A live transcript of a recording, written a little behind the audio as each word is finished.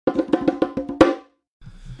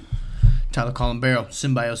Tyler Columbaro,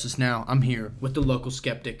 Symbiosis Now. I'm here with the local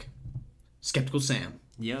skeptic, Skeptical Sam.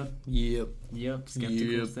 Yep.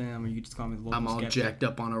 Skeptical Sam, or you just call me the local I'm all skeptic. jacked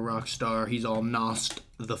up on a rock star. He's all nosed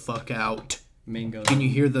the fuck out. Mango. Can you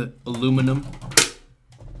hear the aluminum?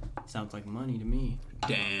 Sounds like money to me.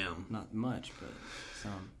 Damn. Not much, but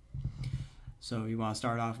some. So you want to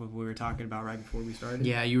start off with what we were talking about right before we started?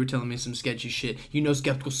 Yeah, you were telling me some sketchy shit. You know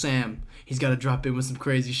Skeptical Sam. He's got to drop in with some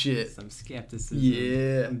crazy shit. Some skepticism.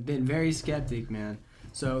 Yeah. I've been very skeptic, man.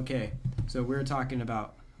 So, okay. So we were talking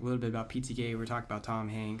about a little bit about Pizzagate. We were talking about Tom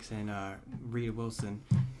Hanks and Rita Wilson.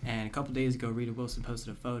 And a couple days ago, Rita Wilson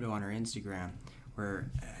posted a photo on her Instagram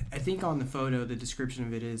where I think on the photo, the description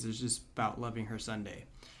of it is just about loving her Sunday.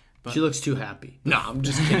 But she looks too happy. No, I'm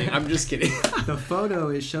just kidding. The photo,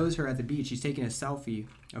 it shows her at the beach. She's taking a selfie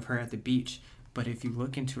of her at the beach. But if you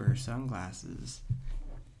look into her sunglasses,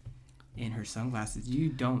 you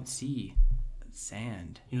don't see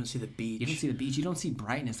sand. You don't see the beach. You don't see the beach. You don't see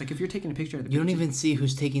brightness. Like if you're taking a picture of the beach. You don't even see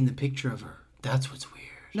who's taking the picture of her. That's what's weird.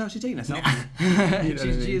 No, she's taking a selfie. You know what I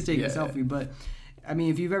mean? She is taking a Yeah. selfie. But, I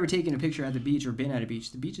mean, if you've ever taken a picture at the beach or been at a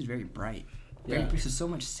beach, the beach is very bright. Yeah. There's so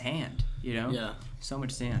much sand, you know? Yeah. So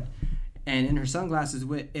much sand. And in her sunglasses,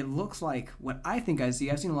 it looks like what I think I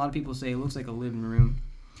see. I've seen a lot of people say it looks like a living room.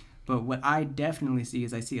 But what I definitely see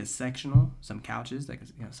is I see a sectional, some couches, like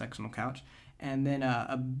a sectional couch, and then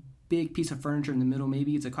a big piece of furniture in the middle.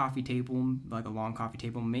 Maybe it's a coffee table, like a long coffee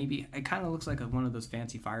table. Maybe it kind of looks like one of those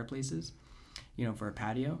fancy fireplaces, for a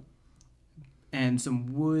patio. And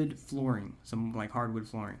some wood flooring, some like hardwood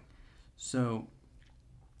flooring. So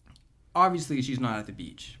obviously she's not at the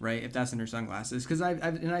beach, right? If that's in her sunglasses, because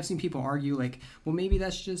I've seen people argue like, well, maybe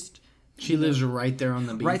that's just She lives right there on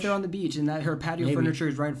the beach. right there on the beach, and that her patio furniture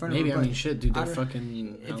is right in front of her. Maybe, I but mean, shit, dude, they're I don't-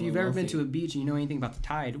 fucking... If you've ever been to a beach and you know anything about the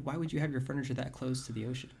tide, why would you have your furniture that close to the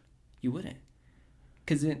ocean? You wouldn't.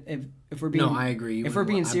 Because if we're being... No, I agree. If we're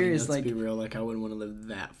being serious, let's be real, like, I wouldn't want to live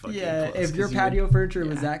that fucking yeah, close. if your patio furniture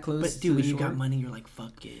was that close But, to dude, the when you shore, got money, you're like,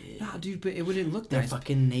 fuck it. nah, dude, but it wouldn't look They're nice.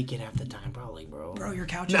 fucking naked half the time, probably, bro. Bro, your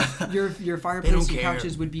couches, your fireplace, don't your care.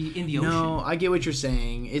 couches would be in the ocean. No, I get what you're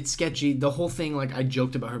saying. It's sketchy. The whole thing, like, I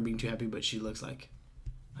joked about her being too happy, but she looks like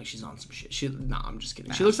she's on some shit. I'm just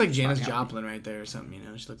kidding. She looks like Janis Joplin right there or something,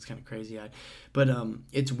 She looks kind of crazy-eyed. But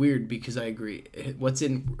it's weird because I agree. What's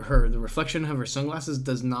in her, the reflection of her sunglasses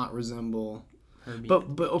does not resemble... Her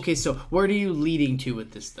being- But okay, so where are you leading to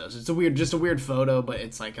with this, though? So it's just a weird photo, but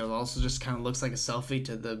it's like it also just kind of looks like a selfie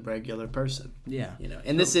to the regular person. yeah.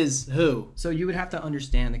 And this is who? So you would have to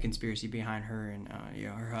understand the conspiracy behind her and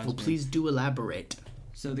her husband. Well, please do elaborate.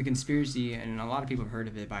 So the conspiracy, and a lot of people have heard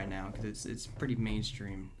of it by now because it's pretty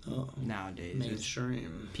mainstream nowadays. It's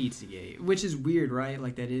Mainstream. Pizzagate, which is weird, right?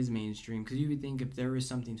 Like that is mainstream because you would think if there was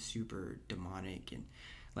something super demonic and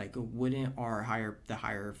like wouldn't the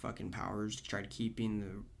higher fucking powers try to keeping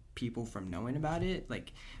the people from knowing about it?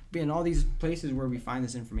 Like being all these places where we find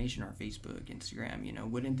this information, our Facebook, Instagram,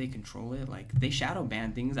 wouldn't they control it? Like they shadow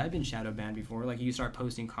ban things. I've been shadow banned before. Like you start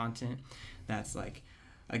posting content that's like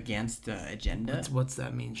against the agenda. What's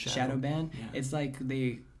that mean? Shadow ban? Yeah. It's like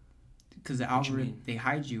because the algorithm, they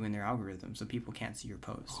hide you in their algorithm so people can't see your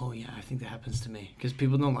posts. Oh yeah, I think that happens to me because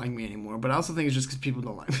people don't like me anymore. But I also think it's just because people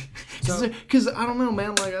don't like me. So- Because I don't know,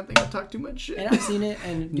 man. Like I think I talk too much shit. And I've seen it,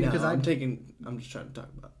 and No, because I'm just trying to talk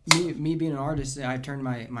about me being an artist, I turned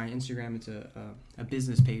my Instagram into a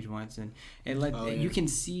business page once, and you can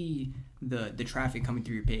see the traffic coming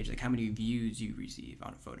through your page, like how many views you receive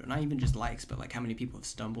on a photo, not even just likes, but like how many people have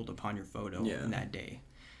stumbled upon your photo in that day.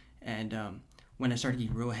 And when I started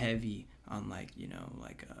getting real heavy on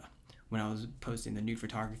when I was posting the nude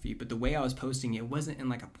photography, but the way I was posting it wasn't in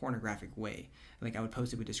like a pornographic way. Like I would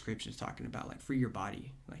post it with descriptions talking about like free your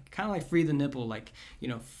body, like kind of like free the nipple, like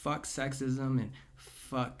fuck sexism and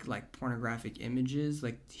fuck like pornographic images.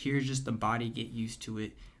 Like here's just the body, get used to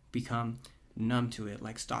it, become numb to it,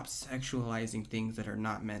 like stop sexualizing things that are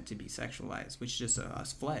not meant to be sexualized, which is just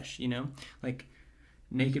us flesh, like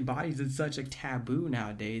naked bodies is such a taboo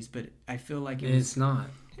nowadays, but I feel like it's not.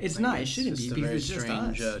 It's not. It shouldn't be because it's just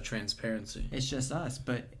us. Transparency. It's just us,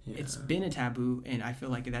 but it's been a taboo, and I feel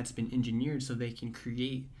like that's been engineered so they can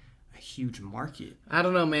create a huge market. I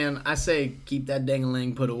don't know, man. I say keep that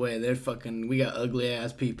dang-a-ling put away. They're fucking... We got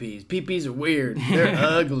ugly-ass PPs. PPs are weird. They're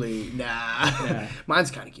ugly. Nah. Yeah. Mine's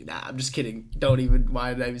kind of cute. Nah, I'm just kidding. Don't even...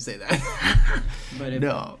 Why did I even say that? But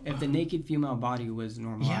if the naked female body was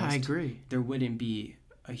normalized... Yeah, I agree. There wouldn't be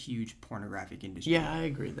a huge pornographic industry. Yeah, I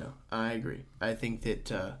agree, though. I agree. I think that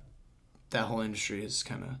that whole industry is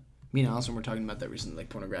kind of... Me and Allison were talking about that recently. Like,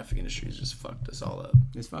 pornographic industry has just fucked us all up.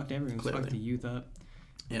 It's fucked everyone. It's Clearly. fucked the youth up.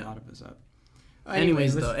 Yeah. A lot of us up.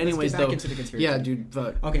 Anyways, let's get back into the conspiracy. Yeah, dude.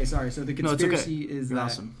 Fuck. Okay, sorry. So the conspiracy is You're that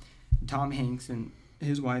awesome. Tom Hanks and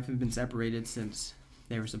his wife have been separated since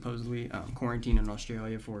they were supposedly quarantined in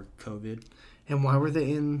Australia for COVID. And why were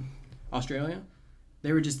they in Australia?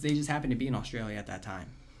 They just happened to be in Australia at that time.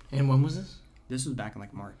 And when was this? This was back in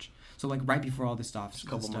like March. So like right before all this stuff, A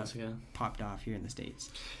couple months ago. popped off here in the States.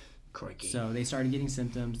 Crikey. So they started getting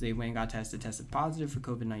symptoms. They went and got tested positive for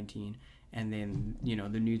COVID-19. And then,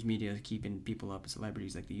 the news media is keeping people up,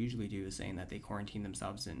 celebrities like they usually do, is saying that they quarantined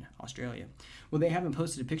themselves in Australia. Well, they haven't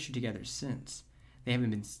posted a picture together since. They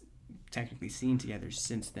haven't been technically seen together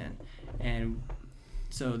since then. And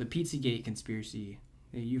so the Pizzagate conspiracy,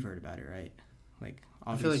 you've heard about it, right? Like,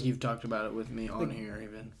 I feel like you've talked about it with me on here,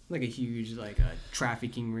 even. Like a huge,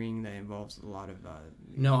 trafficking ring that involves a lot of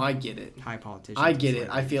no, I get it. High politicians. I get it.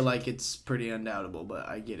 I feel like it's pretty undoubtable, but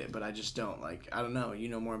I get it. But I just don't, I don't know. You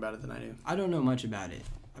know more about it than I do. I don't know much about it.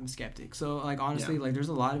 I'm a skeptic. So, honestly, there's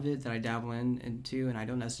a lot of it that I dabble into, and I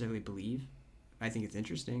don't necessarily believe. I think it's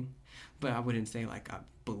interesting. But I wouldn't say, I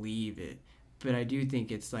believe it. But I do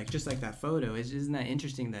think it's just like that photo. Isn't that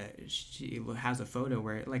interesting that she has a photo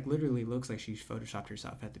where it literally looks like she photoshopped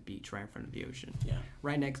herself at the beach right in front of the ocean. Yeah.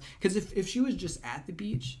 Right next. Because if she was just at the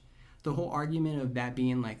beach, the whole argument of that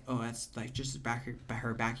being that's just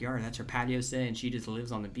her backyard, that's her patio set, and she just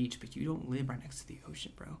lives on the beach. But you don't live right next to the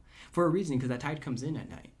ocean, bro. For a reason, because that tide comes in at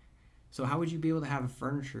night. So how would you be able to have a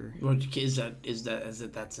furniture? Well, is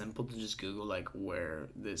it that simple to just Google where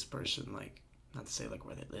this person not to say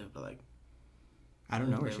where they live, but I don't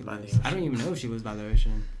know where she lives. I don't even know if she lives by the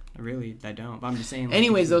ocean. I don't. But I'm just saying.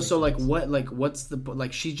 Anyways, though, so what's the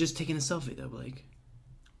she's just taking a selfie though,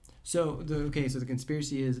 So the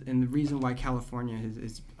conspiracy is, and the reason why California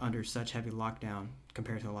is under such heavy lockdown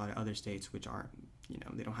compared to a lot of other states, which aren't,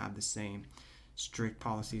 they don't have the same strict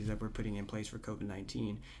policies that we're putting in place for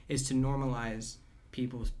COVID-19, is to normalize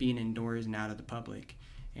people being indoors and out of the public.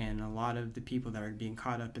 And a lot of the people that are being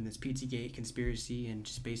caught up in this Pizzagate conspiracy and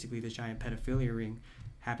just basically this giant pedophilia ring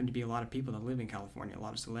happen to be a lot of people that live in California, a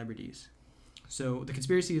lot of celebrities. So the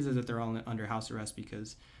conspiracy is that they're all under house arrest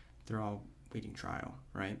because they're all waiting trial,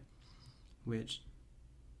 right? Which,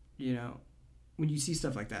 when you see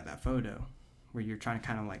stuff like that photo where you're trying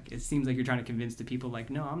to it seems like you're trying to convince the people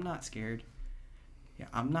no, I'm not scared. Yeah,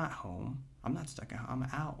 I'm not home. I'm not stuck at home. I'm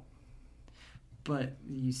out. But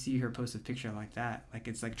you see her post a picture like that,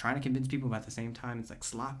 it's trying to convince people, but at the same time it's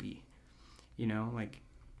sloppy, you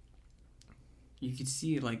could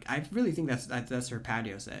see I really think that's her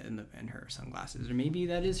patio set and her sunglasses, or maybe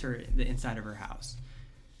that is the inside of her house.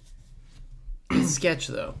 It's sketch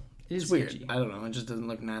though. It's weird. sketchy. I don't know. It just doesn't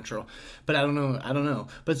look natural. But I don't know.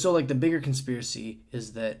 But so the bigger conspiracy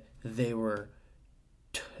is that they were.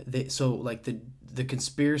 The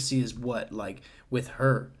conspiracy is what with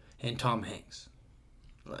her and Tom Hanks.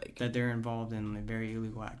 That they're involved in a very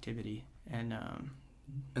illegal activity, and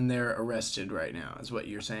they're arrested right now, is what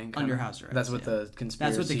you're saying? Under house arrest. That's what the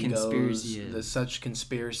conspiracy is. The such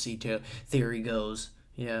conspiracy theory goes.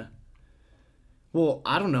 Yeah. Well,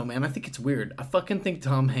 I don't know, man. I think it's weird. I fucking think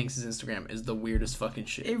Tom Hanks' Instagram is the weirdest fucking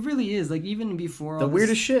shit. It really is. Even before the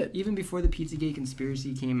weirdest shit. Even before the Pizzagate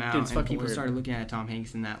conspiracy came out, and people started looking at Tom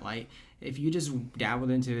Hanks in that light, if you just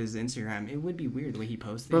dabbled into his Instagram, it would be weird the way he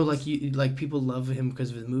posts things. Bro, people love him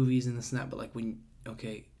because of his movies and this and that, but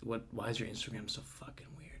why is your Instagram so fucking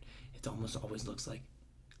weird? It almost always looks like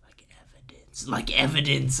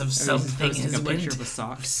evidence of something has a picture of a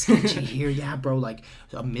sock. Sketchy here. Yeah, bro,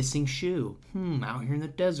 a missing shoe. Out here in the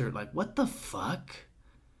desert. What the fuck?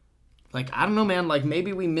 I don't know, man.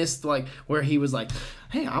 Maybe we missed, where he was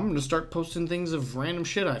hey, I'm going to start posting things of random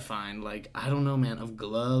shit I find. I don't know, man, of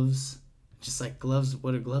gloves. Just gloves,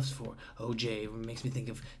 what are gloves for? OJ, it makes me think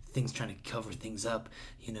of things trying to cover things up.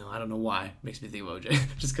 I don't know why. It makes me think of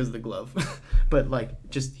OJ, just because of the glove. But,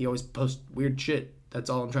 he always posts weird shit. That's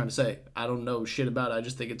all I'm trying to say. I don't know shit about it. I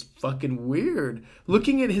just think it's fucking weird.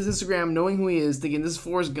 Looking at his Instagram, knowing who he is, thinking this is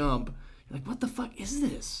Forrest Gump. You're what the fuck is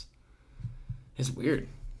this? It's weird.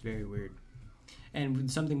 Very weird. And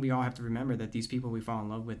something we all have to remember, that these people we fall in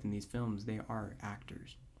love with in these films, they are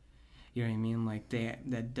actors. You know what I mean?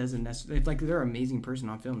 That doesn't necessarily... they're an amazing person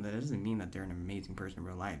on film, that doesn't mean that they're an amazing person in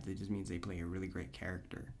real life. It just means they play a really great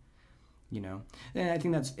character. And I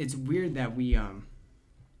think it's weird that we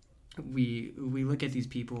look at these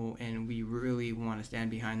people and we really want to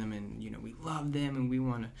stand behind them, and we love them, and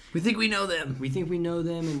we think we know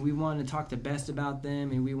them and we want to talk the best about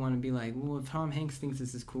them, and we want to be well, if Tom Hanks thinks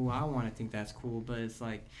this is cool, I want to think that's cool. But it's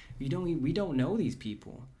we don't know these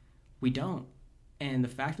people. We don't. And the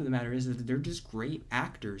fact of the matter is that they're just great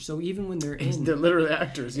actors. So even when they're they're literally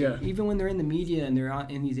actors, yeah. Even when they're in the media and they're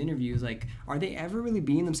in these interviews, like, are they ever really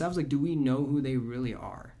being themselves? Like, do we know who they really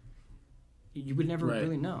are? You would never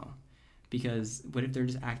really know, because what if they're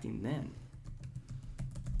just acting then?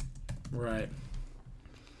 Right.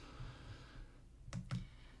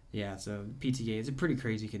 Yeah. So Pizzagate is a pretty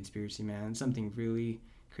crazy conspiracy, man. Something really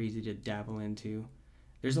crazy to dabble into.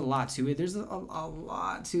 There's a lot to it. There's a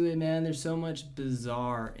lot to it, man. There's so much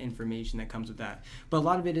bizarre information that comes with that. But a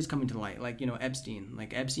lot of it is coming to light. Like, Epstein.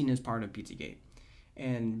 Like, Epstein is part of Pizzagate.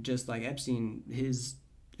 And just like Epstein, his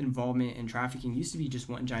involvement in trafficking used to be just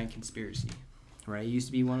one giant conspiracy. Right? It used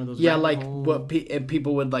to be one of those... Yeah, like what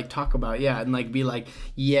people would like talk about. Yeah, and like be like,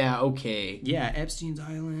 yeah, okay. Yeah, Epstein's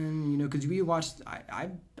Island, because we watched...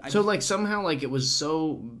 So like somehow like it was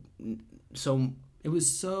so... It was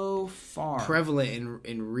so far prevalent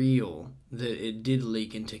and real that it did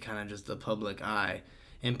leak into kind of just the public eye,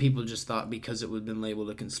 and people just thought because it would have been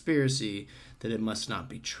labeled a conspiracy that it must not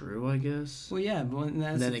be true, I guess. Well, yeah, but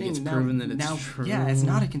that's then the it thing. gets proven that it's true. Yeah, it's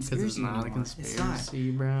not a conspiracy. It's not anymore. a conspiracy,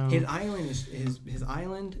 it's not. bro. His island his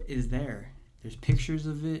island is there. There's pictures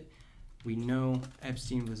of it. We know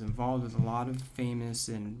Epstein was involved with a lot of famous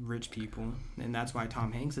and rich people, and that's why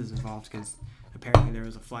Tom Hanks is involved, because apparently there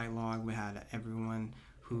was a flight log. We had everyone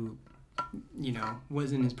who,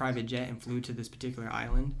 was in his private jet and flew to this particular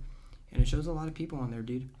island. And it shows a lot of people on there,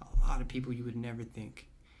 dude. A lot of people you would never think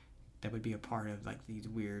that would be a part of, like, these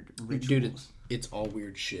weird rituals. Dude, it's all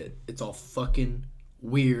weird shit. It's all fucking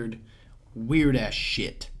weird ass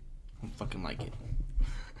shit. I don't fucking like it.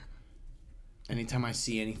 Anytime I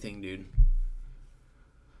see anything, dude,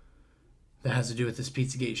 that has to do with this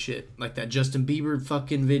Pizzagate shit. Like that Justin Bieber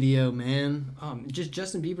fucking video, man. Just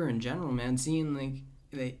Justin Bieber in general, man. Seeing,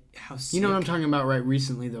 like, how sick. You know what I'm talking about, right?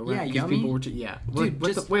 Recently, though, right? Yeah, Yummy. People were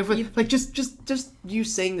Dude, like, just you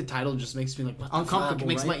saying the title just makes me like, what the uncomfortable. Fuck?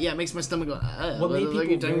 Makes right? makes my stomach go. What made people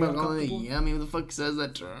you talking very about calling it uncomfortable? Yummy? Who the fuck says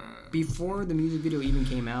that? Before the music video even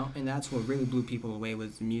came out, and that's what really blew people away,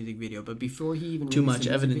 was the music video. But before he even too released much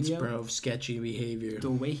the music evidence, video, bro, of sketchy behavior. the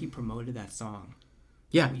way he promoted that song.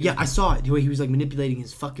 Yeah, I saw it. The way he was like manipulating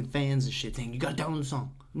his fucking fans and shit, saying, "You gotta download the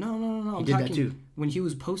song." No. He did that too. When he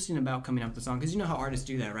was posting about coming out with the song, because you know how artists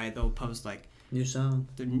do that, right? They'll post like new song,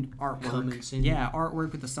 the artwork. Yeah,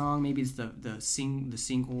 artwork with the song. Maybe it's the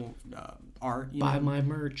single art. Buy my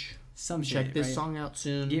merch. Some check shit, this right? song out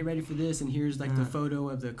soon. Get ready for this, and here's like the photo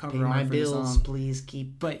of the cover Pay art my for bills, the song. please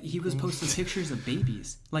keep. But he was posting pictures of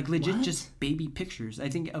babies, like legit, What? just baby pictures. I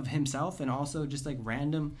think of himself, and also just like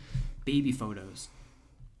random baby photos.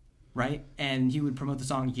 Right? And he would promote the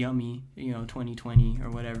song Yummy, 2020 or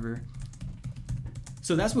whatever.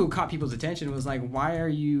 So that's what caught people's attention, was like, why are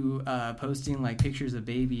you posting like pictures of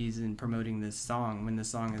babies and promoting this song when this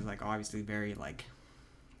song is like obviously very like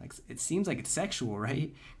it seems like it's sexual,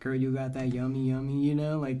 right? Girl, you got that yummy,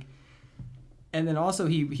 like. And then also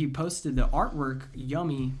he posted the artwork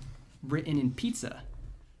Yummy written in pizza.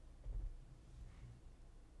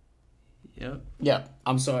 Yep. Yeah,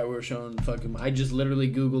 I'm sorry we're showing fucking... I just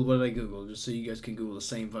literally Googled... What did I Google? Just so you guys can Google the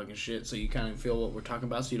same fucking shit, so you kind of feel what we're talking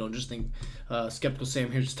about, so you don't just think Skeptical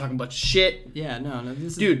Sam here just talking about shit. Yeah, no,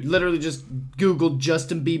 this is... Dude, literally just Googled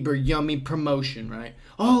Justin Bieber Yummy promotion, right?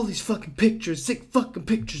 All these fucking pictures. Sick fucking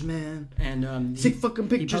pictures, man. And, sick fucking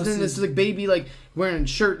pictures. posted... And this like baby, like, wearing a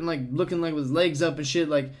shirt and, like, looking like with his legs up and shit.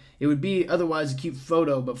 Like, it would be otherwise a cute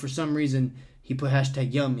photo, but for some reason, he put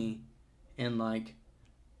hashtag Yummy and, like...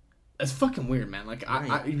 It's fucking weird, man. Like,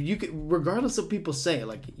 right. You could, regardless of people say,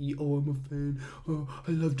 like, oh, I'm a fan. Oh, I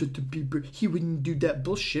love Justin Bieber. He wouldn't do that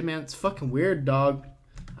bullshit, man. It's fucking weird, dog.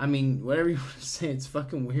 I mean, whatever you want to say, it's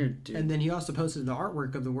fucking weird, dude. And then he also posted the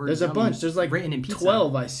artwork of the word. There's a bunch. There's like written in pizza.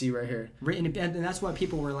 12 I see right here. Written in, and that's why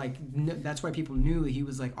people were like, that's why people knew he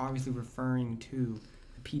was like obviously referring to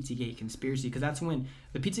Pizzagate conspiracy, because that's when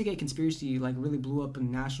the Pizzagate conspiracy like really blew up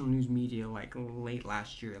in national news media like late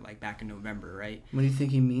last year, like back in November, right? What do you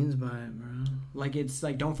think he means by it, bro? Like, it's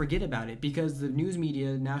like, don't forget about it, because the news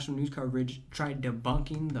media, national news coverage, tried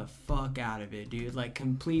debunking the fuck out of it, dude. Like,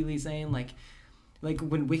 completely saying like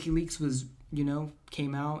when WikiLeaks was,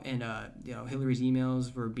 came out, and Hillary's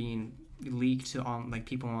emails were being leaked to like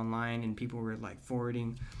people online, and people were like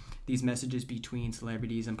forwarding these messages between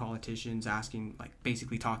celebrities and politicians, asking, like,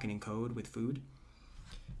 basically talking in code with food.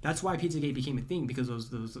 That's why Pizzagate became a thing, because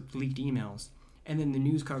those leaked emails. And then the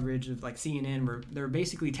news coverage of like CNN, they're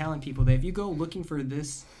basically telling people that if you go looking for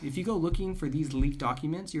these leaked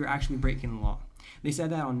documents, you're actually breaking the law. They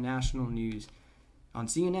said that on national news, on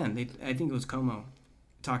CNN. I think it was Como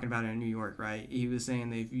talking about it in New York, right? He was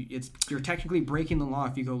saying that you're technically breaking the law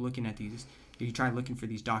if you go looking at these You try looking for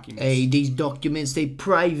these documents. Hey, these documents, they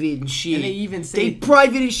private and shit. And they even say... They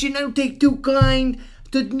private and shit, and I don't take too kind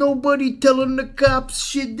to nobody telling the cops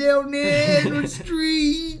shit down there in the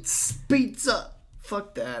streets. Pizza.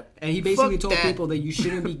 Fuck that. And he basically told people that you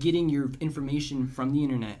shouldn't be getting your information from the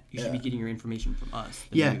internet. You should be getting your information from us,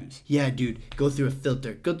 the news. Yeah, dude. Go through a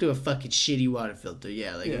filter. Go through a fucking shitty water filter.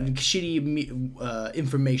 Yeah, like a shitty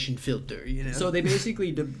information filter, you know? So they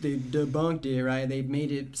basically they debunked it, right? They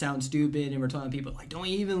made it sound stupid, and we're telling people, like, don't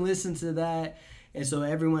even listen to that. And so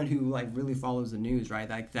everyone who, like, really follows the news, right?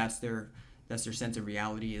 Like, that's their sense of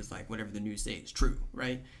reality, is like whatever the news say is true,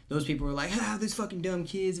 right? Those people are like, these fucking dumb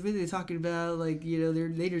kids, what are they talking about? Like, you know,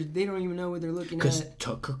 they don't even know what they're looking at. Because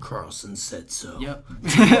Tucker Carlson said so. Yep.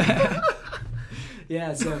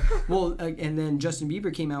 Yeah, so, well, and then Justin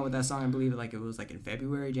Bieber came out with that song, I believe, like, it was like in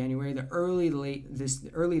February, January, early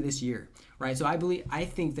this year, right? So I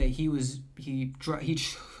think that he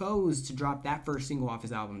chose to drop that first single off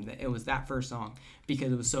his album. That it was that first song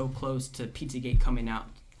because it was so close to Pizzagate coming out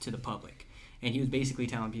to the public. And he was basically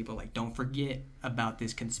telling people, like, don't forget about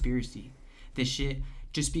this conspiracy. This shit,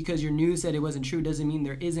 just because your news said it wasn't true doesn't mean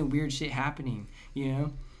there isn't weird shit happening, you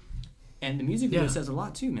know? And the music video says a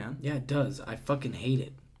lot too, man. Yeah, it does. I fucking hate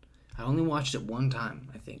it. I only watched it one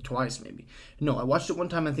time, I think. Twice, maybe. No, I watched it one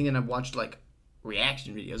time, I think, and I've watched, like,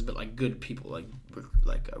 reaction videos, but, like, good people,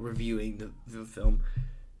 like reviewing the film,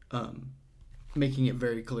 making it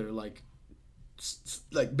very clear, like,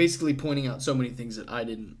 basically pointing out so many things that I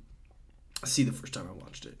didn't see the first time I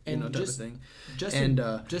watched it, you know, type of thing. Justin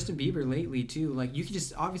Bieber lately too, like, you could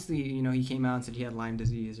just, obviously, you know, he came out and said he had Lyme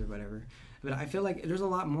disease or whatever, but I feel like there's a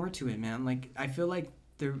lot more to it, man. Like, I feel like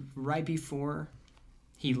right before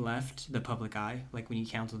he left the public eye, like when he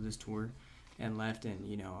canceled his tour and left, and,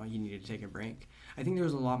 you know, he needed to take a break, I think there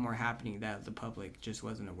was a lot more happening that the public just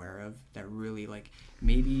wasn't aware of, that really, like,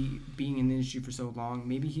 maybe being in the industry for so long,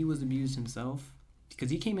 maybe he was abused himself. Because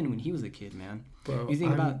he came in when he was a kid, man. Bro, you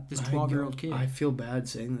think about this 12-year-old kid. I feel bad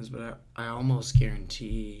saying this, but I almost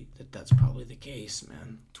guarantee that that's probably the case,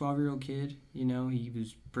 man. 12-year-old kid, you know, he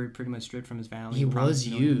was pretty much stripped from his family. He was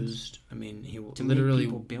used. I mean, he literally... Make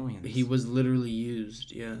people billions. He was literally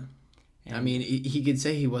used, yeah. And I mean, he could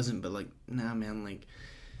say he wasn't, but, like, nah, man, like...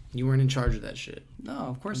 You weren't in charge of that shit. No,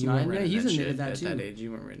 of course not. Yeah, he's admitted that too. At that age,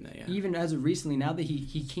 you weren't written that, yeah. Even as of recently, now that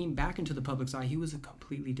he came back into the public's eye, he was a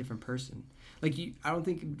completely different person. Like, I don't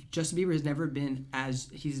think Justin Bieber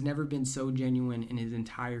he's never been so genuine in his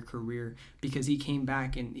entire career, because he came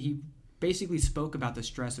back and he basically spoke about the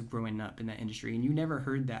stress of growing up in that industry, and you never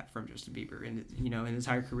heard that from Justin Bieber in his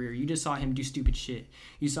entire career. You just saw him do stupid shit.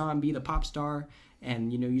 You saw him be the pop star.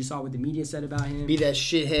 And, you know, you saw what the media said about him. Be that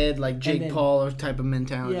shithead, like Jake Paul or type of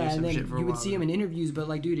mentality. Yeah, or some and then shit for you would see him in interviews, but,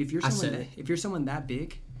 like, dude, if you're someone that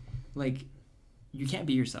big, like, you can't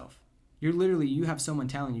be yourself. You have someone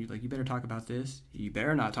telling you, like, you better talk about this, you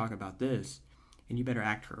better not talk about this, and you better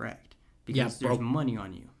act correct. Because there's money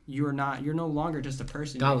on you. You're no longer just a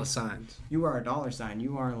person. Dollar signs. You are a dollar sign.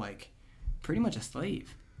 You are, like, pretty much a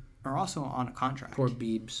slave. Or also on a contract. Poor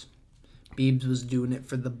Biebs. Biebs was doing it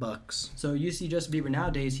for the bucks. So you see Justin Bieber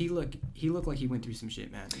nowadays, he looked like he went through some shit,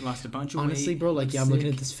 man. He lost a bunch of weight. Honestly, bro, like, I'm looking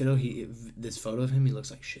at this photo of him, he looks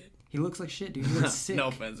like shit. He looks like shit, dude. He looks sick. No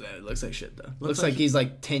offense, man. It looks like shit, though. Looks like he's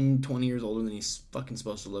like 10, 20 years older than he's fucking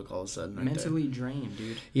supposed to look all of a sudden. Mentally drained,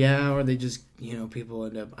 dude. Yeah, or they just, you know, people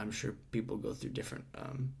end up, I'm sure people go through different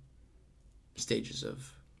stages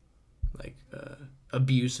of, like,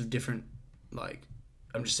 abuse of different, like,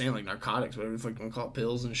 I'm just saying, like, narcotics, whatever the fuck you want to call it,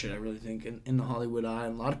 pills and shit. I really think in the Hollywood eye,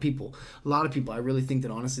 and a lot of people, I really think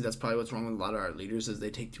that, honestly, that's probably what's wrong with a lot of our leaders, is they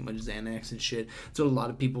take too much Xanax and shit. So a lot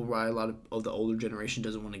of people, right, a lot of the older generation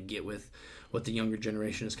doesn't want to get with what the younger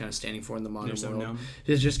generation is kind of standing for in the modern world. Numb.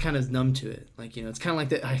 It's just kind of numb to it. Like, you know, it's kind of like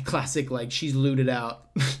that classic, like, she's looted out.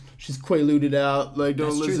 She's quaaluted out. Like,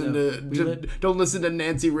 don't listen to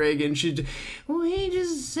Nancy Reagan. We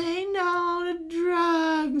just say no to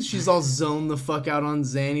drugs. She's all zoned the fuck out on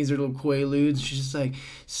Xannies or little quaaludes. She's just like,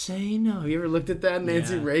 say no. Have you ever looked at that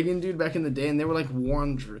Nancy Reagan, dude, back in the day? And they were like war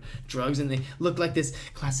on drugs, and they looked like this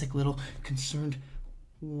classic little concerned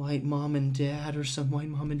white mom and dad, or some white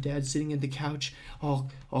mom and dad sitting at the couch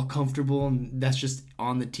all comfortable, and that's just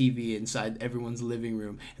on the TV inside everyone's living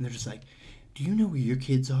room, and they're just like, do you know where your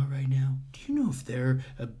kids are right now? Do you know if they're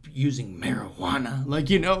using marijuana? Like,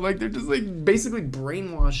 you know, like, they're just, like, basically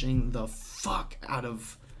brainwashing the fuck out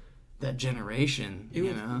of that generation,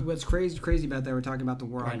 you know? What's crazy about that, we're talking about the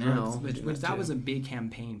war on drugs, which that was a big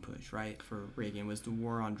campaign push, right, for Reagan, was the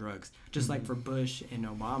war on drugs. Just like for Bush and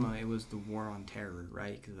Obama, it was the war on terror,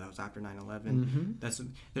 right, because that was after 9/11.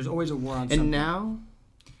 There's always a war on something. And now?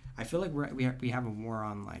 I feel like we have a war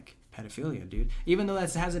on, like, pedophilia, dude. Even though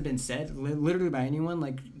that hasn't been said literally by anyone,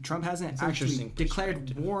 like Trump hasn't actually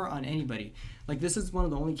declared war on anybody. Like this is one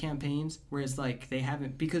of the only campaigns where it's like they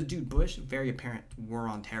haven't, because dude, Bush, very apparent war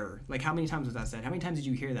on terror. Like how many times was that said? How many times did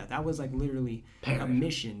you hear that? That was like literally a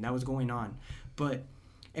mission that was going on.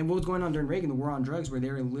 And what was going on during Reagan, the war on drugs, where they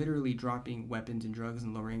were literally dropping weapons and drugs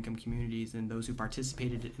in lower income communities, and those who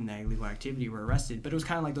participated in that illegal activity were arrested. But it was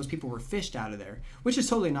kind of like those people were fished out of there, which is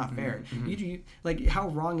totally not fair. Mm-hmm. Like, how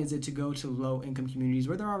wrong is it to go to low income communities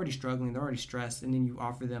where they're already struggling, they're already stressed, and then you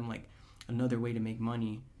offer them like another way to make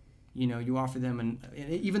money? You know, you offer them, and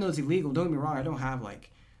even though it's illegal, don't get me wrong, I don't have like,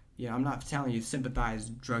 yeah, I'm not telling you sympathize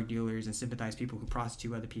drug dealers and sympathize people who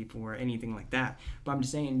prostitute other people or anything like that. But I'm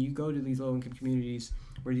just saying, you go to these low-income communities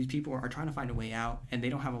where these people are trying to find a way out and they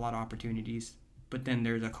don't have a lot of opportunities. But then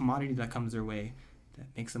there's a commodity that comes their way that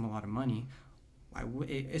makes them a lot of money.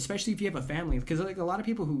 Especially if you have a family. Because like a lot of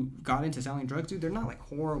people who got into selling drugs, dude, they're not like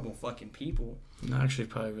horrible fucking people. No, actually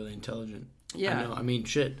probably really intelligent. Yeah. I mean,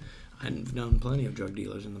 shit. I've known plenty of drug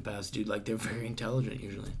dealers in the past, dude. Like, they're very intelligent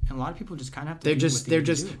usually. And a lot of people just kind of have to. They're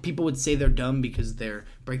just people would say they're dumb because they're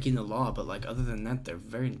breaking the law, but like other than that, they're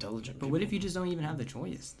very intelligent. But what if you just don't even have the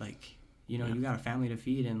choice? Like, you know, you got a family to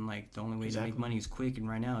feed, and like the only way to make money is quick. And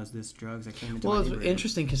right now, is this drugs that came into. Well, it's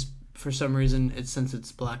interesting because for some reason, since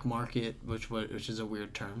it's black market, which is a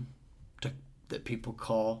weird term, that people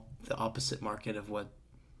call the opposite market of what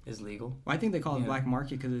is legal. Well, I think they call it black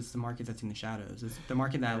market because it's the market that's in the shadows. It's the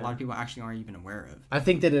market that a lot of people actually aren't even aware of. I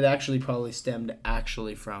think that it actually probably stemmed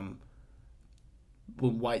from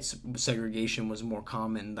when white segregation was more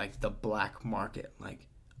common, like the black market, like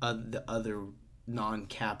the other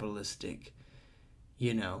non-capitalistic,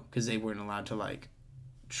 you know, because they weren't allowed to like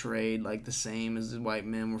trade like the same as the white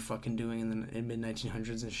men were fucking doing in the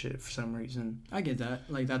mid-1900s and shit for some reason. I get that.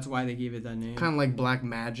 Like, that's why they gave it that name. Kind of like black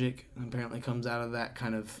magic apparently comes out of that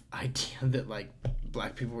kind of idea that like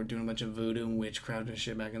black people were doing a bunch of voodoo and witchcraft and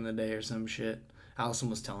shit back in the day or some shit. Allison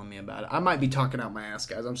was telling me about it. I might be talking out my ass,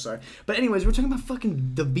 guys. I'm sorry. But anyways, we're talking about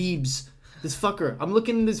fucking the Biebs. This fucker. I'm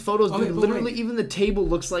looking at these photos, dude. Literally, even the table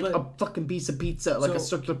looks like a fucking piece of pizza, like a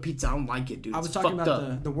circular pizza. I don't like it, dude. I was talking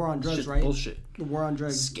about the war on drugs, right? Bullshit. The war on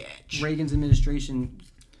drugs. Sketch. Reagan's administration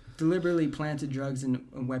deliberately planted drugs and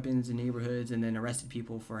weapons in neighborhoods and then arrested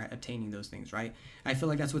people for obtaining those things, right? I feel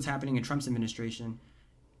like that's what's happening in Trump's administration.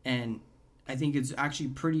 And I think it's actually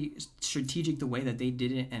pretty strategic the way that they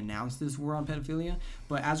didn't announce this war on pedophilia.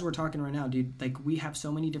 But as we're talking right now, dude, like we have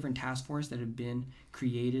so many different task forces that have been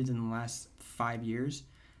created in the last 5 years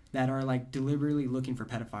that are like deliberately looking for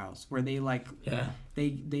pedophiles, where they like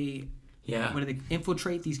they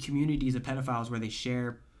infiltrate these communities of pedophiles where they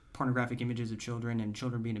share pornographic images of children and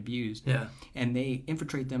children being abused. Yeah. And they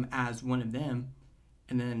infiltrate them as one of them,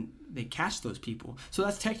 and then they catch those people. So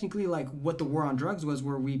that's technically like what the war on drugs was,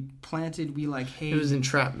 where we like, hey, it was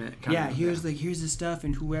entrapment. Here's this stuff,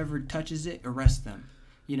 and whoever touches it, arrest them.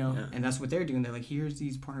 You know, and that's what they're doing. They're like, here's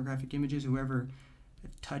these pornographic images. Whoever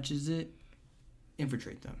touches it,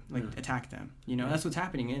 infiltrate them, attack them. You know, that's what's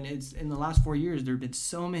happening. And it's in the last 4 years, there have been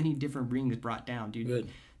so many different rings brought down, dude. Good.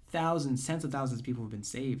 Tens of thousands of people have been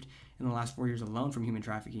saved in the last 4 years alone from human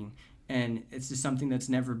trafficking. And it's just something that's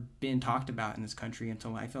never been talked about in this country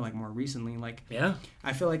until I feel like more recently. Like,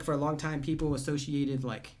 I feel like for a long time, people associated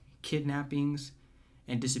like kidnappings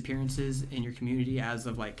and disappearances in your community as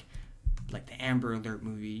of like the Amber Alert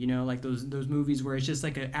movie, you know, like those movies where it's just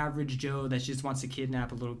like an average Joe that just wants to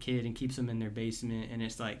kidnap a little kid and keeps them in their basement, and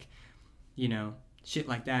it's like, you know, shit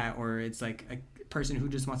like that. Or it's like a person who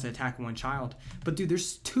just wants to attack one child. But dude,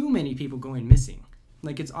 there's too many people going missing.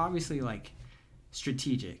 Like, it's obviously like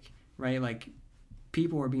strategic, right? Like,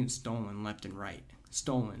 people are being stolen left and right.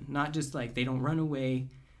 Stolen. Not just like they don't run away.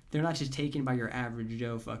 They're not just taken by your average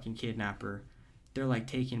Joe fucking kidnapper. They're like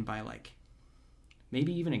taken by like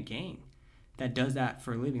maybe even a gang that does that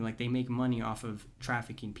for a living. Like, they make money off of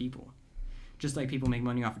trafficking people. Just like people make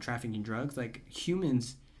money off of trafficking drugs. Like,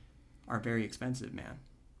 humans are very expensive, man.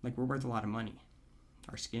 Like, we're worth a lot of money.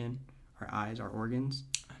 Our skin, our eyes, our organs.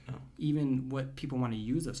 I know. Even what people want to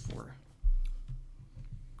use us for.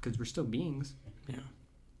 Because we're still beings. Yeah.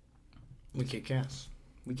 We kick ass.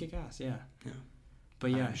 Yeah. Yeah.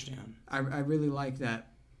 But yeah, I understand. I really like that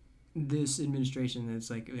this administration, it's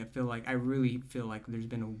like, I really feel like there's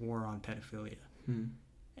been a war on pedophilia.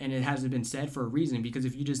 And it hasn't been said for a reason, because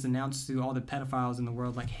if you just announce to all the pedophiles in the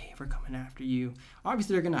world, like, hey, we're coming after you,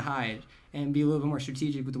 obviously they're going to hide and be a little bit more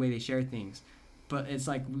strategic with the way they share things. But it's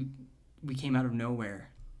like we came out of nowhere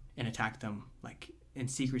and attacked them, like, in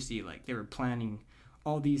secrecy. Like, they were planning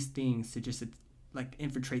all these things to just like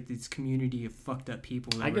infiltrate this community of fucked up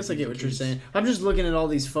people. I guess I get what you're saying. I'm just looking at all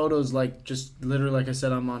these photos, like just literally, like I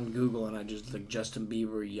said, I'm on Google and I just like Justin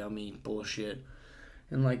Bieber yummy bullshit,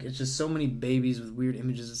 and like it's just so many babies with weird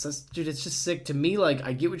images. It's just, dude, it's just sick to me. Like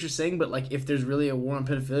I get what you're saying, but like if there's really a war on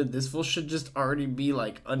pedophilia, this fool should just already be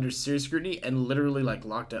like under serious scrutiny and literally like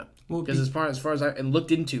locked up. Well, because as far as I and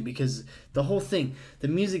looked into, because the whole thing, the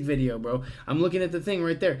music video, bro. I'm looking at the thing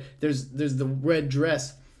right there. There's the red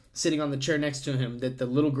dress sitting on the chair next to him, that the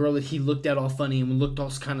little girl that he looked at all funny and looked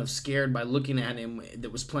all kind of scared by looking at him,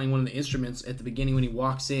 that was playing one of the instruments at the beginning when he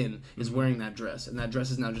walks in, is wearing that dress. And that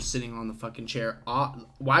dress is now just sitting on the fucking chair.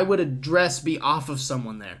 Why would a dress be off of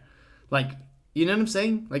someone there? Like, you know what I'm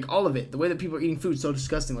saying? Like, all of it. The way that people are eating food is so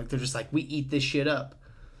disgusting. Like, they're just like, we eat this shit up.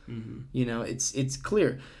 Mm-hmm. You know, it's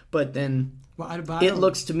clear. But then it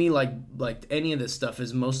looks to me like any of this stuff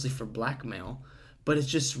is mostly for blackmail. But it's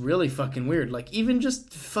just really fucking weird. Like, even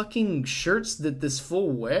just fucking shirts that this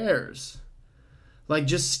fool wears. Like,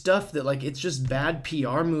 just stuff that, like, it's just bad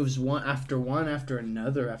PR moves one after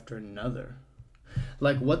another.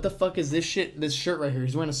 Like, what the fuck is this shit? This shirt right here.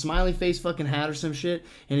 He's wearing a smiley face fucking hat or some shit.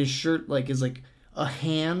 And his shirt, like, is, like, a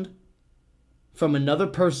hand from another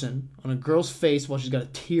person on a girl's face while she's got a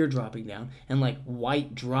tear dropping down. And, like,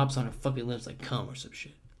 white drops on her fucking lips like cum or some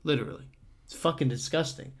shit. Literally. It's fucking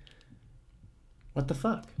disgusting. What the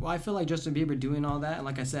fuck? Well, I feel like Justin Bieber doing all that, and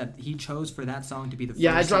like I said, he chose for that song to be the first.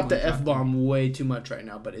 Yeah, I dropped the F-bomb way too much right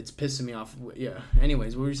now, but it's pissing me off. Yeah.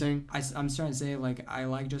 Anyways, what were you saying? I'm starting to say, like, I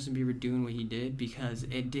like Justin Bieber doing what he did because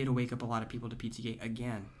it did wake up a lot of people to Pizzagate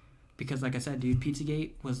again. Because, like I said, dude,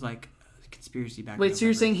 Pizzagate was like a conspiracy back. Wait, so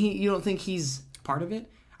you're saying you don't think he's part of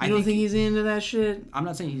it? I don't think he's into that shit? I'm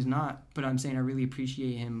not saying he's not, but I'm saying I really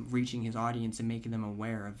appreciate him reaching his audience and making them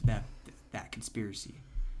aware of that conspiracy.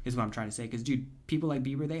 Is what I'm trying to say. Because, dude, people like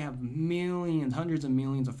Bieber, they have millions, hundreds of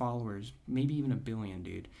millions of followers. Maybe even 1 billion,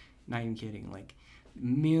 dude. Not even kidding. Like,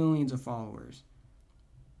 millions of followers.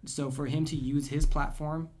 So for him to use his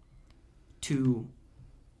platform to,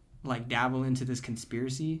 like, dabble into this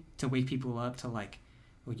conspiracy, to wake people up to, like,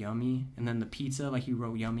 oh, yummy. And then the pizza, like, he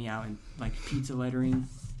wrote yummy out in, like, pizza lettering.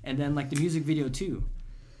 And then, like, the music video, too.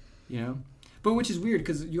 You know? But which is weird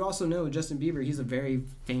because you also know Justin Bieber, he's a very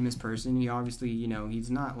famous person. He obviously, you know,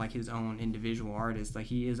 he's not like his own individual artist. Like,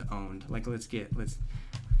 he is owned. Like,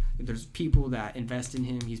 there's people that invest in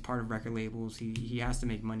him. He's part of record labels. He has to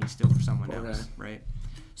make money still for someone else, right?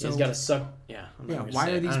 So he's got to suck. Yeah.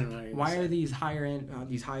 Why are these higher end,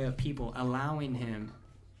 these high up people allowing him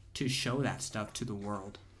to show that stuff to the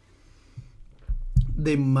world?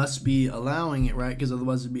 They must be allowing it, right? Because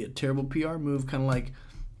otherwise it'd be a terrible PR move, kind of like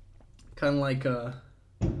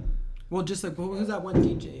well, just like, what was that one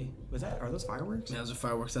DJ? Are those fireworks? Yeah, those are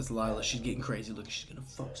fireworks. That's Lila. She's getting crazy. Look, she's gonna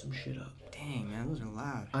fuck some shit up. Dang, man, those are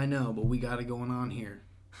loud. I know, but we got it going on here.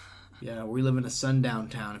 Yeah, we live in a sundown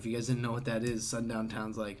town. If you guys didn't know what that is, sundown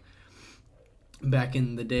town's like back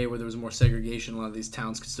in the day where there was more segregation. A lot of these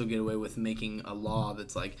towns could still get away with making a law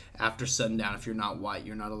that's like, after sundown, if you're not white,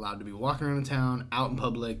 you're not allowed to be walking around town, out in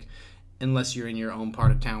public, unless you're in your own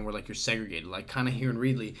part of town where, like, you're segregated. Like, kind of here in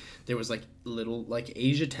Reedley, there was, like, little, like,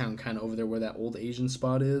 Asia town kind of over there where that old Asian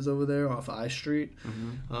spot is over there off I Street.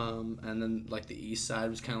 Mm-hmm. And then, like, the east side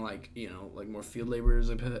was kind of, like, you know, like, more field laborers,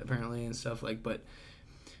 apparently, and stuff. Like, but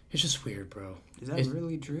it's just weird, bro. Is that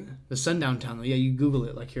really true? The sundown town, though. Yeah, you Google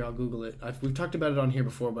it. Like, here, I'll Google it. We've talked about it on here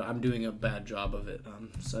before, but I'm doing a bad job of it.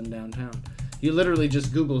 Sundown town. You literally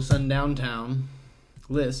just Google sundown town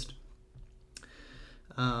list.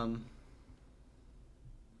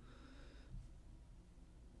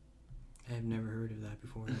 I've never heard of that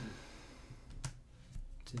before.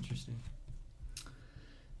 It's interesting.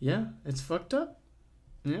 Yeah, it's fucked up.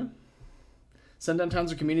 Yeah. Sundown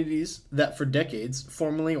towns are communities that for decades,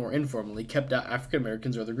 formally or informally, kept out African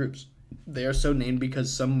Americans or other groups. They are so named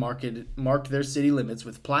because some marked their city limits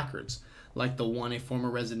with placards, like the one a former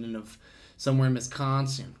resident of somewhere in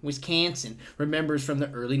Wisconsin remembers from the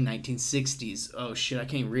early 1960s. Oh shit, I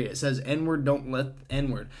can't read it. It says, N-word, don't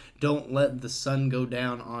let the sun go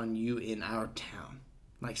down on you in our town.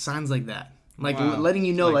 Like, signs like that. Like, wow. Letting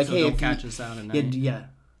you know, like so hey, don't catch us out at night. Yeah.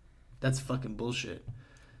 That's fucking bullshit.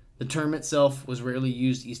 The term itself was rarely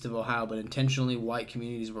used east of Ohio, but intentionally white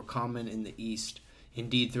communities were common in the east,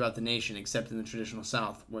 indeed throughout the nation, except in the traditional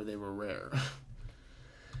South, where they were rare.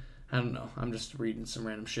 I don't know. I'm just reading some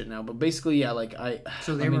random shit now, but basically, yeah. Like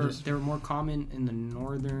So they were more common in the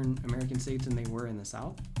northern American states than they were in the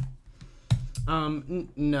South. No.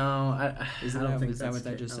 I don't think that's what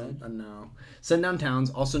that just said. No. Sundown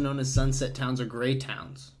towns, also known as sunset towns or gray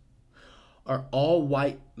towns, are all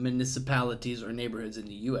white municipalities or neighborhoods in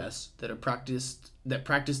the U.S. that practiced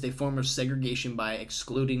a form of segregation by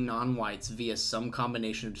excluding non-whites via some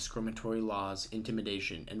combination of discriminatory laws,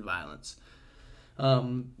 intimidation, and violence.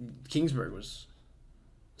 Kingsburg was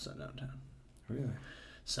sundown town. Really?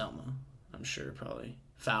 Selma, I'm sure, probably.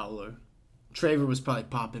 Fowler. Traver was probably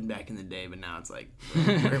popping back in the day, but now it's like,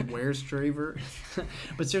 where's Traver?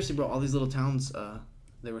 But seriously, bro, all these little towns,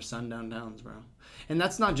 they were sundown towns, bro. And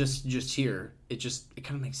that's not just here. It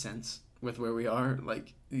kind of makes sense with where we are.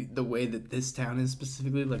 Like, the way that this town is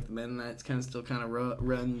specifically, like, the Mennonites kind of still kind of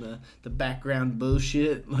run the background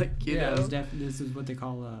bullshit. Like, you know. This is what they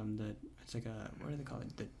call, it's like what do they call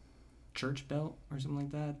it? The church belt or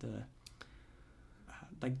something like that?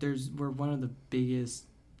 We're one of the biggest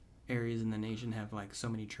areas in the nation have like so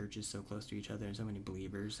many churches so close to each other and so many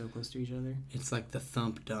believers so close to each other. It's like the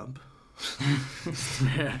thump dump.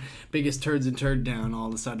 Biggest turds in Turd Down all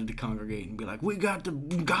decided to congregate and be like,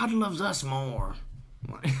 God loves us more.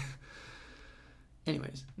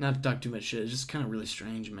 Anyways, not to talk too much shit. It's just kind of really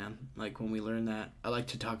strange, man. Like, when we learn that, I like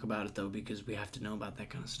to talk about it though because we have to know about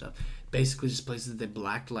that kind of stuff. Basically, just places that they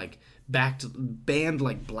banned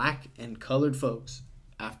like black and colored folks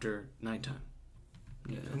after nighttime.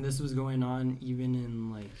 Yeah. And this was going on even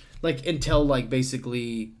in like until like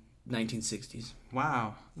basically 1960s.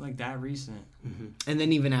 Wow, like that recent. Mm-hmm. And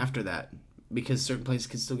then even after that, because certain places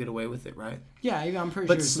could still get away with it, right? Yeah, I'm pretty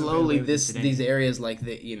sure. But slowly, these areas like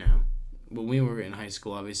that, you know, when we were in high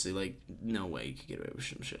school, obviously, like no way you could get away with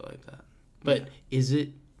some shit like that. But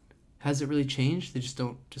has it really changed? They just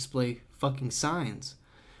don't display fucking signs.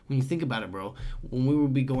 When you think about it, bro, when we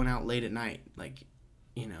would be going out late at night, like,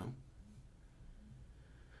 you know,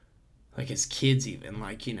 like as kids even,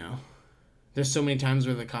 like, you know, there's so many times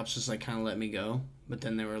where the cops just like kind of let me go, but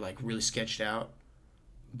then they were like really sketched out.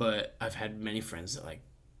 But I've had many friends that like,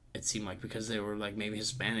 it seemed like because they were like maybe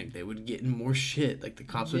Hispanic, they would get in more shit. Like the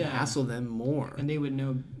cops would hassle them more. And they would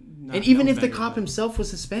know. And even if the cop himself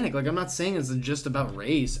was Hispanic, like I'm not saying it's just about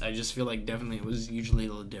race. I just feel like definitely it was usually a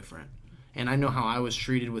little different. And I know how I was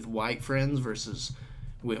treated with white friends versus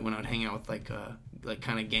when I would hang out with like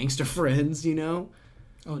kind of gangster friends, you know?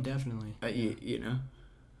 Oh, definitely. You know?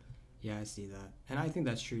 Yeah, I see that. And I think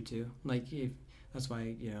that's true too. Like that's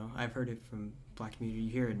why, you know, I've heard it from black community.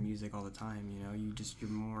 You hear it in music all the time, you know. You're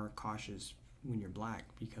more cautious when you're black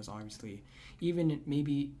because obviously even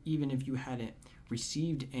if you hadn't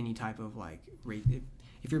received any type of like race,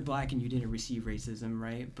 if you're black and you didn't receive racism,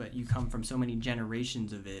 right, but you come from so many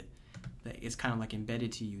generations of it that it's kind of like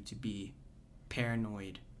embedded to you to be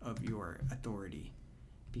paranoid of your authority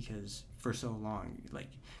because for so long, like,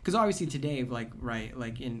 because obviously today, like, right,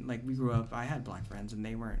 like in like we grew up, I had black friends and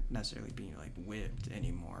they weren't necessarily being like whipped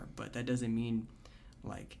anymore, but that doesn't mean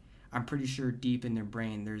like I'm pretty sure deep in their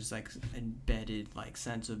brain there's like embedded like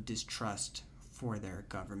sense of distrust for their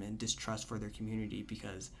government, distrust for their community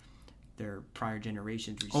because their prior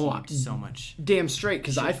generations received so much. Damn straight,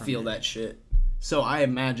 because I feel that shit. So I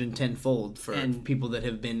imagine tenfold for people that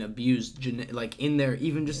have been abused, like in their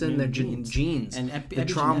genes, and the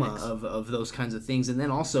trauma of those kinds of things, and then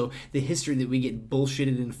also the history that we get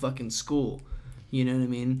bullshitted in fucking school. You know what I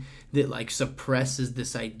mean? That like suppresses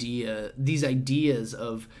these ideas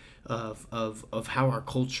of how our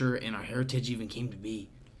culture and our heritage even came to be.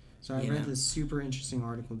 So I read this super interesting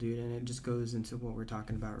article, dude, and it just goes into what we're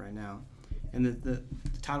talking about right now. And the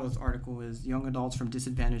title of the article is Young Adults from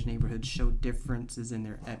Disadvantaged Neighborhoods Show Differences in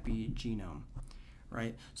Their Epigenome,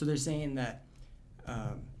 right? So they're saying that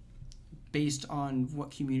based on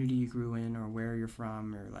what community you grew in or where you're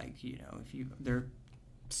from or like, you know, they're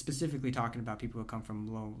specifically talking about people who come from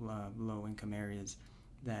low income areas,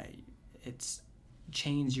 that it's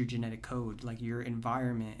changed your genetic code, like your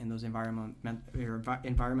environment and those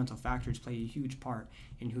environmental factors play a huge part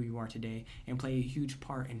in who you are today and play a huge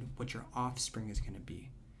part in what your offspring is going to be,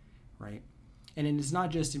 right? And it's not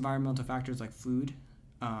just environmental factors like food,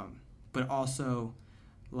 but also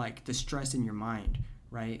like the stress in your mind,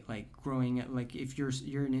 right? Like growing, like if you're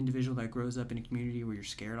an individual that grows up in a community where you're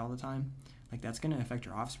scared all the time, like that's going to affect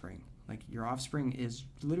your offspring. Like your offspring is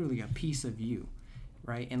literally a piece of you,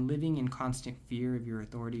 right? And living in constant fear of your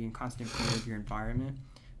authority and constant fear of your environment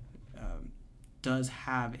does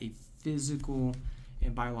have a physical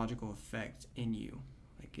and biological effect in you.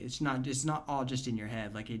 Like it's not all just in your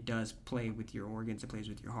head. Like it does play with your organs, it plays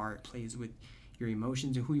with your heart, it plays with your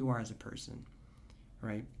emotions and who you are as a person,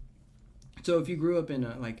 right? So if you grew up in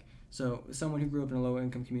someone who grew up in a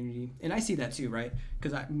low-income community, and I see that too, right?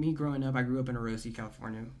 Because me growing up, I grew up in Orosi,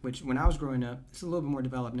 California, which when I was growing up, it's a little bit more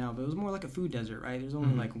developed now, but it was more like a food desert, right? There's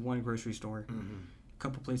only like one grocery store,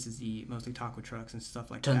 couple places to eat, mostly taco trucks and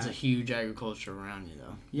stuff like Tons that. of huge agriculture around you,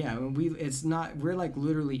 though. Yeah, we're like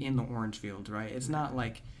literally in the orange field, right? It's not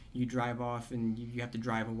like you drive off and you have to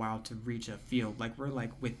drive a while to reach a field. Like, we're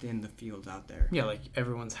like within the fields out there. Yeah, like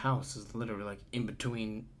everyone's house is literally like in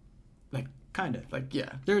between, like kind of like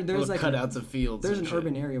yeah. There's like cutouts of fields. There's an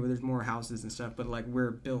urban area where there's more houses and stuff, but like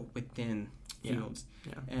we're built within fields.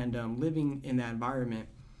 Yeah. And living in that environment,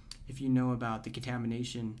 if you know about the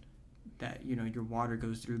contamination that your water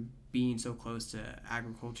goes through being so close to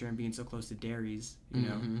agriculture and being so close to dairies, you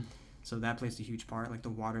know. So that plays a huge part, like the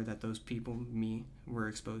water that those people, were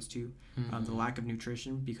exposed to, the lack of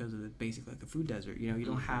nutrition because of basically like the food desert. You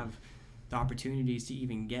don't have the opportunities to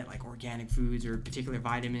even get like organic foods or particular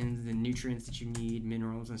vitamins and nutrients that you need,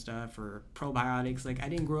 minerals and stuff, or probiotics. Like, I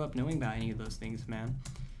didn't grow up knowing about any of those things, man.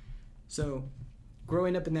 So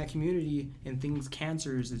growing up in that community and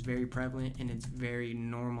cancers is very prevalent and it's very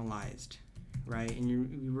normalized, right?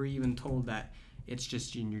 And we were even told that it's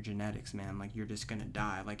just in your genetics, man. Like, you're just gonna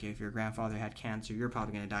die. Like, if your grandfather had cancer, you're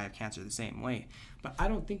probably gonna die of cancer the same way. But I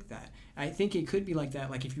don't think that. I think it could be like that,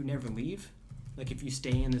 like if you never leave, like if you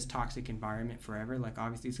stay in this toxic environment forever, like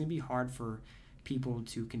obviously it's gonna be hard for people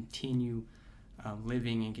to continue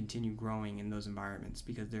living and continue growing in those environments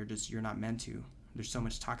because you're not meant to. There's so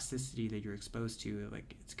much toxicity that you're exposed to.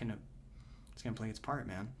 Like, it's gonna play its part,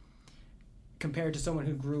 man. Compared to someone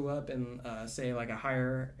who grew up in, say, like a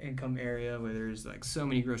higher income area where there's like so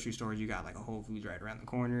many grocery stores, you got like a Whole Foods right around the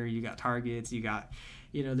corner, you got Targets, you got,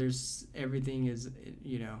 there's everything is,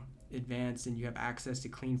 advanced, and you have access to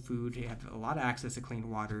clean food, you have a lot of access to clean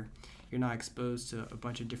water. You're not exposed to a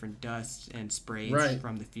bunch of different dust and sprays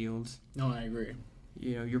from the fields. No, I agree.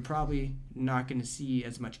 You're probably not going to see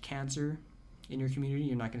as much cancer in your community.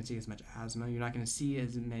 You're not going to see as much asthma. You're not going to see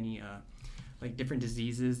as many like different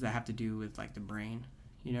diseases that have to do with like the brain,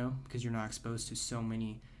 because you're not exposed to so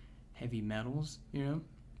many heavy metals,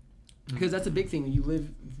 because that's a big thing when you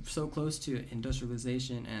live so close to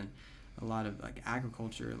industrialization and a lot of like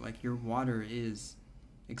agriculture. Like, your water is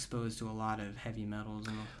exposed to a lot of heavy metals.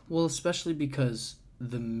 Well, especially because I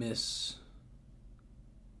don't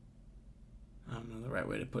know the right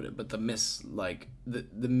way to put it, but the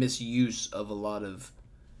misuse of a lot of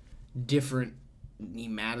different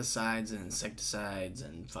nematicides and insecticides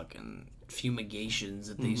and fucking fumigations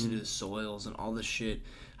that they used to do to soils and all this shit.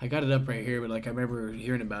 I got it up right here, but like I remember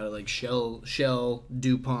hearing about it, like Shell,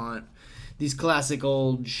 DuPont, these classic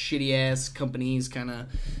old shitty ass companies, kind of,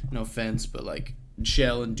 no offense, but like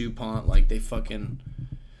Shell and DuPont, like they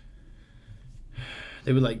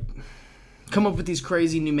would like come up with these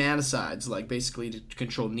crazy nematicides, like basically to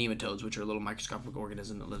control nematodes, which are a little microscopic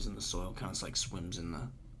organism that lives in the soil, kind of like swims in the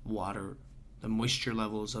water, the moisture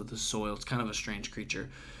levels of the soil. It's kind of a strange creature.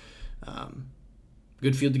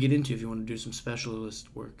 Good field to get into if you want to do some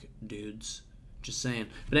specialist work, dudes. Just saying.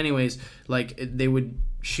 But anyways, like they would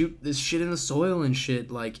shoot this shit in the soil and shit,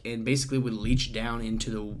 like, and basically would leach down into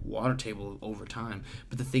the water table over time.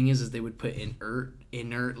 But the thing is they would put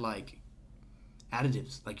inert like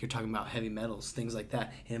additives, like you're talking about heavy metals, things like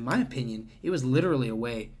that. And in my opinion, it was literally a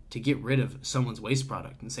way to get rid of someone's waste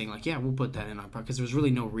product and saying like, yeah, we'll put that in our product, because there was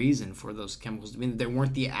really no reason for those chemicals to be in. They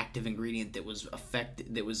weren't the active ingredient that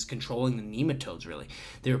was controlling the nematodes, really.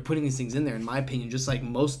 They were putting these things in there, in my opinion, just like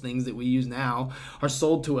most things that we use now are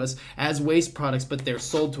sold to us as waste products, but they're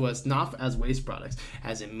sold to us not as waste products,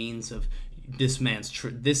 as a means of this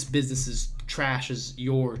business's trash is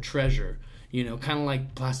your treasure. Kind of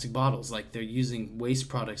like plastic bottles. Like, they're using waste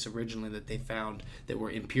products originally that they found that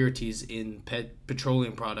were impurities in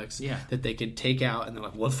petroleum products that they could take out, and they're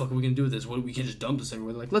like, what the fuck are we going to do with this? We can just dump this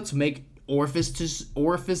everywhere. They're like, let's make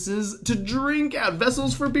orifices to drink out,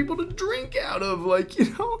 vessels for people to drink out of. Like,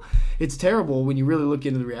 it's terrible when you really look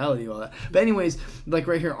into the reality of all that. But anyways, like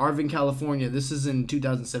right here, Arvin, California. This is in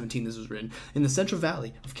 2017 this was written. In the Central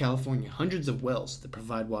Valley of California, hundreds of wells that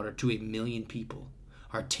provide water to 1 million people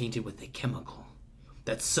are tainted with a chemical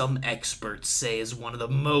that some experts say is one of the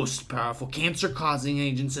most powerful cancer-causing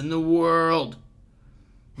agents in the world.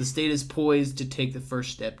 The state is poised to take the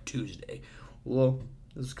first step Tuesday. Well,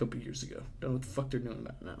 this was a couple years ago. Don't know what the fuck they're doing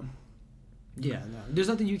about it now. Yeah, no. There's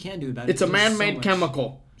nothing you can do about it. It's a man-made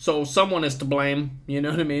chemical, so someone is to blame. You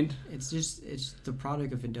know what I mean? It's the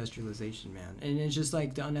product of industrialization, man. And it's just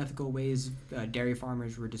like the unethical ways dairy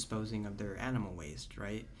farmers were disposing of their animal waste,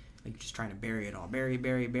 right? Like, just trying to bury it all. Bury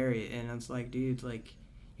it. And it's like, dude, like,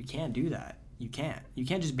 you can't do that. You can't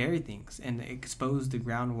just bury things and expose the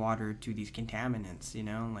groundwater to these contaminants,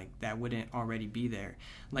 Like, that wouldn't already be there.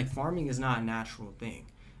 Like, farming is not a natural thing.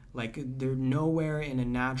 Like, they're nowhere in a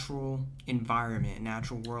natural environment,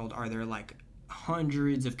 natural world, are there, like,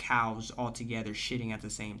 hundreds of cows all together shitting at the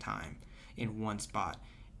same time in one spot.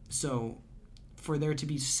 So for there to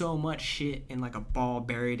be so much shit in like a ball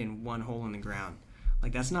buried in one hole in the ground,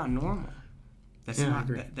 like that's not normal.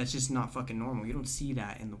 That's just not fucking normal. You don't see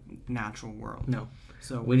that in the natural world. No.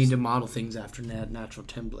 So we need to model things after natural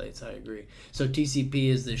templates. I agree. So TCP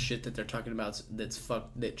is this shit that they're talking about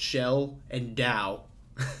that Shell and Dow.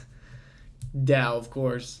 Dow, of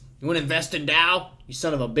course. You want to invest in Dow? You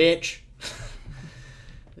son of a bitch.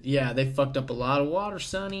 Yeah, they fucked up a lot of water,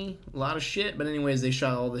 Sonny. A lot of shit. But anyways, they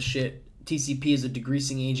shot all this shit. TCP is a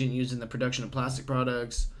degreasing agent used in the production of plastic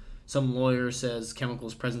products. Some lawyer says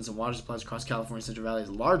chemicals' presence in water supplies across California Central Valley is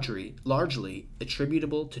largely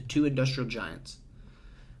attributable to two industrial giants,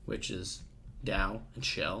 which is Dow and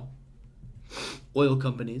Shell, oil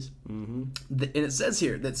companies. Mm-hmm. And it says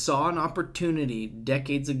here that saw an opportunity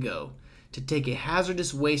decades ago to take a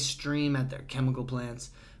hazardous waste stream at their chemical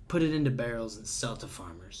plants, put it into barrels, and sell to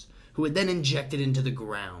farmers, who would then inject it into the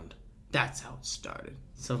ground. That's how it started.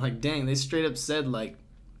 So, like, dang, they straight up said, like,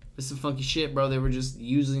 this is funky shit, bro. They were just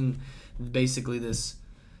using basically this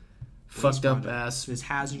fucked up ass, this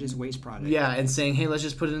hazardous waste product. Yeah, and saying, hey, let's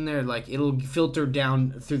just put it in there. Like, it'll filter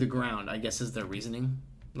down through the ground, I guess is their reasoning.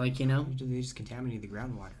 Like, you know? They just contaminate the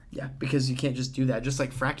groundwater. Yeah, because you can't just do that. Just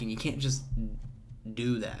like fracking, you can't just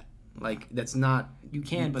do that. Like, that's not... You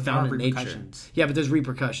can, but there are repercussions. Nature. Yeah, but there's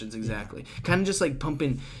repercussions, exactly. Yeah. Kind of just like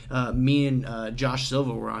pumping... me and Josh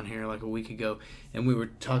Silva were on here like a week ago, and we were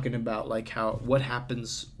talking about like what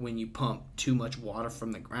happens when you pump too much water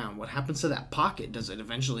from the ground. What happens to that pocket? Does it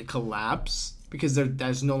eventually collapse? Because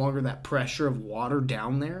there's no longer that pressure of water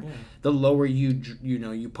down there. Yeah. The lower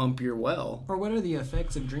you pump your well. Or what are the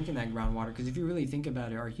effects of drinking that groundwater? Because if you really think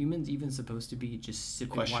about it, are humans even supposed to be just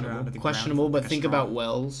sipping water out of the ground? Questionable, but think about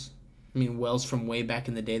wells. I mean, wells from way back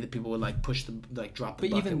in the day that people would like drop the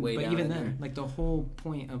bucket way down. But even then, like the whole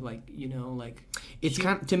point of it's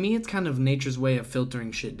to me it's kind of nature's way of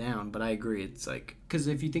filtering shit down. But I agree, it's like because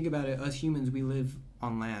if you think about it, us humans, we live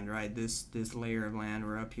on land, right? This layer of land,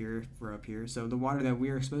 we're up here. So the water that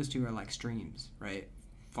we're exposed to are like streams, right?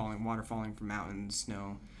 Water falling from mountains,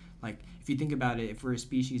 snow. Like, if you think about it, if we're a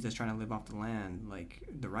species that's trying to live off the land, like,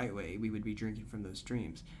 the right way, we would be drinking from those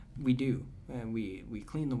streams. We do. And we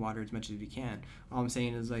clean the water as much as we can. All I'm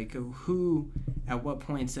saying is, like, who, at what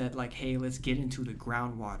point said, like, hey, let's get into the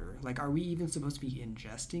groundwater? Like, are we even supposed to be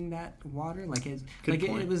ingesting that water? Like,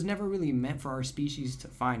 it was never really meant for our species to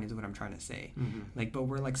find, is what I'm trying to say. Mm-hmm. Like, but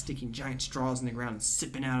we're, like, sticking giant straws in the ground and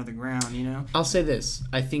sipping out of the ground, you know? I'll say this.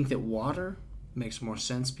 I think that water makes more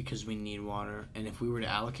sense because we need water, and if we were to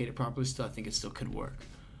allocate it properly still, I think it still could work.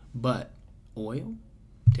 But oil,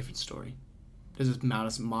 different story. There's this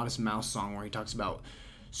Modest Mouse song where he talks about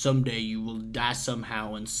someday you will die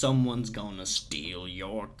somehow and someone's gonna steal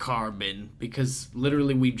your carbon, because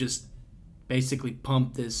literally we just basically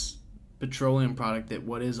pump this petroleum product that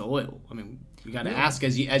what is oil? I mean, you got to ask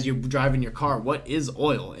as you're driving your car, what is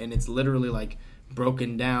oil? And it's literally like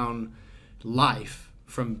broken down life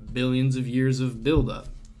from billions of years of buildup,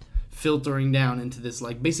 filtering down into this,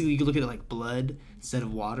 like, basically you could look at it like blood instead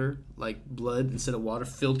of water,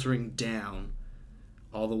 filtering down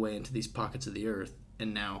all the way into these pockets of the earth.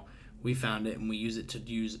 And now we found it and we use it to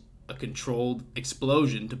use a controlled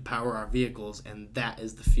explosion to power our vehicles, and that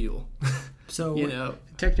is the fuel. So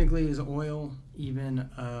technically, is oil even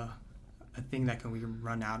a thing that we can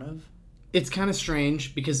run out of? It's kind of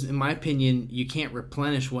strange because, in my opinion, you can't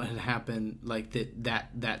replenish what had happened, like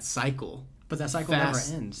that cycle. But that cycle never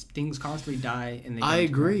ends. Things constantly die, and I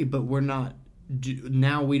agree, but we're not.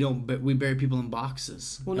 Now we don't. But we bury people in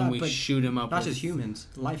boxes, and we shoot them up. Not just humans,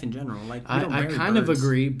 life in general. Like I kind of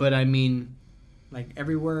agree, but I mean, like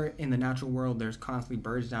everywhere in the natural world, there's constantly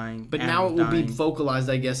birds dying. But now it will be focalized,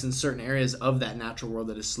 I guess, in certain areas of that natural world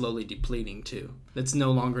that is slowly depleting too. That's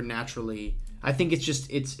no longer naturally. I think it's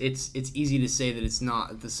just it's easy to say that it's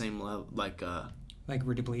not at the same level, like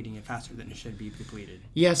we're depleting it faster than it should be depleted.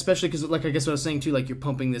 Yeah, especially because, like, I guess what I was saying too, like, you're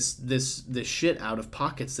pumping this shit out of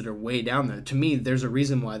pockets that are way down there. To me, there's a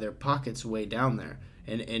reason why there are pockets way down there,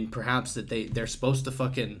 and perhaps that they're supposed to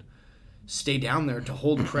fucking stay down there to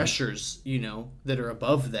hold pressures, that are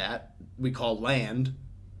above that we call land,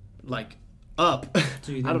 like up.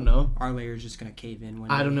 So you think I don't know. Our layer is just gonna cave in one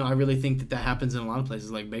day? I don't know. I really think that happens in a lot of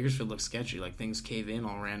places. Like Bakersfield looks sketchy. Like things cave in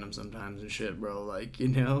all random sometimes and shit, bro. Like,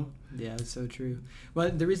 Yeah, that's so true.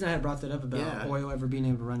 Well, the reason I had brought that up about oil ever being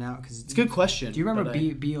able to run out, because it's a good question. Do you remember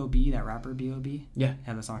B.O.B., that rapper B.O.B.? Yeah.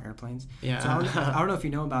 Had the song Airplanes? Yeah. So I don't know if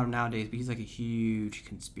you know about him nowadays, but he's like a huge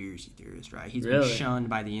conspiracy theorist, right? He's been shunned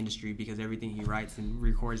by the industry because everything he writes and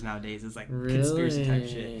records nowadays is like conspiracy type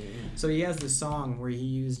shit. So he has this song where he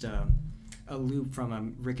used a a loop from a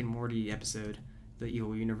Rick and Morty episode, the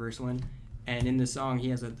Evil Universe one, and in the song he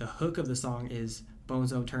has the hook of the song is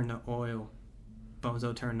Bozo turn to oil,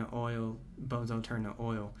 Bozo turn to oil, Bozo turn to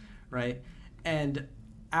oil, right? And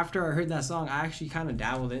after I heard that song, I actually kind of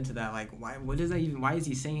dabbled into that, like, why is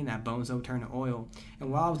he saying that, Bozo turn to oil?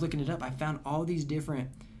 And while I was looking it up, I found all these different,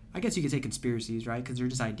 I guess you could say conspiracies, right? Because they're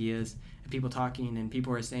just ideas and people talking, and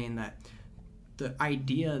people are saying that the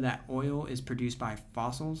idea that oil is produced by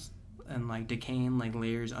fossils and like decaying like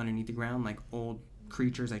layers underneath the ground, like old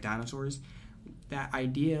creatures like dinosaurs, that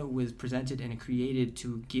idea was presented and created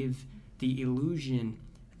to give the illusion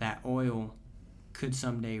that oil could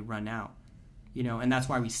someday run out. You know, and that's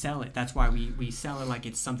why we sell it. That's why we sell it like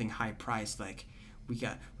it's something high priced. Like we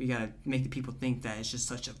gotta make the people think that it's just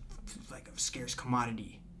such a scarce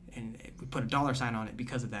commodity, and we put a dollar sign on it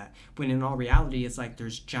because of that. When in all reality, it's like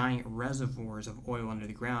there's giant reservoirs of oil under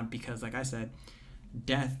the ground, because, like I said,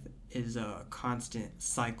 death is a constant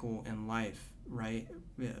cycle in life, right?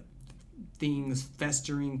 Things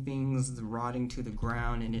festering, things rotting to the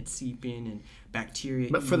ground, and it seeping, and bacteria.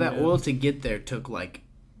 But for that oil to get there took, like,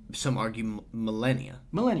 some argue millennia,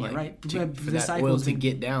 like, right? For that oil to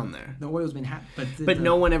get down there. The oil's been but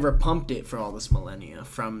no one ever pumped it for all this millennia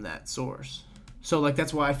from that source. So, like,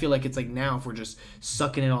 that's why I feel like it's like now, if we're just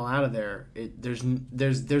sucking it all out of there, there's an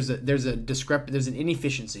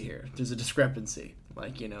inefficiency here. There's a discrepancy.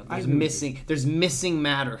 Like, you know, there's missing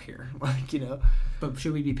matter here. Like, you know. But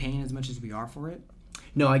should we be paying as much as we are for it?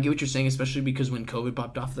 No, I get what you're saying, especially because when COVID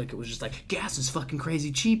popped off, like, it was just like, gas is fucking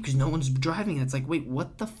crazy cheap because no one's driving it. It's like, wait,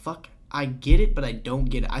 what the fuck? I get it, but I don't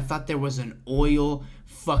get it. I thought there was an oil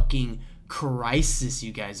fucking crisis,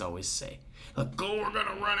 you guys always say. Like, we're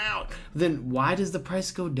gonna run out. Then why does the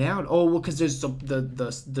price go down? Oh, well, because there's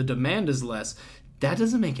the demand is less. That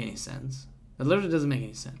doesn't make any sense. It literally doesn't make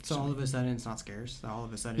any sense. So all of a sudden it's not scarce. All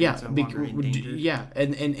of a sudden it's no longer endangered. Yeah,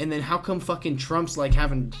 and then how come fucking Trump's like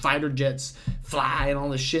having fighter jets fly and all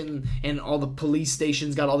this shit, and all the police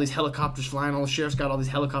stations got all these helicopters flying, all the sheriffs got all these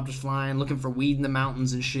helicopters flying, looking for weed in the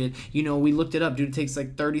mountains and shit. You know, we looked it up, dude. It takes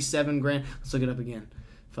like 37 grand. Let's look it up again.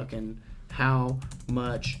 Fucking how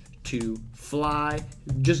much to fly?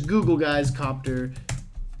 Just Google, guys, copter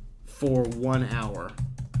for 1 hour.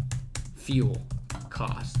 Fuel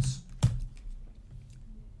costs.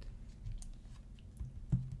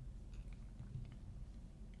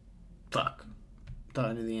 Fuck. Thought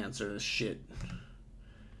I knew the answer to this shit.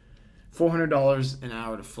 $400 an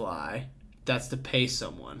hour to fly. That's to pay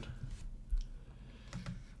someone.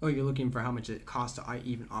 Oh, you're looking for how much it costs to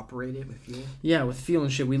even operate it with fuel? Yeah, with fuel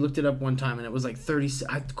and shit. We looked it up one time and it was like 30.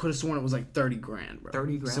 I could have sworn it was like 30 grand, bro.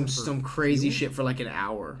 30 grand some crazy fuel? Shit for like an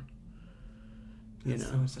hour.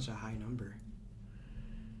 That's such a high number.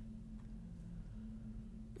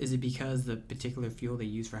 Is it because the particular fuel they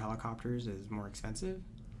use for helicopters is more expensive?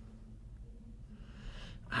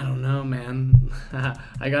 I don't know, man.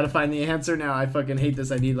 I gotta find the answer now. I fucking hate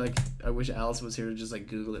this. I wish Alice was here to just like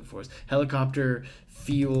Google it for us. Helicopter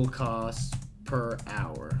fuel costs per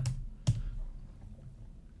hour.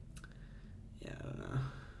 Yeah, I don't know.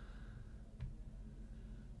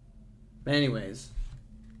 But anyways,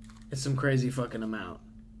 it's some crazy fucking amount.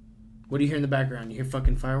 What do you hear in the background? You hear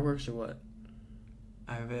fucking fireworks or what?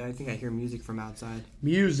 I think I hear music from outside.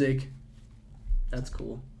 Music? That's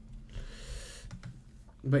cool.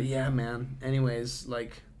 But yeah, man. Anyways,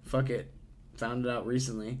 like, fuck it. Found it out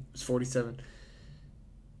recently. It's 47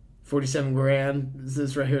 grand.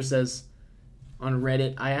 This right here says on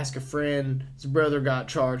Reddit, I asked a friend, his brother got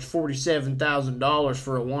charged $47,000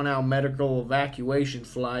 for a 1-hour medical evacuation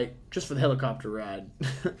flight just for the helicopter ride.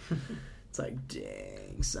 It's like,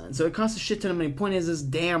 dang, son. So it costs a shit ton of money. Point is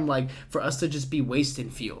damn, like, for us to just be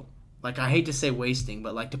wasting fuel. Like, I hate to say wasting,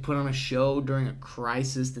 but, like, to put on a show during a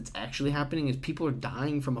crisis that's actually happening is people are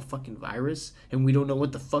dying from a fucking virus, and we don't know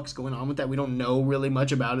what the fuck's going on with that. We don't know really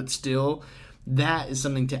much about it still. That is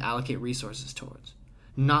something to allocate resources towards.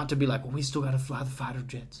 Not to be like, well, we still got to fly the fighter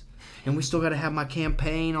jets. And we still got to have my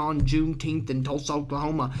campaign on Juneteenth in Tulsa,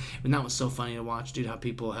 Oklahoma. And that was so funny to watch, dude, how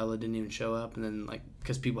people hella didn't even show up. And then, like,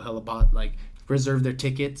 because people hella bought, like, reserved their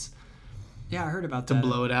tickets. Yeah, I heard about that. To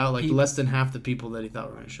blow it out. Like, less than half the people that he thought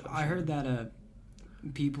were going to show up. I heard that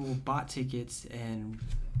people bought tickets and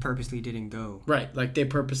purposely didn't go. Right. Like, they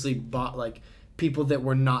purposely bought, like, people that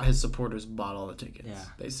were not his supporters bought all the tickets. Yeah.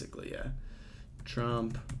 Basically, yeah.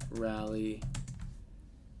 Trump rally.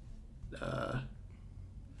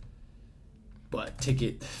 But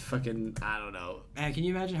ticket, fucking, I don't know. Man, can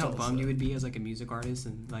you imagine how bummed you would be as, like, a music artist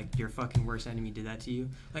and, like, your fucking worst enemy did that to you?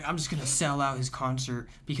 Like, I'm just going to sell out his concert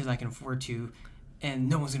because I can afford to, and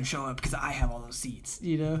no one's going to show up because I have all those seats,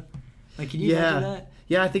 you know? Like, can you imagine that?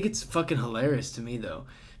 Yeah, I think it's fucking hilarious to me though,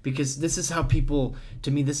 because this is how people.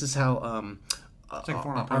 To me, this is how like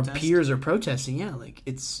our peers are protesting. Yeah, like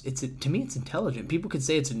it's to me it's intelligent. People could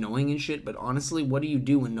say it's annoying and shit, but honestly, what do you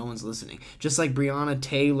do when no one's listening? Just like Breonna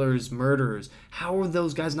Taylor's murderers, how are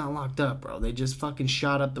those guys not locked up, bro? They just fucking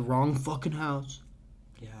shot up the wrong fucking house.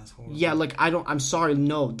 Yeah, that's horrible. Yeah, like I'm sorry,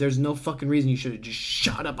 no, there's no fucking reason you should have just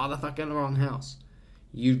shot up all the fucking wrong house.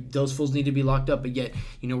 Those fools need to be locked up, but yet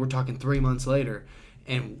we're talking 3 months later,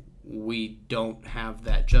 and we don't have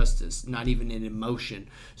that justice, not even in emotion.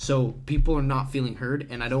 So people are not feeling heard,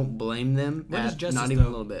 and I don't blame them. What is justice, not even a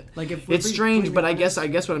little bit. Like, if it's strange, but I guess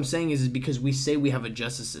what I'm saying is because we say we have a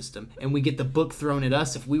justice system, and we get the book thrown at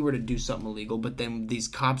us if we were to do something illegal, but then these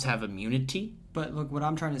cops have immunity. But look, what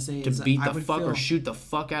I'm trying to say is to beat the fuck or shoot the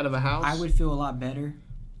fuck out of a house. I would feel a lot better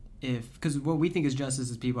because what we think is justice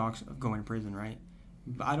is people going to prison, right?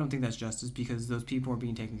 But I don't think that's justice because those people are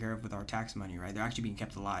being taken care of with our tax money, right? They're actually being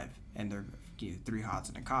kept alive, and they're 3 hots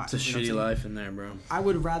in a cot. It's a shitty life in there, bro. I'd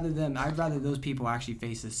rather those people actually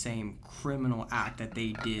face the same criminal act that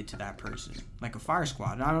they did to that person, like a fire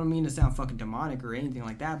squad. And I don't mean to sound fucking demonic or anything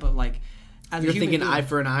like that, but like, as you're thinking eye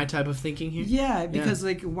for an eye type of thinking here. Yeah, because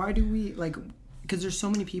like, why do we like? Because there's so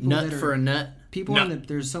many people nut for a nut. People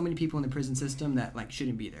there's so many people in the prison system that like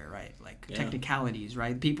shouldn't be there, right? Like technicalities,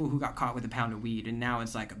 right? People who got caught with a pound of weed and now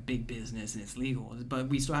it's like a big business and it's legal, but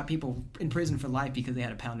we still have people in prison for life because they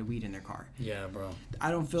had a pound of weed in their car. Yeah, bro.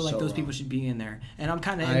 I don't feel like those people should be in there, and I'm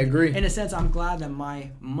kind of. I agree. In a sense, I'm glad that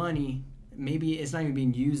my money. Maybe it's not even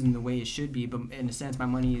being used in the way it should be, but in a sense, my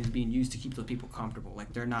money is being used to keep those people comfortable.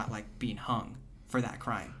 Like they're not like being hung for that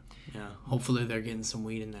crime. Yeah. Hopefully, they're getting some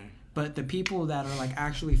weed in there. But the people that are like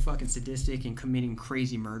actually fucking sadistic and committing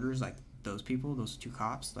crazy murders, like those people, those 2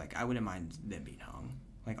 cops, like I wouldn't mind them being hung.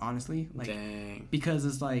 Like honestly, like dang. Because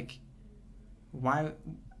it's like, why?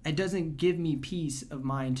 It doesn't give me peace of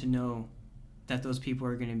mind to know that those people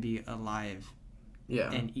are going to be alive,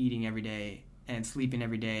 and eating every day and sleeping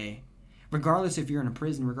every day, regardless if you're in a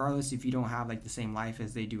prison, regardless if you don't have like the same life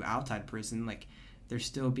as they do outside prison, like they're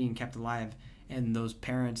still being kept alive. And those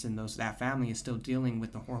parents and that family is still dealing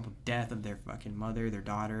with the horrible death of their fucking mother, their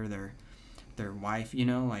daughter, their wife.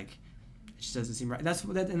 Like it just doesn't seem right.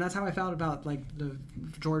 That's how I felt about like the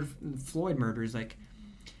George Floyd murders. Like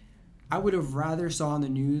I would have rather saw on the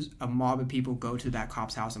news a mob of people go to that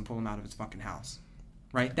cop's house and pull him out of his fucking house.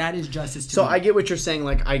 Right, that is justice to me. So I get what you're saying.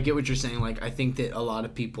 Like I think that a lot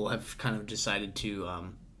of people have kind of decided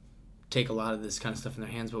to take a lot of this kind of stuff in their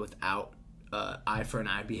hands, but without eye for an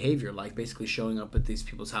eye behavior, like basically showing up at these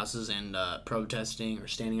people's houses and protesting or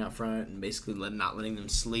standing out front and basically not letting them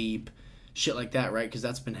sleep, shit like that, right? Because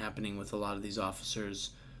that's been happening with a lot of these officers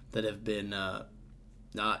that have been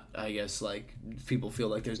not, I guess, like people feel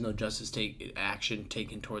like there's no action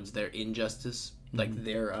taken towards their injustice, like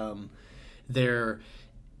their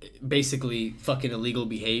basically fucking illegal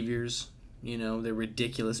behaviors, their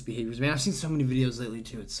ridiculous behaviors. Man, I've seen so many videos lately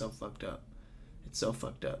too. It's so fucked up.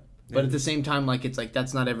 But at the same time, like, it's like,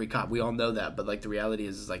 that's not every cop. We all know that. But, like, the reality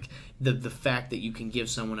is like, the fact that you can give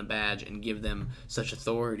someone a badge and give them such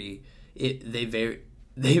authority, if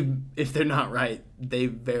they're not right, they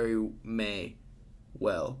very may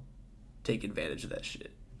well take advantage of that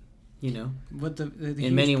shit. What the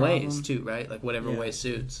in many ways, too, right? Like, whatever way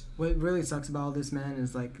suits. What really sucks about all this, man,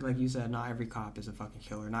 is, like you said, not every cop is a fucking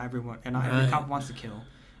killer. Not every cop wants to kill.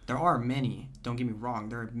 There are many, don't get me wrong,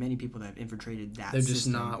 there are many people that have infiltrated that They're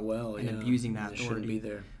system. They're just not well, and abusing that authority. Shouldn't be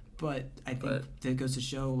there. But I think that goes to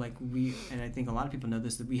show, like, and I think a lot of people know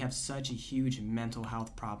this, that we have such a huge mental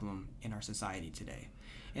health problem in our society today.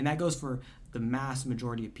 And that goes for the mass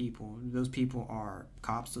majority of people. Those people are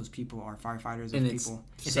cops, those people are firefighters,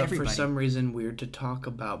 it's everybody. For some reason weird to talk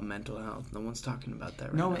about mental health. No one's talking about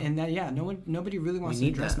that right now. Nobody really wants to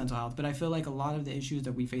address mental health. But I feel like a lot of the issues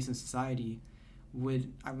that we face in society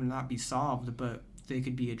would not be solved, but they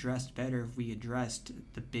could be addressed better if we addressed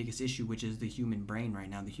the biggest issue, which is the human brain right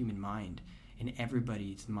now, the human mind. And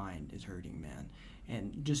everybody's mind is hurting, man.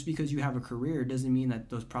 And just because you have a career doesn't mean that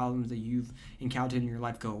those problems that you've encountered in your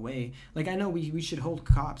life go away. Like, I know we should hold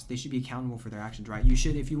cops. They should be accountable for their actions, right? You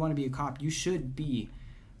should, if you want to be a cop, you should be,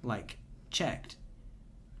 like, checked.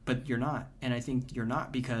 But you're not. And I think you're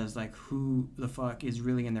not because, like, who the fuck is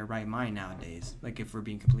really in their right mind nowadays? Like, if we're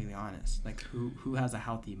being completely honest. Like, who has a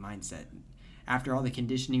healthy mindset? After all the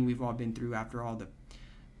conditioning we've all been through, after all the,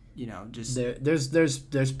 just...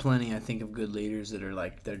 There's plenty, I think, of good leaders that are,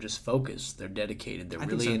 like, they're just focused. They're dedicated. They're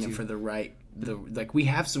really in it for the right we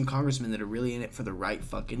have some congressmen that are really in it for the right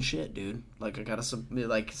fucking shit, dude. Like, I gotta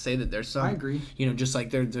say that there's some. I agree. You know, just like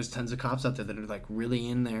there's tons of cops out there that are like really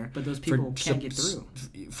in there. But those people can't get through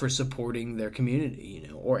for supporting their community, you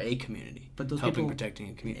know, or a community. But those helping people protecting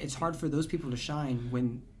a community. It's hard for those people to shine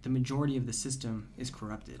when the majority of the system is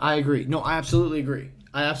corrupted. I agree. No, I absolutely agree.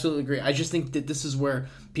 I just think that this is where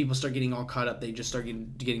people start getting all caught up. They just start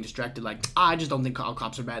getting distracted. Like, I just don't think all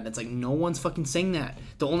cops are bad. And it's like, no one's fucking saying that.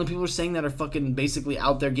 The only people who are saying that are fucking basically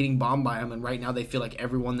out there getting bombed by them. And right now they feel like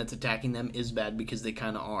everyone that's attacking them is bad because they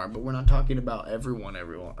kind of are. But we're not talking about everyone.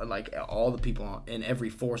 Like, all the people in every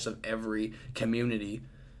force of every community,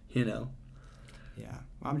 you know. Yeah.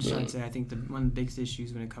 Well, I'm just trying to say, I think one of the biggest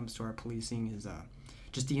issues when it comes to our policing is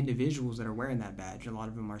just the individuals that are wearing that badge. A lot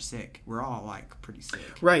of them are sick. We're all, like, pretty sick.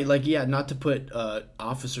 Right. Like, yeah, not to put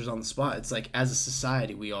officers on the spot. It's like, as a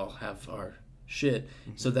society, we all have our shit.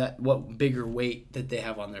 Mm-hmm. So that what bigger weight that they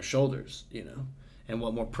have on their shoulders, you know, and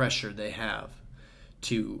what more pressure they have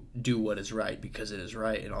to do what is right because it is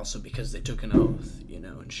right, and also because they took an oath, you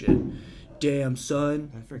know, and shit. Damn,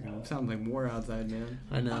 son. That freaking sounds like war outside, man.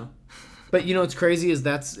 I know. But you know what's crazy is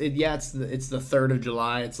it's the 3rd of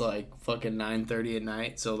July. It's like fucking 9:30 at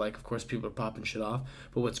night. So like, of course, people are popping shit off.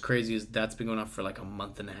 But what's crazy is that's been going off for like a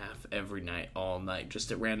month and a half every night, all night,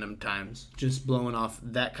 just at random times, just blowing off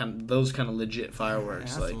those kind of legit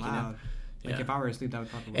fireworks. Yeah, that's like loud. You know, like if I were asleep, that would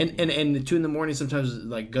probably. And at 2 a.m. sometimes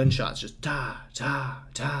like gunshots, just ta ta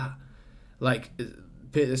ta, like.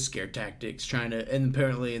 Scare tactics, and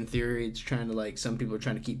apparently in theory it's trying to, like, some people are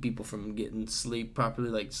trying to keep people from getting sleep properly,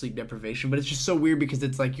 like sleep deprivation, but it's just so weird because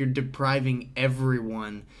it's like you're depriving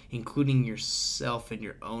everyone, including yourself and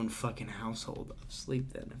your own fucking household, of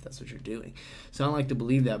sleep then, if that's what you're doing. So I don't like to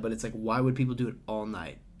believe that, but it's like, why would people do it all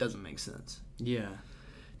night? Doesn't make sense. Yeah.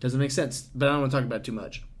 Doesn't make sense, but I don't want to talk about it too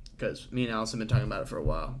much. Because me and Alice have been talking about it for a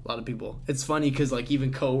while. A lot of people. It's funny because, like,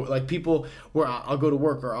 even people where I'll go to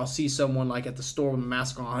work or I'll see someone, like, at the store with a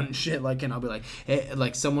mask on and shit, like, and I'll be like, hey,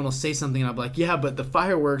 like, someone will say something and I'll be like, yeah, but the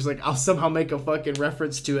fireworks, like, I'll somehow make a fucking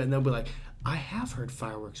reference to it and they'll be like, I have heard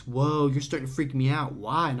fireworks. Whoa, you're starting to freak me out.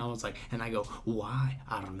 Why? And I go, why?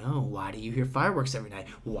 I don't know. Why do you hear fireworks every night?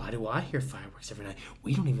 Why do I hear fireworks every night?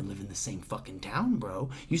 We don't even live in the same fucking town, bro.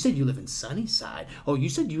 You said you live in Sunnyside. Oh, you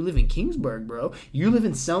said you live in Kingsburg, bro. You live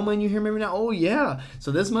in Selma and you hear me every night? Oh, yeah. So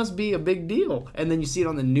this must be a big deal. And then you see it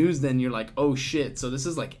on the news, then you're like, oh, shit. So this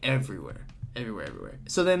is, like, everywhere. Everywhere.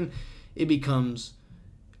 So then it becomes,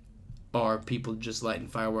 are people just lighting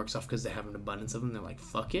fireworks off because they have an abundance of them? They're like,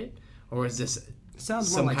 fuck it. Or is this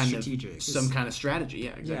sounds more like strategic? Some kind of strategy, yeah,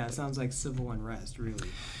 exactly. Yeah, it sounds like civil unrest, really.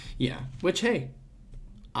 Yeah, which, hey,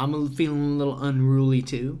 I'm feeling a little unruly,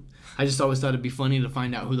 too. I just always thought it'd be funny to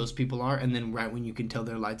find out who those people are, and then right when you can tell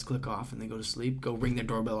their lights click off and they go to sleep, go ring their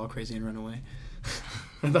doorbell all crazy and run away.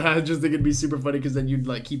 I just think it'd be super funny because then you'd,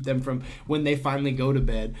 like, keep them from when they finally go to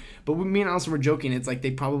bed. But when me and Allison were joking, it's like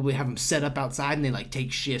they probably have them set up outside and they, like,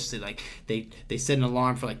 take shifts. They set an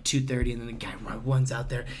alarm for, like, 2:30 and then the guy runs out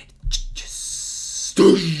there. Just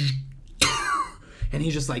and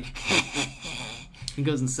he's just like he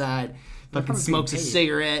goes inside, fucking smokes a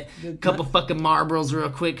cigarette, a couple fucking Marlboros real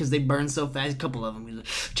quick because they burn so fast. A couple of them, he's like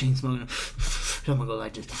chain smoking. I'm gonna go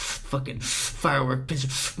like this, fucking firework picture.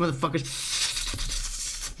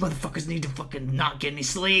 Motherfuckers need to fucking not get any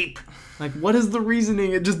sleep. Like, what is the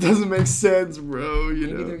reasoning? It just doesn't make sense, bro.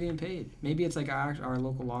 Maybe they're getting paid. Maybe it's like our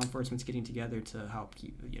local law enforcement's getting together to help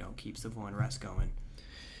keep civil unrest going.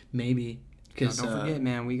 Maybe. Cause, don't forget,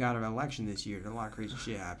 man, we got an election this year. There's a lot of crazy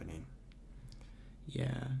shit happening.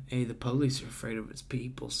 Yeah. Hey, the police are afraid of its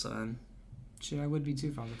people, son. Shit, I would be too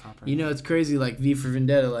if I was a cop right now. It's crazy, like V for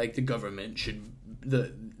Vendetta, like the government should...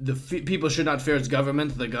 people should not fear its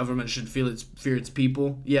government. The government should fear its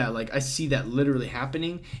people. Yeah, like I see that literally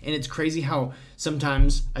happening, and it's crazy how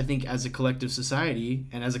sometimes I think as a collective society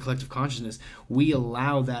and as a collective consciousness, we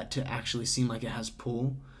allow that to actually seem like it has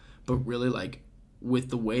pull, but really, like,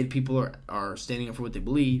 with the way people are standing up for what they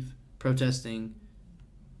believe, protesting,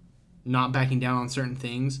 not backing down on certain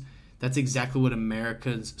things, that's exactly what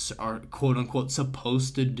Americans are quote unquote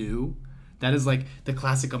supposed to do. That is like the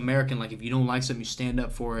classic American, like if you don't like something, you stand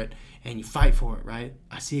up for it and you fight for it, right?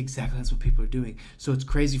 I see exactly that's what people are doing. So it's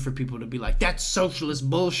crazy for people to be like, that's socialist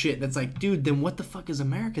bullshit. That's like, dude, then what the fuck is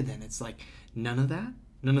America then? It's like, none of that?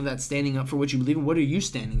 None of that standing up for what you believe in? What are you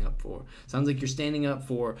standing up for? Sounds like you're standing up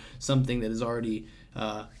for something that is already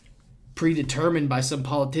predetermined by some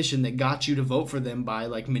politician that got you to vote for them by,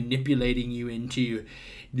 like, manipulating you into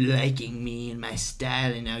liking me and my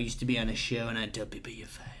style. And I used to be on a show and I'd tell people you're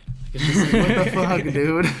fine. It's just like, what the fuck,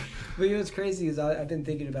 dude? But you know what's crazy is I've been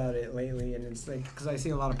thinking about it lately, and it's like because I see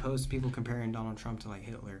a lot of posts people comparing Donald Trump to like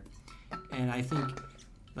Hitler, and I think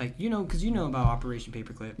like because you know about Operation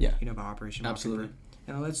Paperclip. Yeah. You know about Operation Absolutely. Paperclip.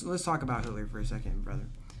 And let's talk about Hitler for a second, brother.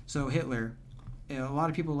 So Hitler, a lot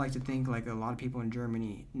of people like to think like a lot of people in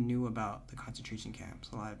Germany knew about the concentration camps.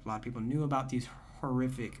 A lot of people knew about these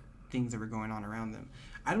horrific things that were going on around them.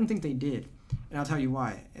 I don't think they did, and I'll tell you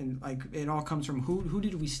why. And like it all comes from who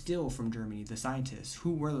did we steal from Germany? The scientists.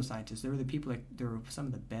 Who were those scientists? They were the people they were some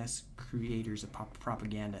of the best creators of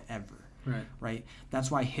propaganda ever. Right.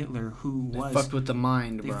 That's why Hitler, they fucked with the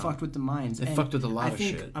mind, bro. They fucked with the minds. They fucked with a lot of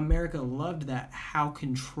shit. I think America loved that, how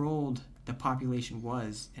controlled the population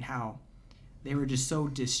was, and how they were just so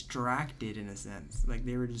distracted in a sense. Like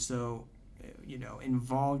they were just so,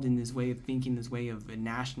 involved in this way of thinking, this way of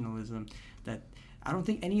nationalism, that I don't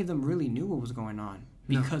think any of them really knew what was going on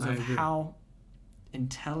because of how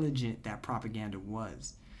intelligent that propaganda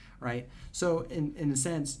was, right? So in a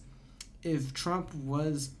sense, if Trump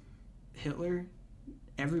was Hitler,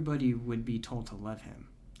 everybody would be told to love him.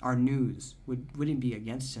 Our news wouldn't be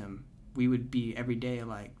against him. We would be every day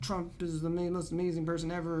like, Trump is the most amazing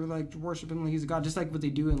person ever, like worship him like he's a god, just like what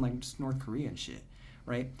they do in like just North Korea and shit,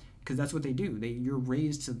 right? Because that's what they do. You're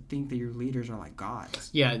raised to think that your leaders are like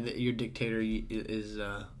gods. Yeah, your dictator is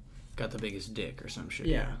got the biggest dick or some shit.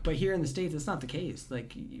 Yeah, but here in the States, it's not the case.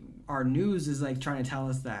 Like, our news is like trying to tell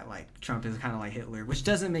us that like Trump is kind of like Hitler, which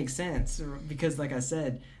doesn't make sense because, like I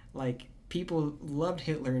said, like people loved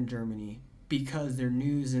Hitler in Germany because their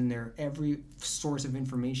news and their every source of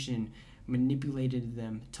information manipulated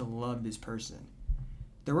them to love this person.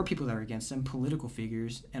 There were people that were against him, political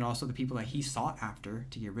figures, and also the people that he sought after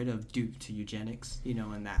to get rid of due to eugenics,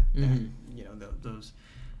 and that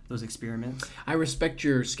those experiments. I respect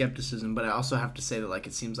your skepticism, but I also have to say that like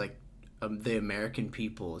it seems like the American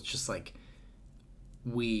people, it's just like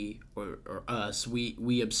we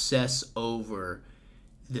obsess over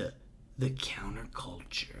the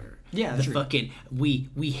counterculture. Yeah, the true. Fucking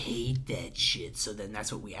we hate that shit. So then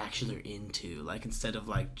that's what we actually are into. Like instead of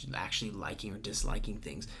like actually liking or disliking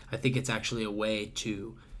things, I think it's actually a way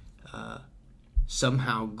to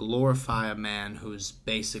somehow glorify a man who's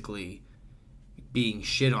basically being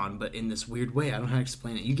shit on, but in this weird way. I don't know how to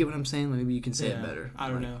explain it. You get what I'm saying? Maybe you can say it better. I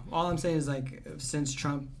don't know. All I'm saying is like since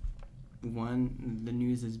Trump won, the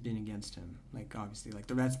news has been against him. Like obviously, like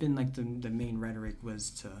that's been like the main rhetoric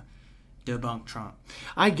was to debunk Trump.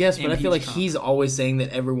 I guess, but I feel like he's always saying that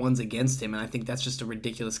everyone's against him, and I think that's just a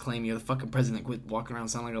ridiculous claim. You're the fucking president. Quit walking around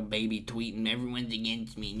sounding like a baby tweeting, everyone's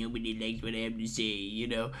against me, nobody likes what I have to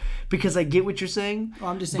say, Because I get what you're saying,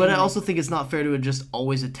 well, I'm just saying, but I also think it's not fair to just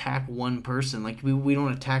always attack one person. Like, we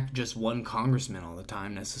don't attack just one congressman all the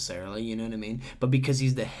time, necessarily, you know what I mean? But because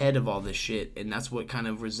he's the head of all this shit, and that's what kind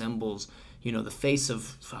of resembles, the face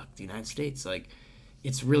of, the United States, like,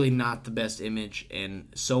 it's really not the best image, and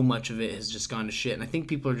so much of it has just gone to shit. And I think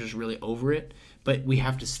people are just really over it, but we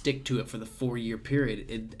have to stick to it for the 4-year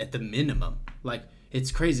period at the minimum. Like, it's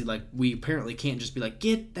crazy. Like, we apparently can't just be like,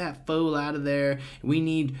 get that fool out of there. We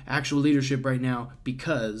need actual leadership right now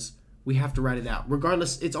because we have to ride it out.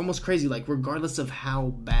 Regardless, it's almost crazy. Like, regardless of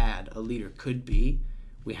how bad a leader could be,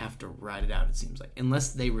 we have to ride it out, it seems like,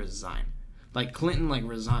 unless they resign. Like Clinton,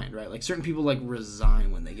 resigned, right? Like certain people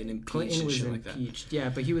resign when they get impeached. Clinton was shit impeached, like that. Yeah,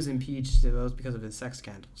 but he was impeached. That was because of his sex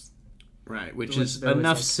scandals. Right, which is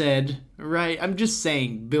enough said. Right, I'm just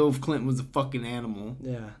saying, Bill Clinton was a fucking animal.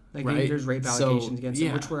 Yeah, right? There's rape allegations against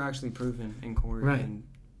him, which were actually proven in court, right? And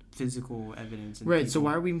physical evidence. And right. So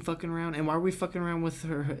why are we fucking around? And why are we fucking around with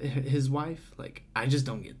his wife? Like, I just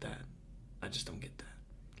don't get that.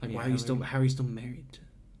 Like, why are you still? How are you still married to?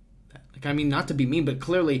 Like, I mean, not to be mean, but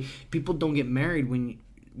clearly people don't get married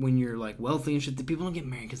when you're like wealthy and shit. The people don't get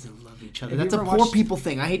married because they love each other. That's a poor people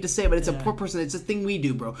thing. I hate to say it, but it's a poor person. It's a thing we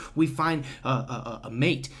do, bro. We find a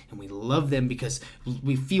mate and we love them because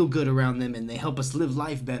we feel good around them and they help us live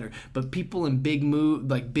life better. But people in big moves,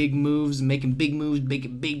 making big moves,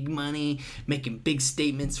 making big money, making big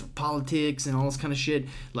statements for politics and all this kind of shit,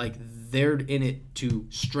 like they're in it to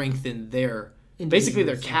strengthen their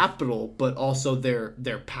capital, but also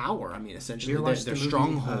their power. I mean, essentially, their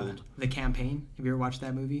stronghold. The Campaign. Have you ever watched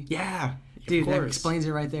that movie? Yeah, dude, that explains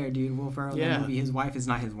it right there, dude. Will Ferrell, that movie, his wife is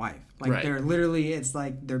not his wife. Like they're literally, it's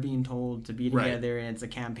like they're being told to be together, and it's a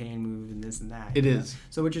campaign move and this and that. It is.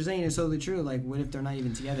 So what you're saying is totally true. Like, what if they're not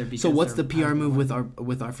even together? So what's the PR move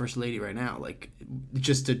with our first lady right now? Like,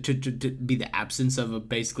 just to be the absence of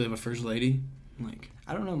basically a first lady. Like,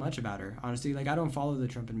 I don't know much about her, honestly. Like, I don't follow the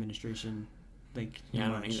Trump administration. Like, I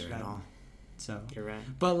don't either at all. So you're right.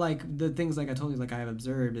 But the things I told you, I have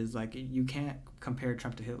observed is you can't compare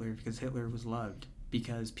Trump to Hitler because Hitler was loved.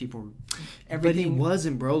 because everything. But he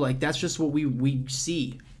wasn't, bro. Like, that's just what we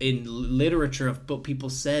see in literature of what people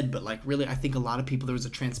said. But like, really, I think a lot of people, there was a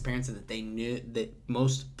transparency that they knew, that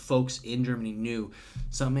most folks in Germany knew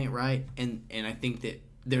something ain't right, and I think that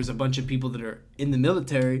there's a bunch of people that are in the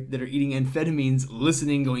military that are eating amphetamines,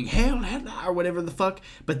 listening, going hell or whatever the fuck.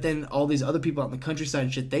 But then all these other people out in the countryside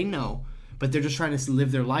and shit, they know. But they're just trying to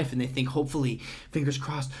live their life, and they think, hopefully, fingers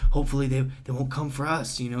crossed, hopefully they won't come for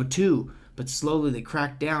us, too. But slowly they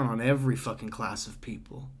crack down on every fucking class of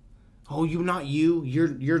people. Oh, you're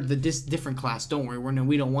the different class. Don't worry,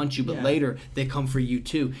 we don't want you. But later they come for you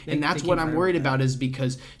too, and that's what I'm worried about. Is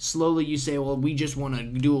because slowly you say, well, we just want to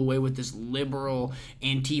do away with this liberal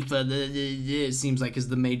Antifa. It seems like is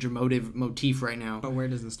the major motif right now. But where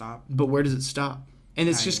does it stop? And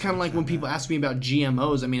it's just kind of like when people ask me about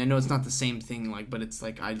GMOs. I mean, I know it's not the same thing, but it's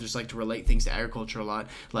like I just like to relate things to agriculture a lot.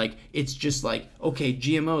 Like, it's just like, okay,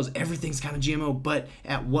 GMOs, everything's kind of GMO, but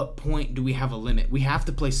at what point do we have a limit? We have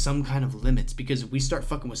to place some kind of limits, because if we start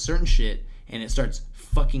fucking with certain shit and it starts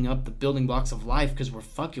fucking up the building blocks of life, because we're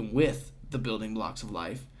fucking with the building blocks of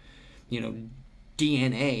life,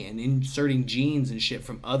 DNA and inserting genes and shit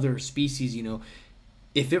from other species,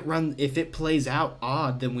 if it plays out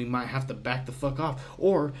odd, then we might have to back the fuck off.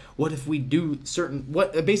 Or what if we do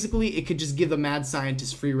basically it could just give the mad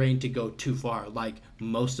scientists free reign to go too far, like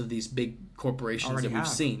most of these big corporations that we've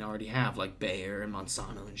seen already have, like Bayer and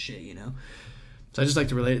Monsanto and shit, So I just like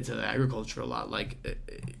to relate it to agriculture a lot. Like,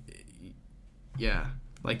 yeah,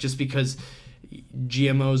 like just because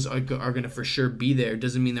GMOs are going to for sure be there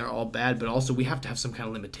doesn't mean they're all bad, but also we have to have some kind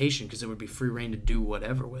of limitation, because it would be free reign to do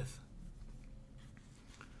whatever with.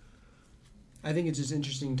 I think it's just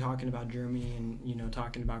interesting talking about Germany and,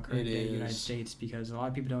 talking about current day United States, because a lot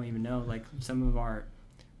of people don't even know, like, some of our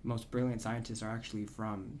most brilliant scientists are actually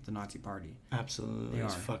from the Nazi Party. Absolutely.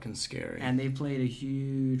 It's fucking scary. And they played a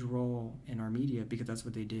huge role in our media, because that's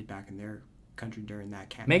what they did back in their country during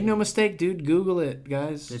that campaign. Make no mistake, dude. Google it,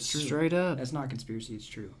 guys. It's true. Straight up. That's not conspiracy. It's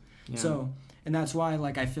true. Yeah. So, and that's why,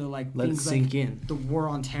 like, I feel like let things it sink like in. The war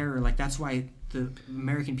on terror, like, that's why the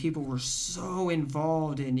American people were so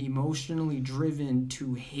involved and emotionally driven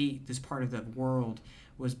to hate this part of the world,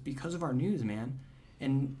 was because of our news, man.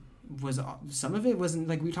 And some of it wasn't,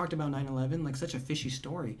 like we talked about 9/11, like such a fishy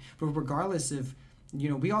story. But regardless of,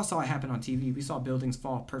 we all saw it happen on TV. We saw buildings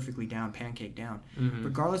fall perfectly down, pancake down. Mm-hmm.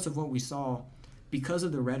 Regardless of what we saw, because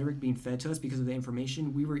of the rhetoric being fed to us, because of the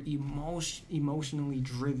information, we were emotionally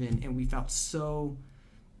driven, and we felt so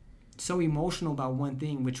emotional about one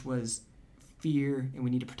thing, which was fear, and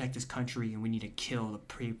we need to protect this country, and we need to kill the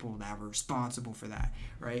people that were responsible for that,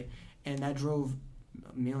 right? And that drove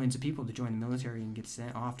millions of people to join the military and get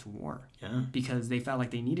sent off to war. Yeah. Because they felt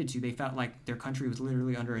like they needed to. They felt like their country was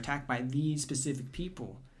literally under attack by these specific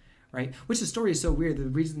people, right? Which the story is so weird.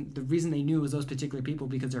 The reason they knew it was those particular people,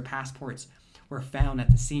 because their passports were found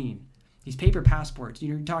at the scene. These paper passports.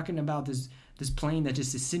 You're talking about this plane that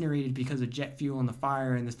just incinerated because of jet fuel and the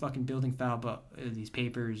fire, and this fucking building fell, but these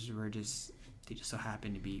papers were just... They just so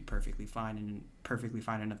happened to be perfectly fine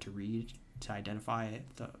enough to read, to identify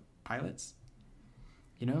the pilots.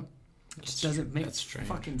 It just doesn't make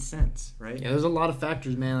fucking sense, right? Yeah, there's a lot of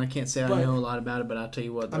factors, man. I can't say I know a lot about it, but I'll tell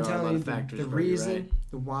you what, there are a lot of factors. The reason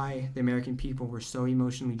why the American people were so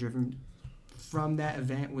emotionally driven from that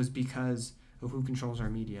event was because of who controls our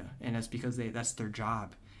media, and that's because that's their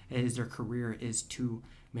job. It is their career, is to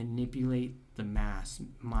manipulate the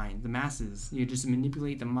masses. Just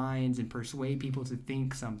manipulate the minds and persuade people to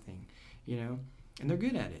think something, and they're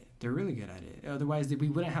good at it. They're really good at it. Otherwise, we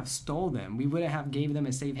wouldn't have stole them. We wouldn't have gave them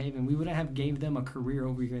a safe haven. We wouldn't have gave them a career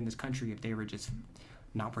over here in this country if they were just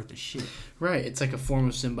not worth a shit. Right. It's like a form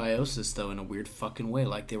of symbiosis, though, in a weird fucking way.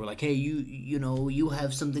 Like, they were like, hey, you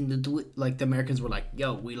have something to do with... Like, the Americans were like,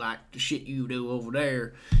 yo, we like the shit you do over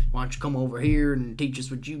there. Why don't you come over here and teach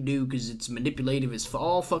us what you do, because it's manipulative as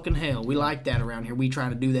all fucking hell. We like that around here. We try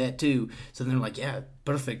to do that, too. So they're like, yeah,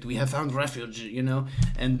 perfect. We have found refuge,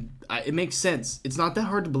 And it makes sense. It's not that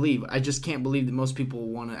hard to believe. I just can't believe that most people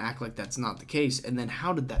want to act like that's not the case. And then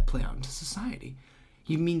how did that play out into society?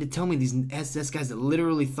 You mean to tell me these SS guys that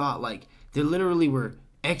literally thought, like, they literally were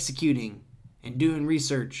executing and doing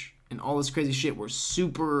research and all this crazy shit were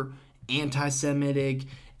super anti-Semitic,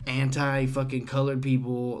 anti-fucking colored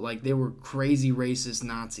people. Like, they were crazy racist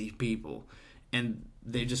Nazi people. And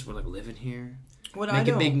they just were, like, living here,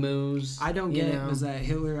 making big moves. I don't get was that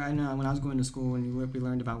Hitler, I know when I was going to school and we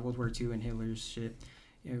learned about World War II and Hitler's shit,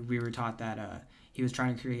 we were taught that he was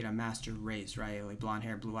trying to create a master race, right? Like blonde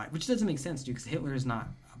hair, blue eyes, which doesn't make sense, dude, because Hitler is not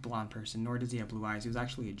a blonde person, nor does he have blue eyes. He was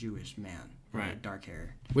actually a Jewish man, right, dark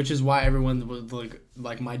hair. Which is why everyone was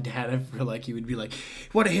like my dad. I feel like he would be like,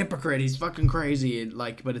 "What a hypocrite! He's fucking crazy!" And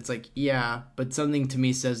but it's like, yeah, but something to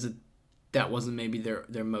me says that wasn't maybe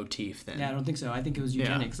their motif then. Yeah, I don't think so. I think it was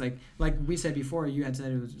eugenics. Yeah. Like we said before, you had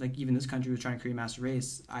said it was like even this country was trying to create a master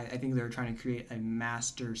race. I think they were trying to create a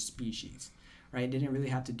master species, right? It didn't really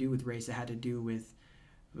have to do with race. It had to do with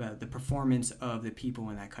the performance of the people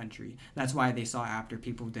in that country. That's why they saw after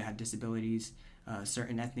people that had disabilities,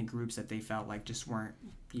 certain ethnic groups that they felt like just weren't,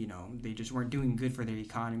 they just weren't doing good for their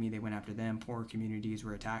economy. They went after them. Poor communities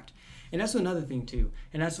were attacked. And that's another thing too.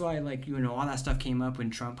 And that's why all that stuff came up when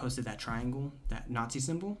Trump posted that triangle, that Nazi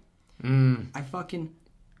symbol. I fucking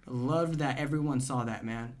loved that everyone saw that,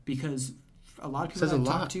 man, because a lot of people that I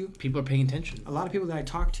talked to, people are paying attention. A lot of people that I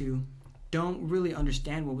talked to don't really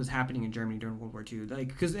understand what was happening in Germany during World War II.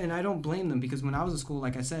 And I don't blame them, because when I was in school,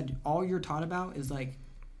 like I said, all you're taught about is like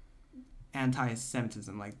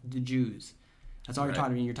anti-Semitism, like the Jews. That's all you're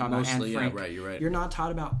taught about. You're taught about Anne Frank. Yeah, right, you're right. You're not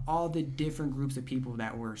taught about all the different groups of people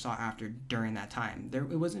that were sought after during that time.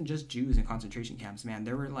 It wasn't just Jews in concentration camps, man.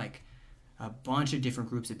 There were like a bunch of different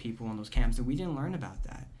groups of people in those camps, and we didn't learn about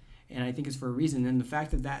that. And I think it's for a reason. And the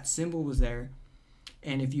fact that that symbol was there,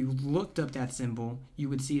 and if you looked up that symbol, you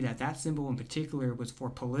would see that symbol in particular was for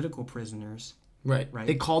political prisoners. Right.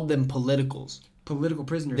 They called them politicals. Political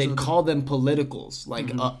prisoners. They'd call them politicals,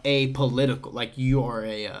 like a political, like you are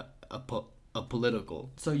a political.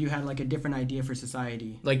 So you had like a different idea for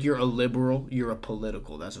society. Like you're a liberal, you're a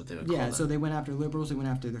political. That's what they would call them. Yeah, so they went after liberals, they went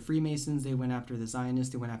after the Freemasons, they went after the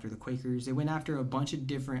Zionists, they went after the Quakers, they went after a bunch of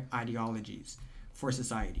different ideologies for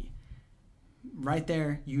society. Right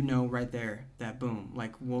there, that boom,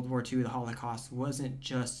 like World War II, the Holocaust wasn't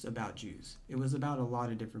just about Jews. It was about a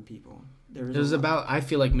lot of different people. It was about, I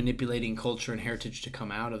feel like, manipulating culture and heritage to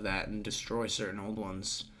come out of that and destroy certain old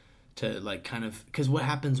ones to like kind of, because what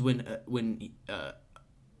happens when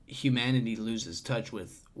humanity loses touch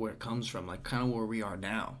with where it comes from, like kind of where we are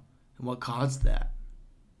now, and what caused that?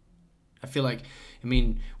 I feel like,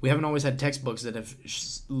 we haven't always had textbooks that have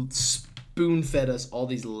spoon-fed us all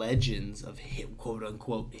these legends of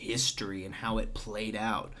quote-unquote history and how it played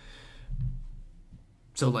out.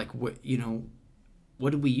 So, like, what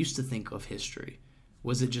did we used to think of history?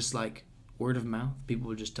 Was it just, like, word of mouth? People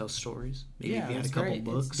would just tell stories? Maybe if you had a couple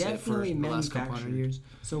books for the last couple hundred years.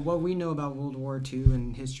 So what we know about World War II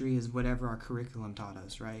and history is whatever our curriculum taught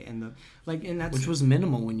us, right? And that's which was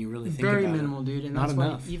minimal when you really think about it. Very minimal, dude. And not that's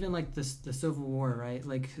enough. Why even, like, the Civil War, right?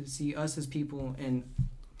 Like, see, us as people, and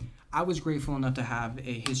I was grateful enough to have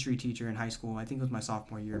a history teacher in high school. I think it was my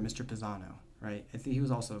sophomore year, Mr. Pisano, right? I think he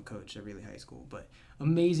was also a coach at Relay High School, but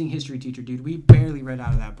amazing history teacher, dude. We barely read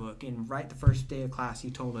out of that book, and right the first day of class, he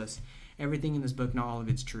told us everything in this book, not all of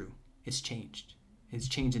it's true. It's changed. It's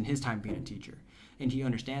changed in his time being a teacher, and he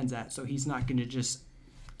understands that, so he's not going to just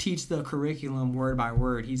teach the curriculum word by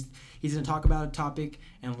word. He's going to talk about a topic,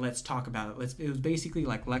 and let's talk about it. It was basically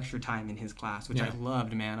like lecture time in his class, which I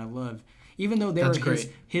loved, man. I loved. Even though they were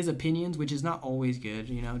his opinions, which is not always good,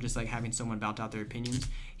 just like having someone bout out their opinions.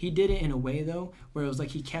 He did it in a way, though, where it was like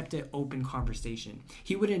he kept it open conversation.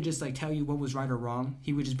 He wouldn't just like tell you what was right or wrong.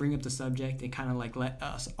 He would just bring up the subject and kind of like let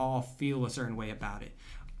us all feel a certain way about it.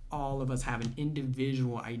 All of us have an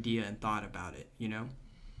individual idea and thought about it, And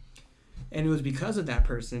it was because of that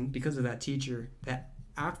person, because of that teacher, that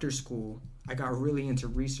after school, I got really into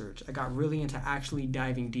research. I got really into actually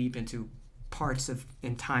diving deep into parts of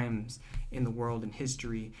and times in the world and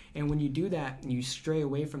history. And when you do that and you stray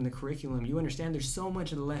away from the curriculum, you understand there's so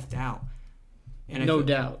much left out. And no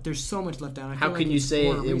doubt. There's so much left out. How can you say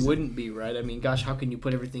it wouldn't be, right? Gosh, how can you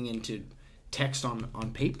put everything into text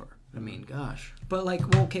on paper? Gosh. But let's...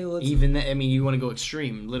 Even that, you want to go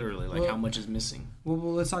extreme, literally, how much is missing? Well,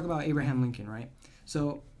 let's talk about Abraham Lincoln, right?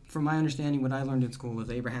 So, from my understanding, what I learned in school was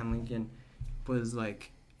Abraham Lincoln was,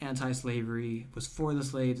 anti-slavery, was for the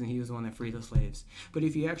slaves, and he was the one that freed the slaves. But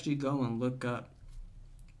if you actually go and look up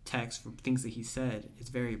text for things that he said, it's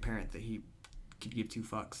very apparent that he could give two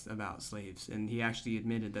fucks about slaves. And he actually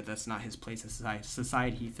admitted that that's not his place in society.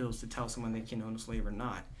 Society, he feels, to tell someone they can own a slave or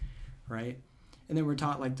not, right? And then we're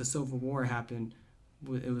taught, the Civil War happened.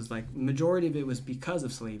 It was majority of it was because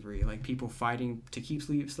of slavery, people fighting to keep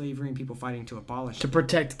slavery and people fighting to abolish it. To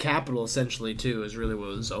protect capital, essentially, too, is really what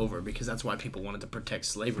was over, because that's why people wanted to protect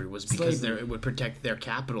slavery, was because it would protect their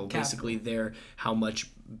capital. Basically how much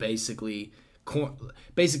basically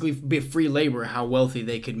be free labor, how wealthy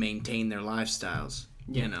they could maintain their lifestyles.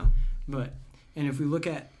 But and if we look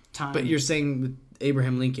at time, but you're saying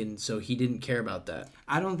Abraham Lincoln, so he didn't care about that.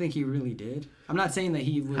 I don't think he really did. I'm not saying that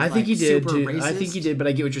he was. I think he did. Super racist. I think he did, but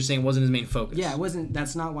I get what you're saying. It wasn't his main focus. Yeah, it wasn't.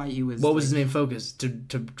 That's not why he was. What was his main focus? To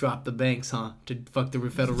drop the banks, huh? To fuck the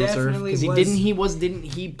Federal Reserve? Because didn't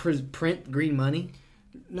he print green money?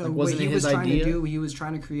 No, what he was trying to do, he was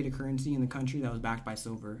trying to create a currency in the country that was backed by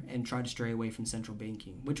silver and try to stray away from central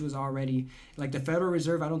banking, which was already, like the Federal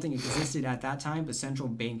Reserve, I don't think existed at that time, but central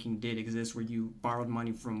banking did exist where you borrowed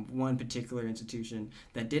money from one particular institution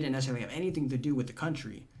that didn't necessarily have anything to do with the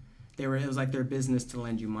country. It was like their business to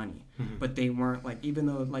lend you money, but they weren't like even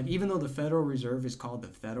though the Federal Reserve is called the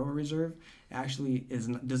Federal Reserve, it actually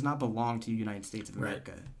does not belong to the United States of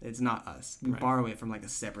America. Right. It's not us. We borrow it from like a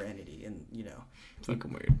separate entity, and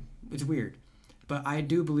fucking weird. It's weird, but I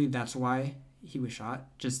do believe that's why he was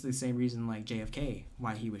shot. Just the same reason like JFK,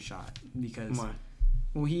 why he was shot, because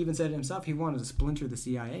well, he even said it himself. He wanted to splinter the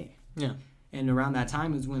CIA. Yeah, and around that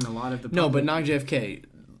time is when a lot of the but not JFK.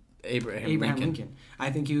 Abraham Lincoln.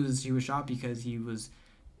 I think he was shot because he was,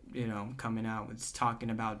 coming out with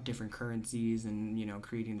talking about different currencies and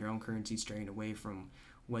creating their own currency, straying away from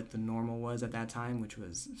what the normal was at that time, which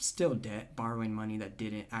was still debt, borrowing money that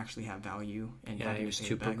didn't actually have value, and he was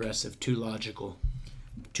too progressive, too logical,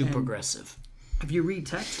 too progressive. If you read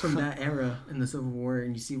text from that era in the Civil War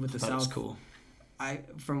and you see what the South, was cool.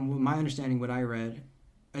 From my understanding, what I read.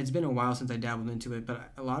 It's been a while since I dabbled into it, but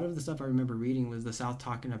a lot of the stuff I remember reading was the South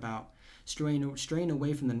talking about straying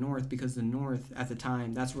away from the North, because the North at the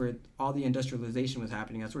time, that's where all the industrialization was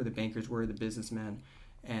happening. That's where the bankers were, the businessmen,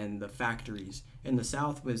 and the factories. And the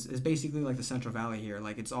South is basically like the Central Valley here.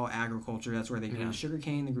 Like it's all agriculture. That's where they grew the sugar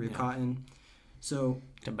cane, they grew cotton. So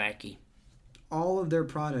tobacco. All of their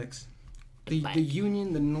products. The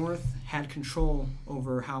Union, the North, had control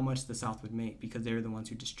over how much the South would make because they were the ones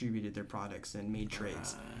who distributed their products and made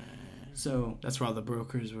trades. So that's where all the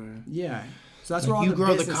brokers were. Yeah. So that's where all the business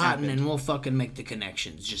happened. You grow the cotton and we'll fucking make the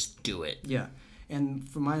connections. Just do it. Yeah. And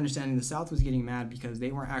from my understanding, the South was getting mad because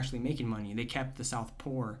they weren't actually making money. They kept the South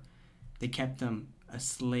poor. They kept them a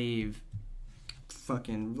slave.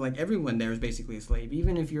 Fucking, like everyone there is basically a slave.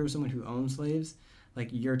 Even if you're someone who owns slaves, like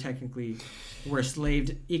you're technically were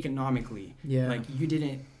enslaved economically. Yeah. Like you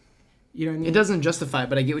didn't, you know what I mean? It doesn't justify it,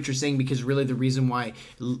 but I get what you're saying, because really the reason why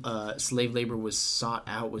slave labor was sought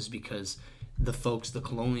out was because the folks, the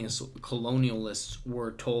colonialists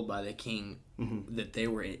were told by the king that they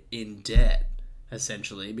were in debt,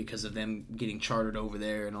 essentially, because of them getting chartered over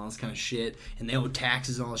there and all this kind of shit, and they owed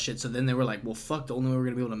taxes and all this shit. So then they were like, well, fuck, the only way we're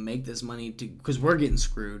going to be able to make this money, because we're getting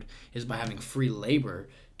screwed, is by having free labor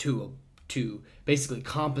to basically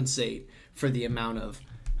compensate for the amount of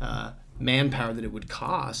manpower that it would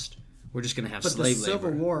cost. We're just going to have slave labor. But the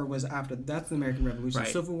Civil War was after. That's the American Revolution. Right.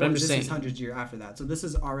 Civil War, this is hundreds of years after that. So this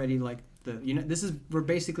is already like we're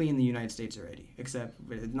basically in the United States already, except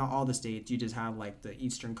not all the states. You just have like the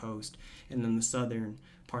eastern coast and then the southern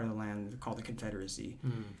part of the land called the Confederacy.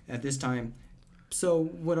 At this time. So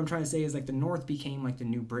what I'm trying to say is like the North became like the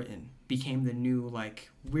new Britain, became the new, like,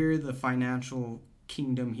 we're the financial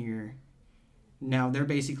kingdom here. Now they're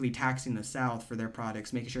basically taxing the South for their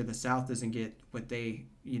products, making sure the South doesn't get what they,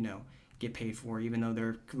 get paid for, even though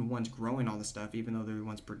they're the ones growing all the stuff, even though they're the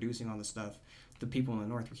ones producing all the stuff. The people in the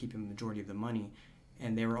North were keeping the majority of the money,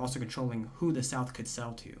 and they were also controlling who the South could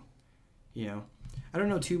sell to. I don't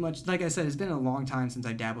know too much. Like I said, it's been a long time since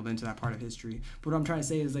I dabbled into that part of history. But what I'm trying to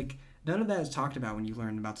say is, like, none of that is talked about when you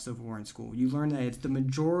learn about the Civil War in school. You learn that it's the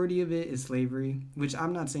majority of it is slavery, which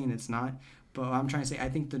I'm not saying it's not. But I'm trying to say, I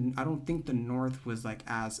don't think the North was like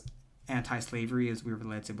as anti-slavery as we were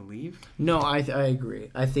led to believe. No, I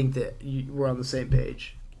agree. I think that we're on the same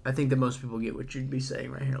page. I think that most people get what you'd be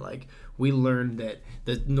saying right here. Like, we learned that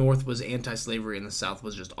the North was anti-slavery and the South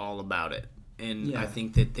was just all about it. And I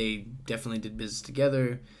think that they definitely did business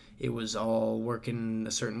together. It was all working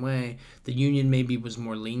a certain way. The Union maybe was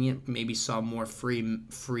more lenient, maybe saw more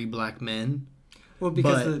free black men. Well,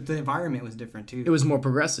 because the environment was different, too. It was more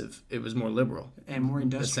progressive. It was more liberal. And more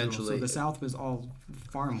industrial. Essentially. So the South was all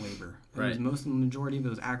farm labor. Right. The majority of it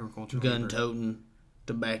was agricultural gun toting,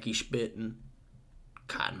 tobacco spitting,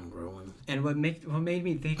 cotton growing. And what made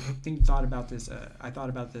me thought about this, I thought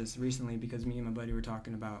about this recently because me and my buddy were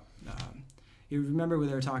talking about, you remember when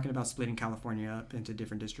they were talking about splitting California up into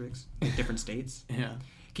different districts, different states? Yeah.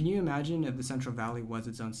 Can you imagine if the Central Valley was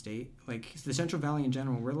its own state? Like, the Central Valley in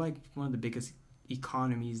general, we're like one of the biggest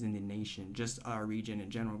economies in the nation, just our region in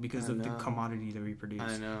general, because of the commodity that we produce.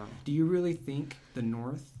 I know. Do you really think the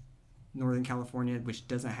Northern California, which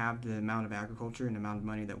doesn't have the amount of agriculture and the amount of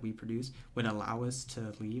money that we produce, would allow us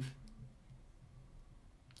to leave?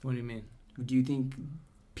 What do you mean? Do you think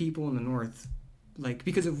people in the North, like,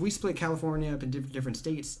 because if we split California up into different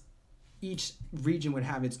states, each region would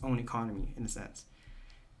have its own economy in a sense.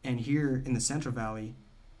 And here in the Central Valley,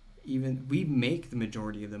 even we make the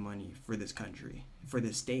majority of the money for this country, for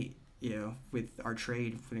this state, you know, with our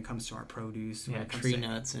trade when it comes to our produce, when it comes tree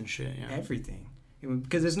nuts and shit, everything.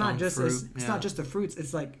 Because it's not just it's not just the fruits.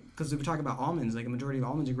 It's like, because if we talk about almonds, like a majority of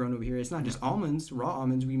almonds are grown over here. It's not just almonds, raw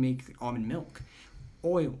almonds. We make almond milk,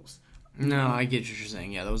 oils. No, I get what you're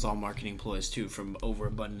saying. Yeah, that was all marketing ploys too, from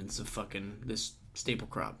overabundance of fucking this staple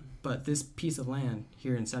crop. But this piece of land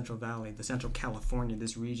here in Central Valley, the Central California,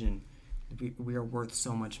 this region, we are worth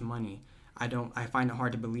so much money. I find it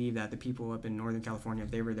hard to believe that the people up in Northern California,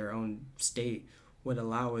 if they were their own state, would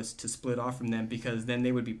allow us to split off from them, because then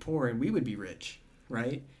they would be poor and we would be rich.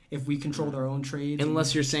 Right? If we controlled our own trades.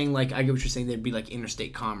 Unless you're saying, like, I get what you're saying, there'd be like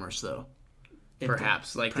interstate commerce though.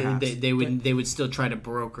 Perhaps. They would still try to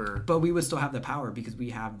broker. But we would still have the power because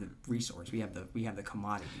we have the resource. We have the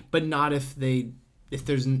commodity. But not if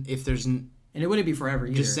there's and it wouldn't be forever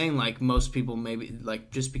either. Just saying, like, most people maybe,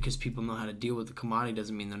 like, just because people know how to deal with the commodity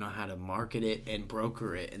doesn't mean they know how to market it and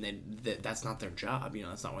broker it, and then that's not their job, you know,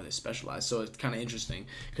 that's not where they specialize. So it's kind of interesting,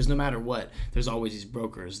 because no matter what, there's always these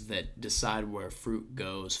brokers that decide where fruit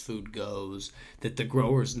goes, food goes, that the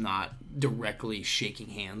grower's not directly shaking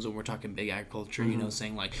hands when we're talking big agriculture, you know,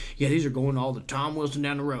 saying, like, yeah, these are going all the Tom Wilson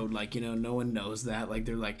down the road, like, you know, no one knows that. Like,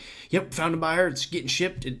 they're like, yep, found a buyer, it's getting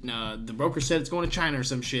shipped, the broker said it's going to China or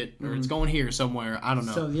some shit, or it's going here somewhere, I don't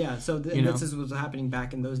know. This is what's happening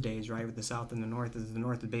back in those days, right, with the South and the North, is the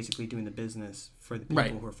North is basically doing the business for the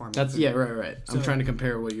people who are farming. That's food. Right. So, I'm trying to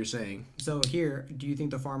compare what you're saying. So here, do you think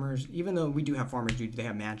the farmers, even though we do have farmers, they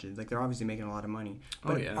have mansions, like, they're obviously making a lot of money,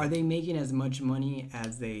 but are they making as much money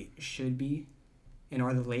as they should be? And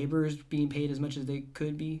are the laborers being paid as much as they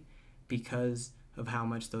could be because of how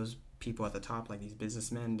much those people at the top, like these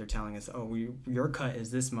businessmen, they're telling us, oh, your cut is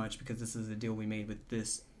this much because this is the deal we made with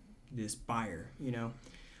this buyer, you know?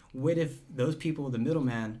 What if those people, the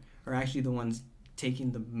middleman, are actually the ones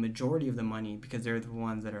taking the majority of the money because they're the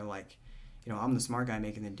ones that are like, you know, I'm the smart guy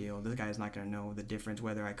making the deal. This guy's not going to know the difference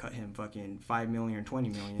whether I cut him fucking $5 million or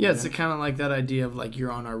 $20 million. Yeah, it's kind of like that idea of, like,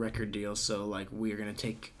 you're on our record deal, so, like, we're going to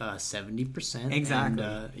take 70%.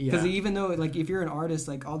 Exactly. Because even though, like, if you're an artist,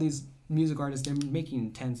 like, all these music artists, they're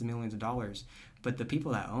making tens of millions of dollars, but the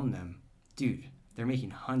people that own them, dude, they're making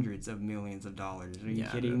hundreds of millions of dollars. Are you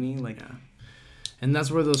kidding me? Like, and that's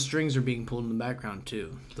where those strings are being pulled in the background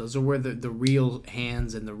too. Those are where the real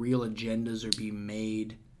hands and the real agendas are being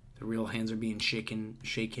made. The real hands are being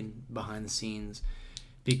shaken behind the scenes,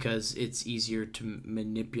 because it's easier to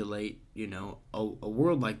manipulate, you know, a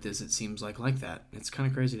world like this. It seems like that. It's kind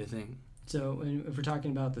of crazy to think. So if we're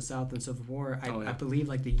talking about the South and Civil War, I believe,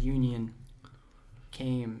 like, the Union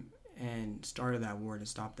came and started that war to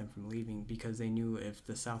stop them from leaving, because they knew if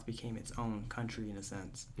the South became its own country, in a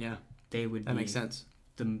sense, makes sense.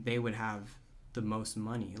 They would have the most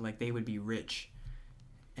money, like, they would be rich,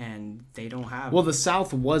 and they don't have. Well, the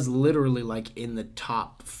South was literally, like, in the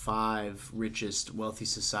top 5 richest, wealthy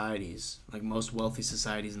societies, like most wealthy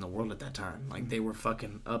societies in the world at that time. Like, they were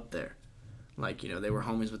fucking up there, like, you know, they were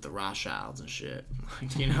homies with the Rothschilds and shit,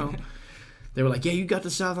 like, you know. They were like, yeah, you got the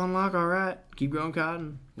South on lock, all right. Keep growing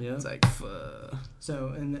cotton. Yeah. It's like, fuck. So,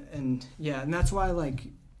 and that's why, like,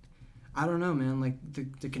 I don't know, man, like,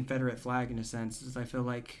 the Confederate flag, in a sense, is, I feel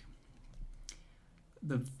like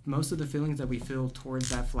most of the feelings that we feel towards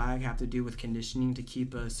that flag have to do with conditioning to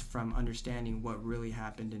keep us from understanding what really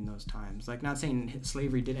happened in those times. Like, not saying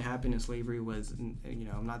slavery didn't happen and slavery was, you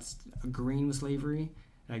know, I'm not agreeing with slavery.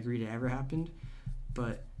 I agree it ever happened.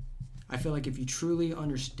 But I feel like if you truly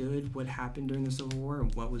understood what happened during the Civil War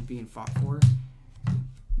and what was being fought for,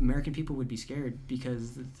 American people would be scared,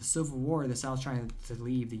 because the Civil War, the South trying to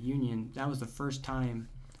leave the Union, that was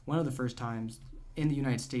one of the first times in the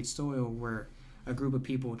United States soil where a group of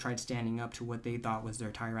people tried standing up to what they thought was their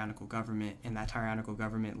tyrannical government, and that tyrannical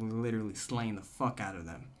government literally slaying the fuck out of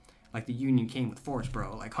them. Like, the Union came with force,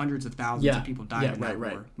 bro. Like, hundreds of thousands of people died in that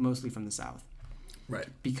war, mostly from the South. Right.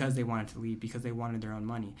 Because they wanted to leave, because they wanted their own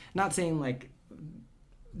money. Not saying, like,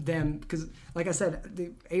 them, because, like I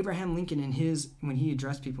said, Abraham Lincoln, when he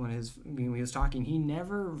addressed people when he was talking, he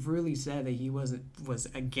never really said that he was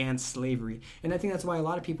against slavery. And I think that's why a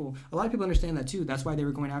lot of people understand that too. That's why they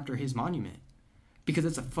were going after his monument. Because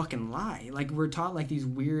it's a fucking lie. Like, we're taught, like, these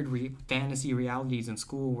weird fantasy realities in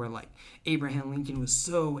school where, like, Abraham Lincoln was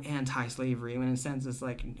so anti-slavery, when in a sense it's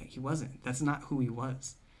like, he wasn't. That's not who he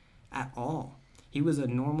was at all. He was a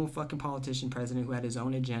normal fucking politician, president who had his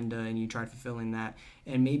own agenda, and he tried fulfilling that.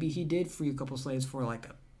 And maybe he did free a couple slaves for, like,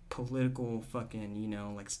 a political fucking, you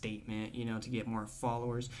know, like, statement, you know, to get more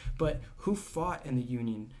followers. But who fought in the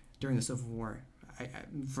Union during the Civil War?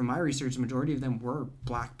 from my research, the majority of them were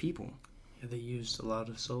black people. Yeah, they used a lot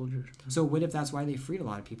of soldiers. So what if that's why they freed a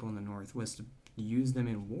lot of people in the North, was to use them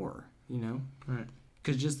in war, you know? Right.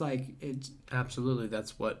 Because just like it's... Absolutely,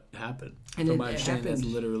 that's what happened. And from my understanding, that's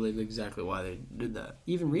literally exactly why they did that.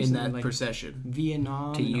 Even recently, in that like procession.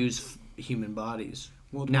 Vietnam. To use human bodies.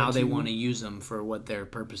 World now War they II. want to use them for what their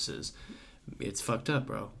purpose is. It's fucked up,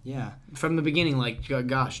 bro. Yeah. From the beginning, like,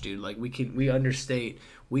 gosh, dude, like, we understate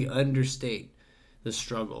the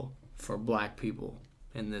struggle for black people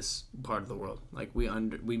in this part of the world. Like,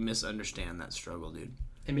 we misunderstand that struggle, dude.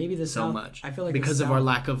 And maybe the so South, much. I feel like because the of South, our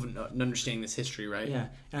lack of understanding this history, right? Yeah,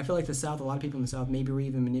 and I feel like the South, a lot of people in the South, maybe were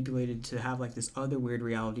even manipulated to have like this other weird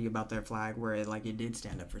reality about their flag, where it did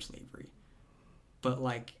stand up for slavery. But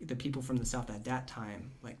like the people from the South at that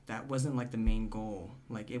time, like that wasn't like the main goal.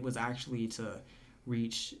 Like it was actually to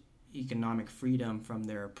reach economic freedom from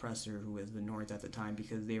their oppressor, who was the North at the time,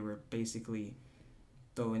 because they were basically,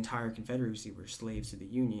 the entire Confederacy were slaves to the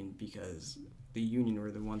Union, because the Union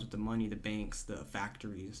were the ones with the money, the banks, the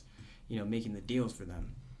factories, you know, making the deals for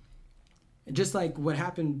them. Just like what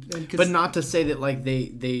happened. But not to say that like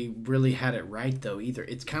they really had it right though either.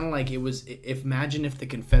 It's kind of like it was. Imagine if the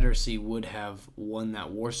Confederacy would have won that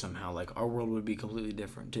war somehow. Like our world would be completely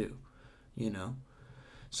different too, you know.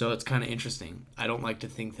 So it's kind of interesting. I don't like to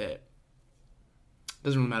think that. It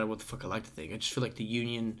doesn't really matter what the fuck I like to think. I just feel like the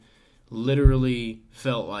Union literally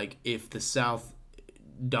felt like if the South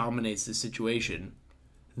dominates the situation,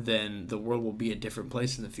 then the world will be a different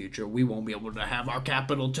place in the future. We won't be able to have our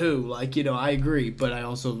capital too. Like, you know, I agree, but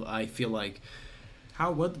I feel like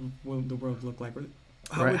how would the world look like?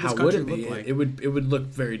 How would it be? Like? It would look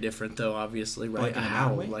very different though, obviously, right? Like in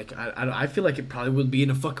how? Like I feel like it probably would be in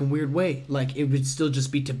a fucking weird way. Like it would still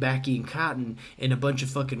just be tobacco and cotton and a bunch of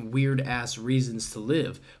fucking weird ass reasons to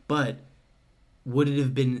live. But would it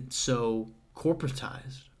have been so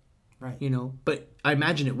corporatized? Right. You know, but I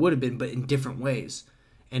imagine it would have been, but in different ways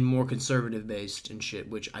and more conservative based and shit,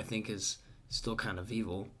 which I think is still kind of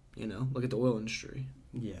evil. You know, look at the oil industry.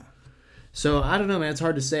 Yeah. So I don't know, man. It's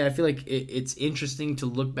hard to say. I feel like it's interesting to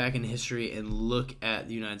look back in history and look at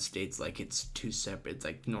the United States like it's two separate. It's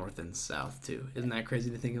like North and South too. Isn't that crazy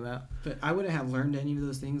to think about? But I wouldn't have learned any of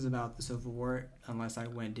those things about the Civil War unless I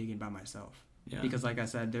went digging by myself. Yeah. Because like I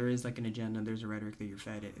said, there is like an agenda, there's a rhetoric that you're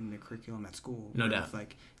fed in the curriculum at school. No doubt. It's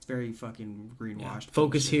like it's very fucking greenwashed. Yeah.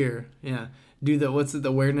 Focus here. Yeah. Do the the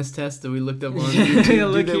awareness test that we looked up on YouTube?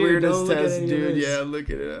 Do the awareness test, dude. Yeah, look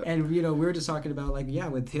it up. And you know, we were just talking about like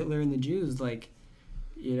with Hitler and the Jews, like,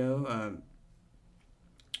 you know,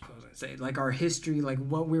 what was I saying? Like our history, like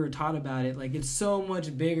what we were taught about it, like it's so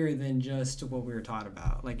much bigger than just what we were taught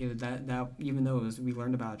about. Like it, that even though we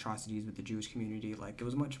learned about atrocities with the Jewish community, like it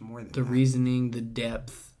was much more than the reasoning, the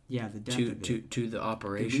depth. Yeah, the depth to the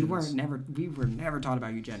operations. Dude, we were never taught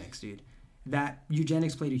about eugenics, dude. That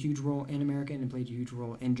eugenics played a huge role in America and played a huge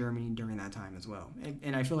role in Germany during that time as well.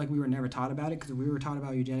 And I feel like we were never taught about it, because if we were taught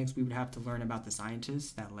about eugenics, we would have to learn about the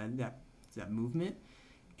scientists that led that movement.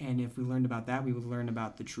 And if we learned about that, we would learn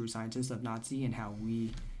about the true scientists of Nazi and how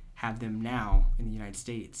we have them now in the United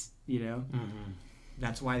States, you know? Mm-hmm.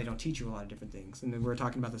 That's why they don't teach you a lot of different things. And then we're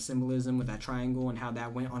talking about the symbolism with that triangle and how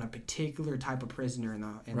that went on a particular type of prisoner in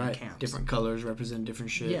the camps. Different colors represent different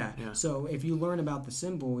shit. Yeah. So if you learn about the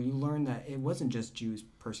symbol, you learn that it wasn't just Jews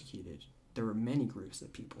persecuted. There were many groups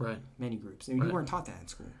of people. Right. Many groups. And you weren't taught that in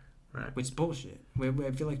school. Right. Which is bullshit. I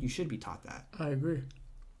feel like you should be taught that. I agree.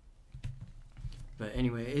 But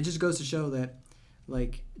anyway, it just goes to show that,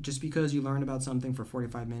 like, just because you learn about something for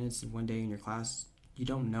 45 minutes one day in your class, you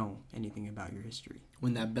don't know anything about your history.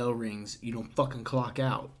 When that bell rings, you don't fucking clock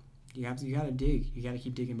out. You gotta dig. You gotta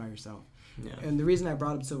keep digging by yourself. Yeah. And the reason I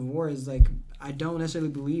brought up Civil War is, like, I don't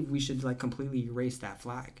necessarily believe we should, like, completely erase that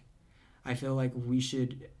flag. I feel like we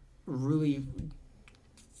should really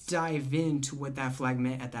dive into what that flag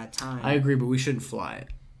meant at that time. I agree, but we shouldn't fly it.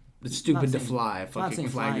 It's stupid to fly a fucking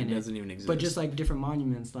flag that doesn't even exist. But just like different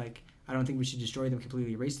monuments, like I don't think we should destroy them,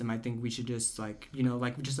 completely erase them. I think we should just like, you know,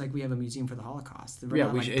 like just like we have a museum for the Holocaust. We're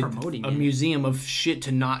not, we should promoting a museum of shit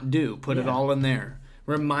to not do. Put it all in there,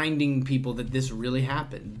 reminding people that this really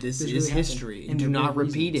happened. This is really history, and do not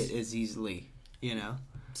repeat it as easily. You know.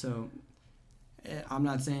 So, I'm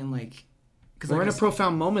not saying like. We're in a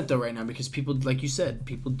profound moment though right now, because people, like you said,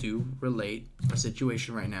 people do relate a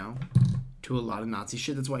situation right now to a lot of Nazi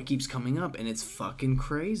shit. That's why it keeps coming up, and it's fucking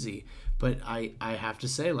crazy. But I have to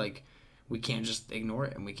say, like, we can't just ignore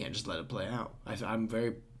it, and we can't just let it play out. I'm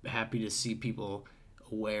very happy to see people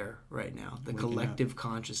aware right now. The collective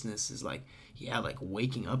consciousness is like,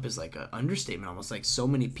 waking up is like an understatement. Almost like so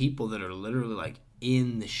many people that are literally like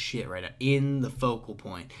in the shit right now, in the focal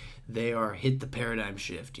point. They are hit the paradigm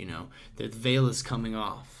shift, you know. The veil is coming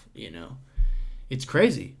off, you know. It's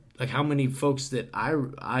crazy. Like how many folks that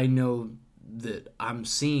I know that I'm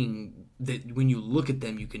seeing that when you look at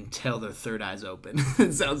them, you can tell their third eye's open.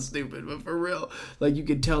 It sounds stupid, but for real. Like you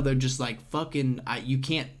can tell they're just like fucking, you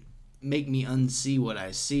can't make me unsee what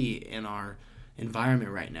I see in our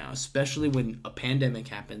environment right now, especially when a pandemic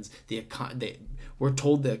happens. We're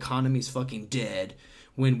told the economy's fucking dead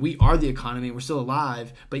when we are the economy. We're still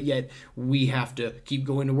alive, but yet we have to keep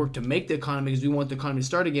going to work to make the economy because we want the economy to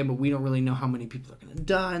start again, but we don't really know how many people are going to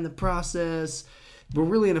die in the process. We're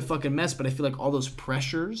really in a fucking mess, but I feel like all those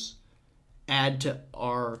pressures add to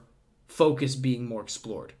our focus being more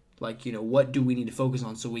explored. Like, you know, what do we need to focus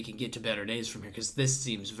on so we can get to better days from here? Because this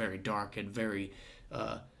seems very dark and very,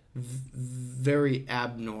 very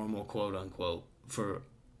abnormal, quote unquote, for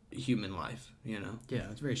human life, you know? Yeah,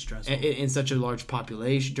 it's very stressful. In such a large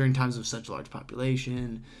population, during times of such a large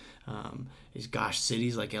population,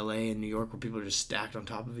 cities like LA and New York where people are just stacked on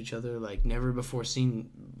top of each other, like never before seen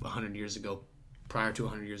 100 years ago. Prior to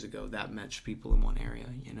 100 years ago, that much people in one area,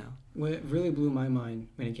 you know. What really blew my mind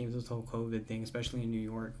when it came to this whole COVID thing, especially in New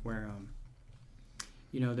York, where,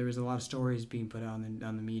 you know, there was a lot of stories being put out on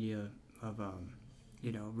the media of,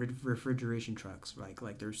 you know, refrigeration trucks.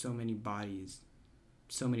 Like there's so many people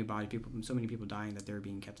dying that they're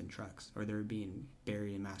being kept in trucks or they're being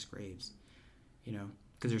buried in mass graves, you know,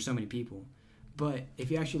 because there's so many people. But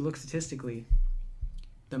if you actually look statistically,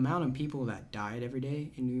 the amount of people that died every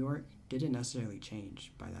day in New York didn't necessarily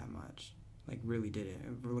change by that much. Like, really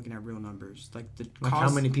didn't. We're looking at real numbers. Like how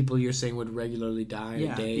many people you're saying would regularly die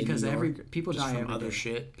a day? Yeah, because just people die from every other day.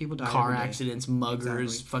 shit. People die car every day. accidents,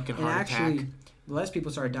 muggers, exactly. fucking heart attack. Less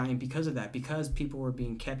people started dying because of that. Because people were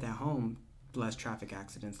being kept at home. Less traffic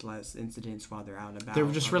accidents, less incidents while they're out and about. They're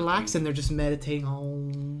just relaxing. They're just meditating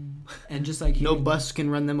home. And just like no bus can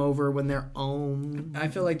run them over when they're home. I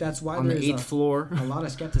feel like that's why on the 8th floor. A lot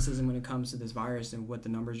of skepticism when it comes to this virus and what the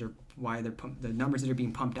numbers are. Why the numbers that are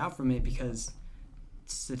being pumped out from it, because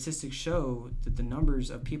statistics show that the numbers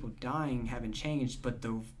of people dying haven't changed, but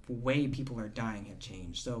the way people are dying have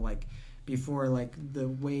changed. So like. Before, like, the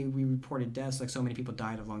way we reported deaths, like, so many people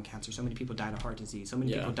died of lung cancer, so many people died of heart disease, so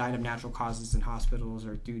many people died of natural causes in hospitals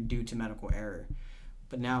or due to medical error.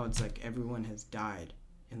 But now it's like everyone has died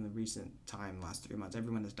in the recent time, last 3 months.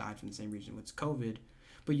 Everyone has died from the same reason with COVID.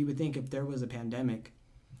 But you would think if there was a pandemic,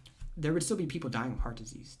 there would still be people dying of heart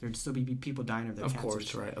disease. There would still be people dying of their cancers. Of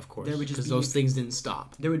course, right, of course. Because those things didn't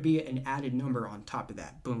stop. There would be an added number on top of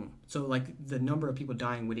that. Boom. So, like, the number of people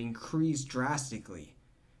dying would increase drastically.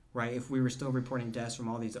 Right, if we were still reporting deaths from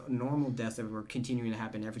all these normal deaths that were continuing to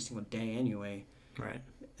happen every single day anyway. Right.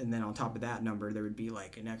 And then on top of that number, there would be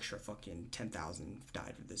like an extra fucking 10,000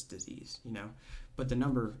 died of this disease, you know? But the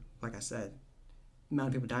number, like I said, the amount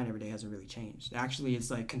of people dying every day hasn't really changed. Actually,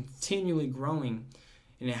 it's like continually growing,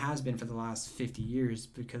 and it has been for the last 50 years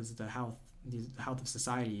because the health of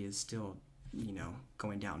society is still, you know,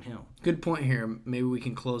 going downhill. Good point here. Maybe we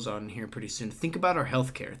can close on here pretty soon. Think about our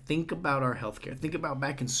healthcare. Think about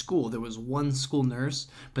back in school. There was one school nurse,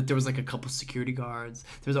 but there was like a couple security guards.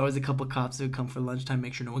 There was always a couple cops that would come for lunchtime,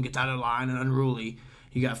 make sure no one gets out of line and unruly.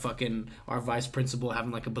 You got fucking our vice principal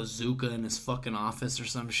having like a bazooka in his fucking office or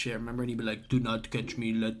some shit. Remember? And he'd be like, "Do not catch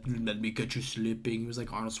me. Let me catch you slipping." He was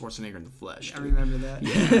like Arnold Schwarzenegger in the flesh. I remember that.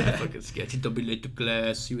 Yeah, fucking sketchy. Don't be late to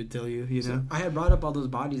class. He would tell you, you know. I had brought up all those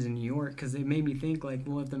bodies in New York because it made me think like,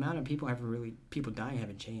 well, if the amount of people dying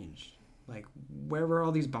haven't changed, like, where were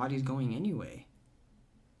all these bodies going anyway?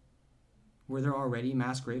 Were there already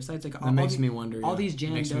mass grave sites? Like, that makes me wonder. All these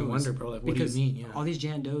Jan makes Does. Me wonder, bro. Like, what do you mean? Yeah. All these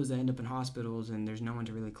Jan Does that end up in hospitals and there's no one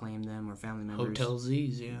to really claim them or family members. Hotel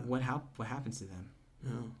Z's, yeah. What happens to them?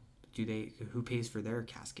 No. Who pays for their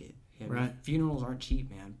casket? Yeah, right. Funerals aren't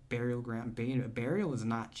cheap, man. Burial is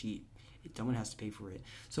not cheap. Someone has to pay for it.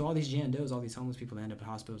 So all these Jan Does, all these homeless people that end up in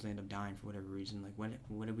hospitals, they end up dying for whatever reason. Like,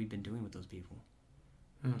 what have we been doing with those people?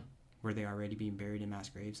 Were they already being buried in mass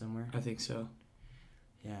graves somewhere? I think so.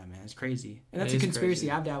 Yeah, man, it's crazy. And that's a conspiracy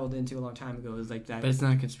crazy. I've dabbled into a long time ago. Is like that. But it's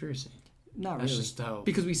not a conspiracy. Not that's really. Just how...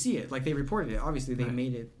 Because we see it. Like, they reported it. Obviously, they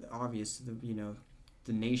made it obvious to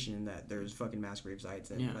the nation that there's fucking mass grave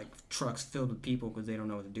sites and like trucks filled with people because they don't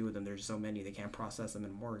know what to do with them. There's so many they can't process them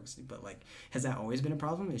in morgues. But like, has that always been a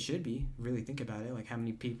problem? It should be. Really think about it. Like, how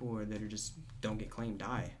many people that are just don't get claimed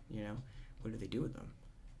die? You know, what do they do with them?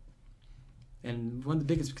 And one of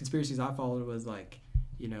the biggest conspiracies I followed was like,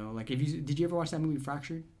 you know, like did you ever watch that movie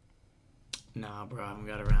Fractured? Nah, bro, I haven't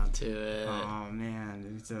got around to it. Oh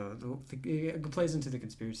man, it plays into the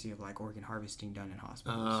conspiracy of like organ harvesting done in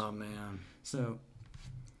hospitals. Oh man. So,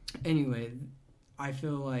 anyway, I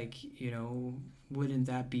feel like, wouldn't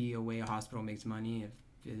that be a way a hospital makes money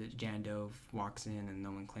if Jan Doe walks in and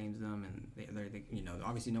no one claims them, and they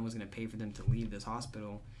obviously no one's going to pay for them to leave this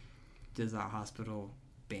hospital. Does that hospital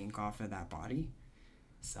bank off of that body?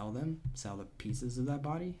 Sell the pieces of that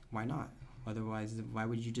body? Why not? Otherwise, why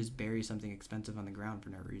would you just bury something expensive on the ground for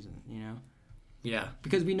no reason, Yeah.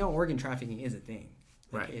 Because we know organ trafficking is a thing.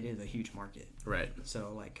 Right. It is a huge market. Right.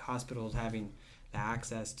 So, hospitals having the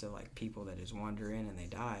access to, people that just wander in and they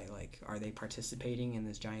die, are they participating in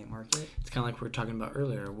this giant market? It's kind of like we were talking about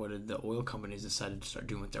earlier. What did the oil companies decide to start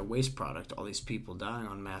doing with their waste product? All these people dying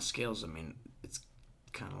on mass scales. I mean, it's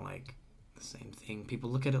kind of like the same thing. People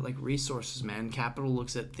look at it like resources, man. Capital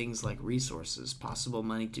looks at things like resources, possible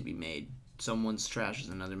money to be made. Someone's trash is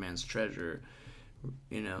another man's treasure.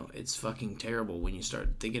 It's fucking terrible when you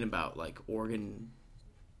start thinking about, organ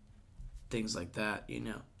things like that,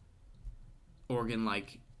 organ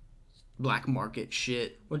black market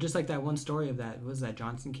shit. Well, just like that one story of that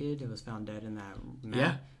Johnson kid that was found dead in that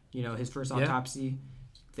mat. Yeah. His first autopsy,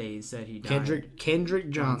 they said he died. Kendrick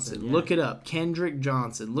Johnson. Yeah. Look it up. Kendrick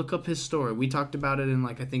Johnson. Look up his story. We talked about it in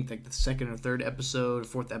I think the second or third episode,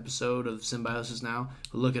 fourth episode of Symbiosis Now.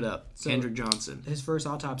 Look it up. So Kendrick Johnson. His first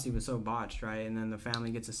autopsy was so botched, right? And then the family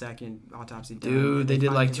gets a second autopsy done. Dude, they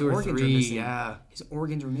did 2 or 3. Yeah. His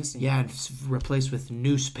organs were missing. Yeah, it's replaced with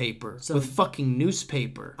newspaper. With fucking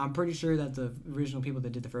newspaper. I'm pretty sure that the original people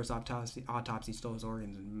that did the first autopsy stole his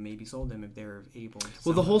organs and maybe sold them if they were able to.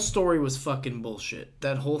 Well, the whole story was fucking bullshit.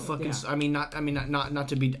 That whole fucking... Yeah. Not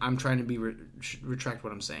to be... I'm trying to be... retract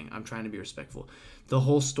what I'm saying. I'm trying to be respectful. The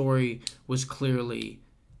whole story was clearly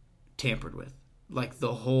tampered with.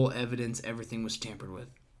 The whole evidence, everything was tampered with.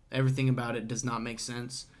 Everything about it does not make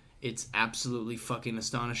sense. It's absolutely fucking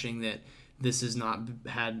astonishing that this has not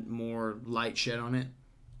had more light shed on it.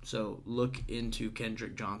 So look into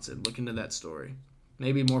Kendrick Johnson. Look into that story.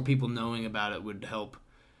 Maybe more people knowing about it would help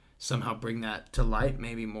somehow bring that to light,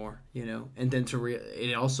 maybe more, and then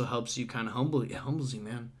it also helps you kind of humbles you,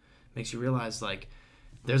 man. Makes you realize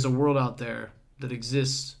there's a world out there that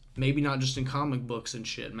exists, maybe not just in comic books and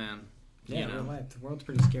shit, man. Yeah, real life. The world's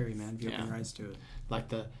pretty scary, man, if you open your eyes to it.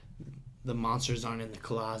 The monsters aren't in the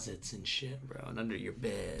closets and shit, bro, and under your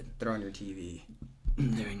bed. They're on your TV.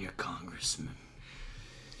 They're in your congressman.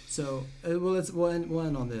 So, we'll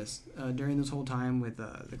end on this. During this whole time with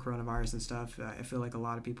the coronavirus and stuff, I feel like a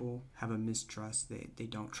lot of people have a mistrust. They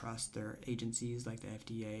don't trust their agencies like the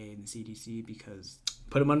FDA and the CDC because...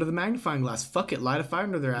 Put them under the magnifying glass. Fuck it. Light a fire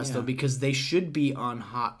under their ass, though, because they should be on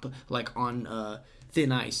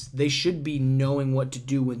thin ice. They should be knowing what to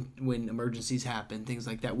do when emergencies happen, things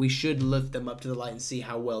like that. We should lift them up to the light and see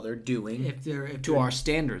how well they're doing to our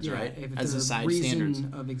standards, right? As society standards. The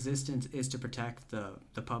reason of existence is to protect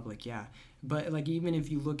the public, yeah. But even if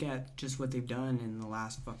you look at just what they've done in the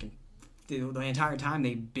last the entire time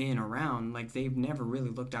they've been around, they've never really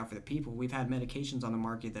looked out for the people. We've had medications on the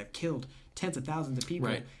market that killed tens of thousands of people,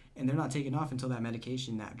 right. And they're not taken off until that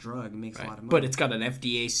medication, that drug, makes a lot of money. But it's got an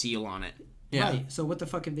FDA seal on it. Yeah. Right. So what the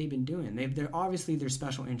fuck have they been doing? They're obviously their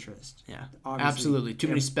special interest. Yeah. Obviously. Absolutely. Too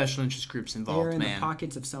many special interest groups involved, They're in the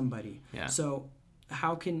pockets of somebody. Yeah. So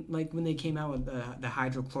how can when they came out with the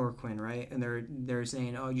hydrochloroquine, right? And they're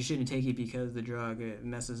saying, oh, you shouldn't take it because the drug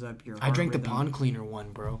messes up your heart I drank rhythm. The Pond Cleaner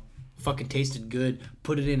one, bro. Fucking tasted good.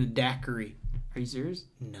 Put it in a daiquiri. Are you serious?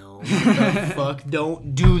 No. What the fuck?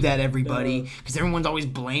 Don't do that, everybody. Because everyone's always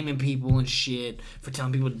blaming people and shit for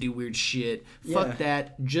telling people to do weird shit. Yeah. Fuck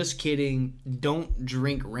that. Just kidding. Don't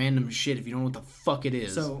drink random shit if you don't know what the fuck it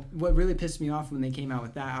is. So what really pissed me off when they came out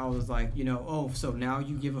with that, I was like, so now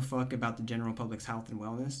you give a fuck about the general public's health and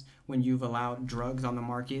wellness when you've allowed drugs on the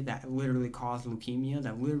market that literally cause leukemia,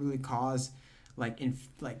 that literally cause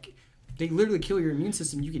they literally kill your immune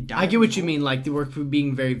system. You could die. I get what you mean. We're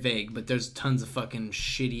being very vague, but there's tons of fucking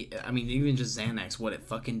shitty... I mean, even just Xanax, what it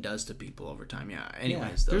fucking does to people over time. Yeah.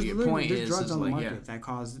 Anyways, though, your point there's drugs on the market that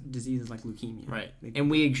cause diseases like leukemia. Right.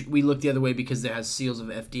 And we look the other way because it has seals of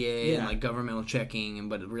FDA and governmental checking,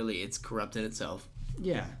 but really it's corrupt in itself.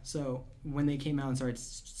 Yeah. So when they came out and started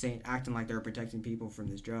acting like they were protecting people from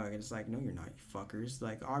this drug, it's no, you're not, you fuckers.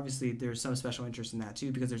 Obviously there's some special interest in that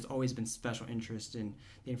too, because there's always been special interest in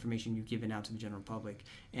the information you've given out to the general public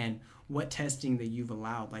and what testing that you've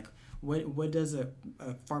allowed. What does a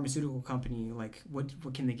pharmaceutical company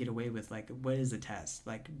what can they get away with? What is a test?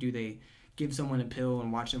 Do they give someone a pill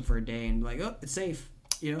and watch them for a day and oh, it's safe?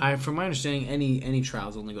 From my understanding, any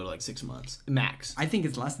trials only go to 6 months max. I think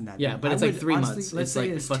it's less than that. Yeah, but it's 3 months. Let's say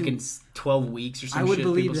it's fucking 12 weeks or something. I would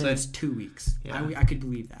believe that it's 2 weeks. Yeah. I could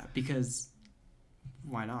believe that because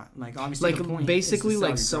why not? Obviously, the point basically is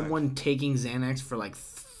to sell someone drug. Taking Xanax for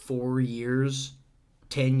 4 years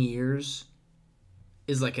 10 years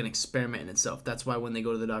is like an experiment in itself. That's why when they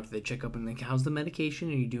go to the doctor, they check up and like, how's the medication?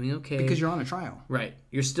 Are you doing okay? Because you're on a trial. Right.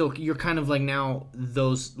 You're kind of like now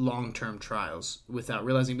those long-term trials without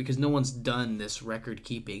realizing, because no one's done this record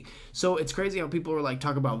keeping. So it's crazy how people are like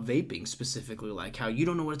talk about vaping specifically, like how you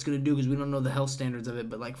don't know what it's going to do because we don't know the health standards of it.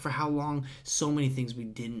 But like for how long, so many things we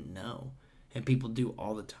didn't know. And people do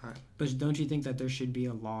all the time. But don't you think that there should be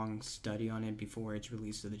a long study on it before it's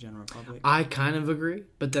released to the general public? I kind of agree,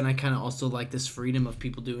 but then I kind of also like this freedom of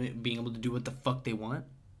people being able to do what the fuck they want.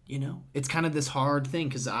 You know, it's kind of this hard thing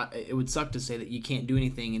because it would suck to say that you can't do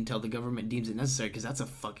anything until the government deems it necessary, because that's a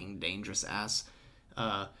fucking dangerous ass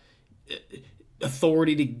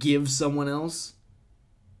authority to give someone else.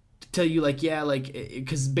 Tell you like, yeah, like,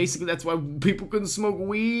 because basically that's why people couldn't smoke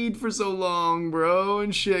weed for so long, bro,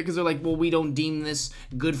 and shit, because they're like, well, we don't deem this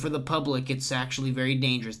good for the public, it's actually very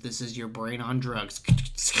dangerous, this is your brain on drugs.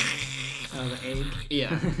 The ape.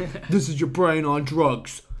 Yeah. This is your brain on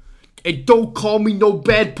drugs. And don't call me no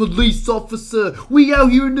bad police officer. We out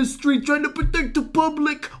here in the street trying to protect the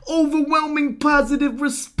public. Overwhelming positive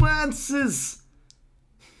responses.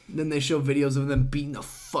 Then they show videos of them beating the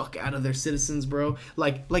fuck out of their citizens, bro.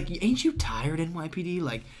 Like, ain't you tired, NYPD?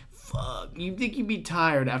 Like, fuck. You think you'd be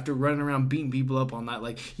tired after running around beating people up all night?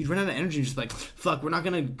 Like, you'd run out of energy and just like, fuck, we're not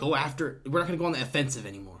gonna go on the offensive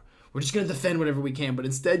anymore. We're just gonna defend whatever we can. But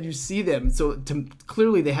instead, you see them. So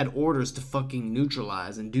clearly, they had orders to fucking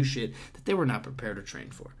neutralize and do shit that they were not prepared or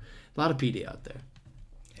trained for. A lot of PD out there,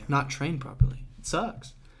 not trained properly. It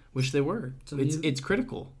sucks. Wish they were. So it's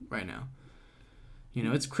critical right now. You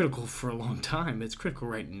know, it's critical for a long time. It's critical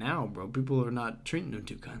right now, bro. People are not treating them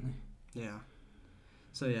too kindly. Yeah.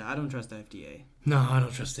 So, yeah, I don't trust the FDA. No, I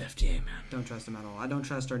don't trust the FDA, man. Don't trust them at all. I don't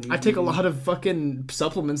trust our news. I take a lot of fucking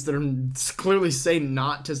supplements that are clearly say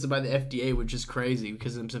not tested by the FDA, which is crazy,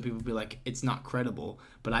 because some people be like, it's not credible.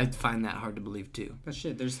 But I find that hard to believe, too. But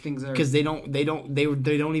shit, there's things that are... Because they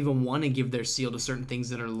don't even want to give their seal to certain things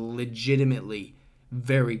that are legitimately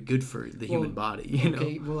very good for the human body, you know?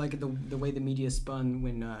 Okay, well, like the way the media spun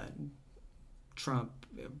when Trump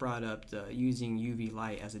brought up the using UV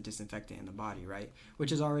light as a disinfectant in the body, right?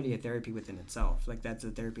 Which is already a therapy within itself. Like, that's a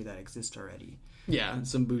therapy that exists already. Yeah,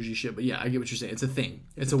 some bougie shit, but yeah, I get what you're saying. It's a thing.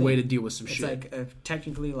 It's a way to deal with some shit. It's like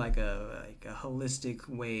technically like a holistic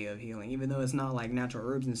way of healing, even though it's not like natural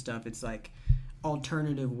herbs and stuff. It's like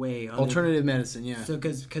alternative way. Alternative medicine, yeah. So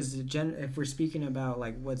because if we're speaking about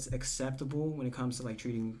like what's acceptable when it comes to like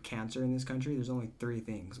treating cancer in this country, there's only 3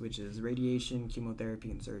 things, which is radiation, chemotherapy,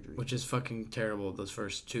 and surgery. Which is fucking terrible, those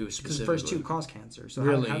first 2 specifically. Because the first 2 cause cancer. So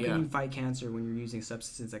really, how can you fight cancer when you're using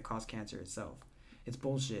substances that cause cancer itself? It's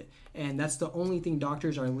bullshit. And that's the only thing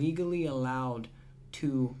doctors are legally allowed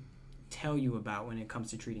to tell you about when it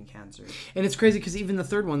comes to treating cancer. And it's crazy because even the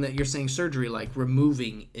third one that you're saying, surgery, like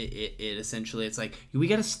removing it essentially, it's like, we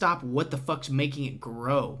got to stop what the fuck's making it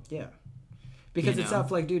grow. Yeah. Because it's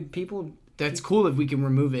stuff like, dude, people... That's cool if we can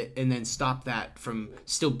remove it and then stop that from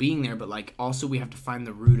still being there, but like also we have to find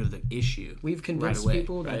the root of the issue. We've convinced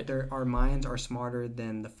people that our minds are smarter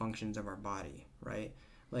than the functions of our body, right?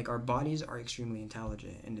 Like, our bodies are extremely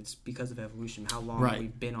intelligent, and it's because of evolution, how long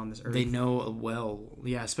we've been on this earth. They know well,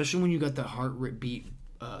 yeah, especially when you got the heart beat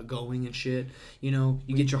going and shit. You know,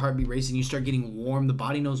 you get your heartbeat racing, you start getting warm, the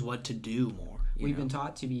body knows what to do more. We've been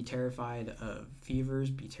taught to be terrified of fevers,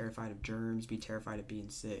 be terrified of germs, be terrified of being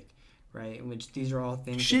sick, right? Which these are all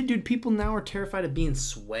things... Shit, dude, people now are terrified of being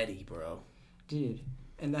sweaty, bro. Dude,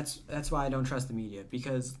 and that's why I don't trust the media,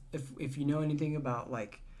 because if you know anything about,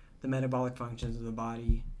 like, the metabolic functions of the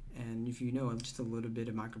body, and if you know just a little bit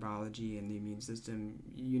of microbiology and the immune system,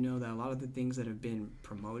 you know that a lot of the things that have been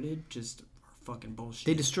promoted just are fucking bullshit.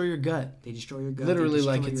 They destroy your gut. Literally,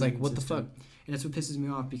 like, it's like, what the fuck? And that's what pisses me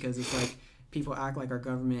off, because it's like, people act like our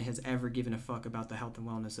government has ever given a fuck about the health and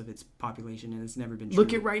wellness of its population, and it's never been true.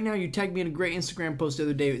 Look at right now, you tagged me in a great Instagram post the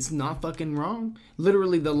other day. It's not fucking wrong.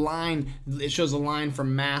 Literally, the line, it shows a line for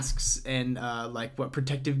masks and like what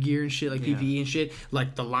protective gear and shit, like PPE and shit.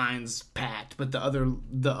 Like the line's packed, but the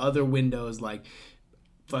other window is like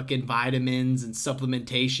fucking vitamins and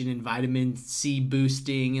supplementation and vitamin C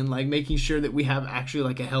boosting and like making sure that we have actually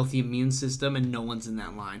like a healthy immune system, and no one's in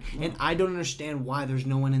that line. Yeah. And I don't understand why there's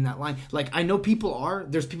no one in that line. Like, I know people are.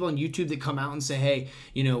 There's people on YouTube that come out and say, hey,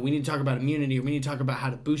 you know, we need to talk about immunity, or we need to talk about how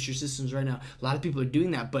to boost your systems right now. A lot of people are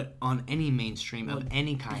doing that, but on any mainstream of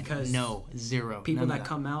any kind, no, zero. People that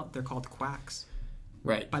come out, they're called quacks.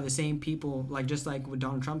 Right. By the same people, like just like when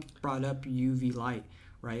Donald Trump brought up UV light,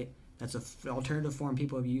 right? That's an alternative form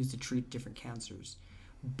people have used to treat different cancers.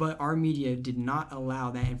 But our media did not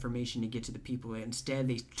allow that information to get to the people. Instead,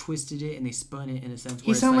 they twisted it and they spun it in a sense.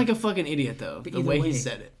 He sounded like a fucking idiot, though. The way he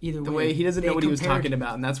said it. Either way, the way he doesn't know what he was talking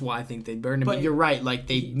about, and that's why I think they burned him. But you're right. Like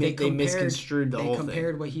they misconstrued the whole thing. They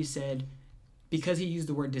compared what he said because he used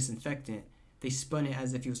the word disinfectant. They spun it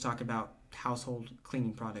as if he was talking about household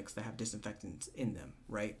cleaning products that have disinfectants in them,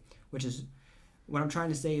 right? Which is what I'm trying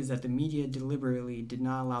to say is that the media deliberately did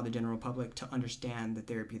not allow the general public to understand the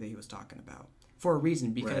therapy that he was talking about. For a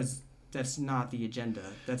reason, because that's not the agenda.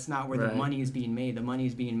 That's not where the money is being made. The money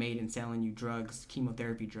is being made in selling you drugs,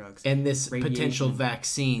 chemotherapy drugs. And this potential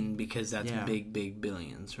vaccine, because that's big, big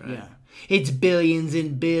billions, right? Yeah. It's billions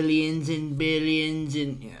and billions and billions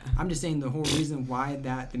and... Yeah. I'm just saying the whole reason why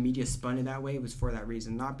the media spun it that way was for that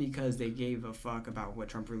reason. Not because they gave a fuck about what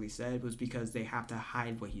Trump really said. Was because they have to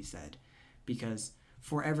hide what he said. Because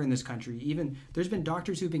forever in this country, even... There's been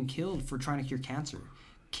doctors who've been killed for trying to cure cancer.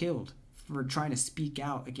 Killed. For trying to speak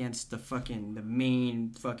out against the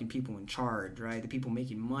main fucking people in charge, right? The people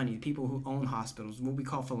making money, the people who own hospitals, what we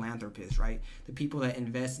call philanthropists, right? The people that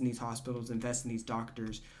invest in these hospitals, invest in these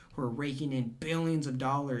doctors, who are raking in billions of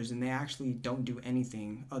dollars, and they actually don't do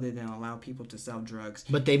anything other than allow people to sell drugs.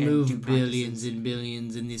 But they move billions and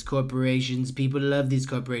billions in these corporations. People love these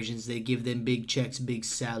corporations. They give them big checks, big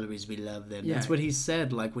salaries. We love them. Yeah. That's what he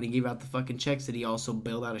said. Like when he gave out the fucking checks, that he also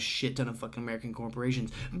bailed out a shit ton of fucking American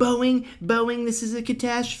corporations. Boeing, this is a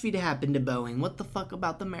catastrophe to happen to Boeing. What the fuck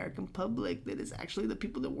about the American public that is actually the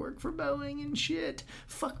people that work for Boeing and shit?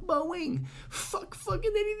 Fuck Boeing. Fuck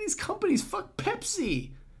fucking any of these companies. Fuck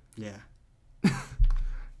Pepsi. Yeah.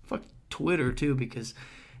 Fuck Twitter too, because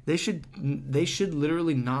they should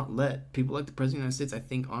literally not let people like the President of the United States, I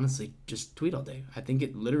think, honestly, just tweet all day. I think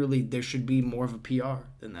there should be more of a PR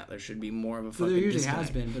than that. There should be more of a fucking there usually disconnect.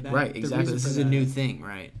 Has been, but right, exactly. This is a new thing,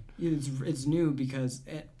 right? It's new because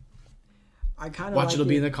I kind of watch. It'll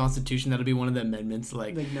be in the Constitution. That'll be one of the amendments.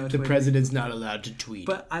 Like no the president's not allowed to tweet.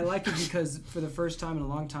 But I like it because for the first time in a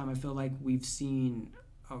long time, I feel like we've seen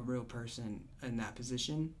a real person in that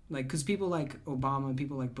position. Like, because people like Obama,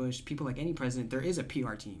 people like Bush, people like any president, there is a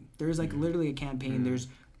PR team. There's like literally a campaign. There's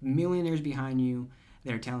millionaires behind you.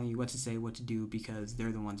 They're telling you what to say, what to do, because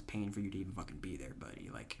they're the ones paying for you to even fucking be there, buddy.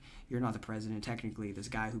 Like, you're not the president. Technically, this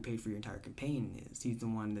guy who paid for your entire campaign is. He's the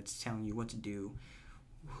one that's telling you what to do,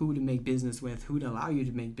 who to make business with, who to allow you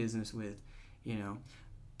to make business with, you know.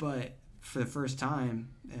 But for the first time,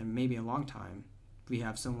 and maybe a long time, we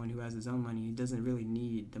have someone who has his own money. He doesn't really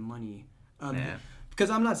need the money. Because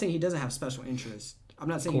I'm not saying he doesn't have special interests. I'm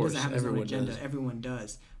not saying he doesn't have his own agenda. Everyone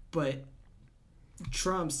does. But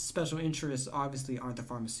Trump's special interests obviously aren't the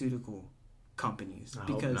pharmaceutical companies.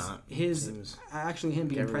 Because him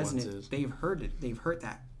being president, they've hurt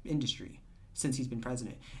that industry since he's been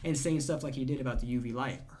president. And saying stuff like he did about the UV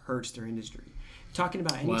light hurts their industry. Talking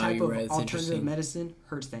about any type of alternative medicine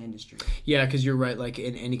hurts that industry. Yeah, because you're right. Like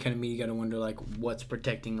in any kind of media, you got to wonder like what's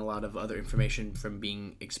protecting a lot of other information from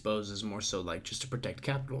being exposed is more so like just to protect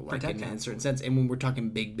capital, like in a certain sense. And when we're talking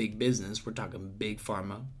big business, we're talking big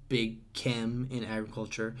pharma, big chem in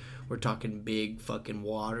agriculture. We're talking big fucking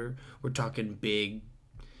water. We're talking big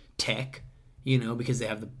tech. You know, because they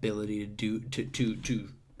have the ability to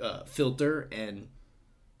filter and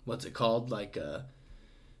what's it called like.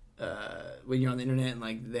 When you're on the internet and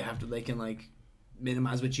like they can like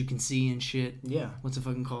minimize what you can see and shit. Yeah. What's it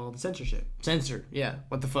fucking called? Censorship. Yeah.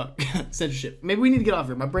 What the fuck? Censorship. Maybe we need to get off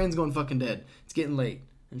here. My brain's going fucking dead. It's getting late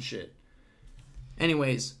and shit.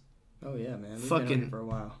 Anyways. Oh yeah, man. We've been on here for a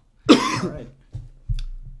while. All right.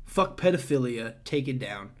 Fuck pedophilia. Take it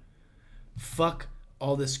down. Fuck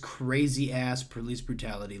all this crazy ass police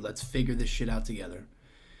brutality. Let's figure this shit out together.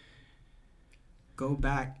 Go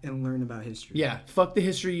back and learn about history. Yeah, fuck the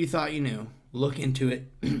history you thought you knew. Look into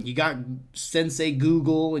it. You got Sensei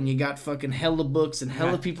Google and you got fucking hella books and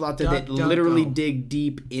hella people out there that literally dig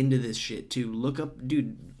deep into this shit too. Look up,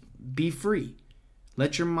 dude, be free.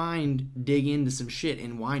 Let your mind dig into some shit,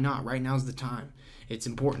 and why not? Right now's the time. It's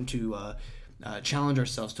important to challenge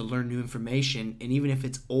ourselves to learn new information, and even if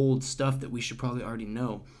it's old stuff that we should probably already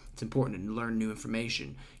know, it's important to learn new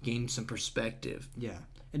information, gain some perspective. Yeah.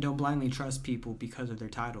 And don't blindly trust people because of their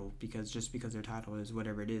title, because just because their title is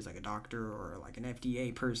whatever it is, like a doctor or like an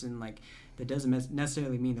FDA person, like that doesn't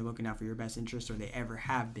necessarily mean they're looking out for your best interest or they ever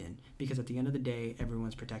have been. Because at the end of the day,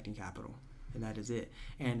 everyone's protecting capital, and that is it.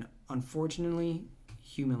 And unfortunately,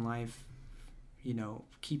 human life, you know,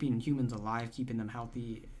 keeping humans alive, keeping them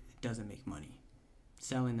healthy, doesn't make money.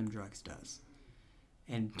 Selling them drugs does.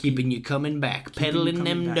 And keeping you coming back, peddling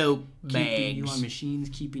them dope bags. Keeping you on machines,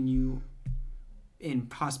 keeping you in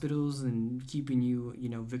hospitals and keeping you, you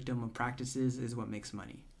know, victim of practices is what makes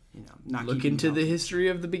money. not look into the history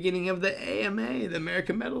of the beginning of the AMA, the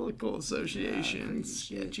American Medical Association.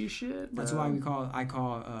 Sketchy shit. That's why I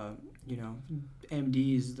call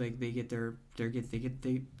MDs, like they get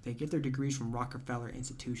their degrees from Rockefeller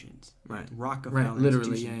institutions. Right. Rockefeller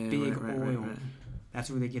literally, institutions, big oil. Right. That's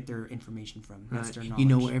where they get their information from. That's their knowledge. You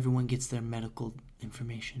know where everyone gets their medical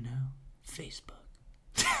information now? Facebook.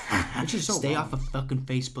 Which is so Stay wrong. off of fucking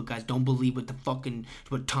Facebook, guys. Don't believe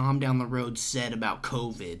what Tom down the road said about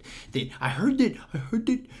COVID. I heard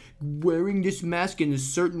that wearing this mask in a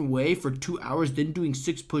certain way for 2 hours, then doing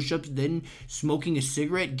 6 push-ups, then smoking a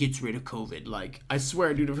cigarette gets rid of COVID. Like, I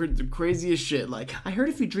swear, dude, I've heard the craziest shit. Like, I heard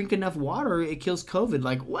if you drink enough water, it kills COVID.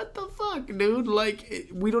 Like, what the fuck, dude? Like,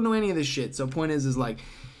 we don't know any of this shit. So point is like,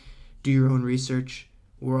 do your own research.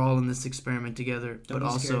 We're all in this experiment together. Don't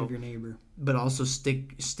be scared of your neighbor. But also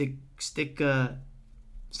stick it to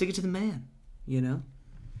the man, you know?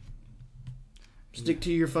 Stick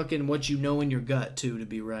to your fucking what you know in your gut, too, to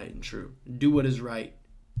be right and true. Do what is right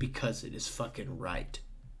because it is fucking right.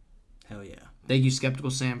 Hell yeah. Thank you, Skeptical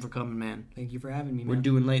Sam, for coming, man. Thank you for having me, man. We're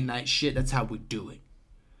doing late night shit. That's how we do it.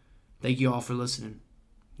 Thank you all for listening.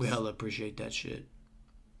 We hella appreciate that shit.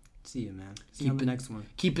 See you, man. See you on the next one.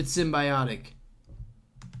 Keep it symbiotic.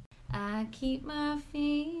 I keep my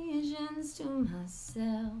visions to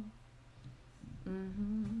myself. Mm-hmm.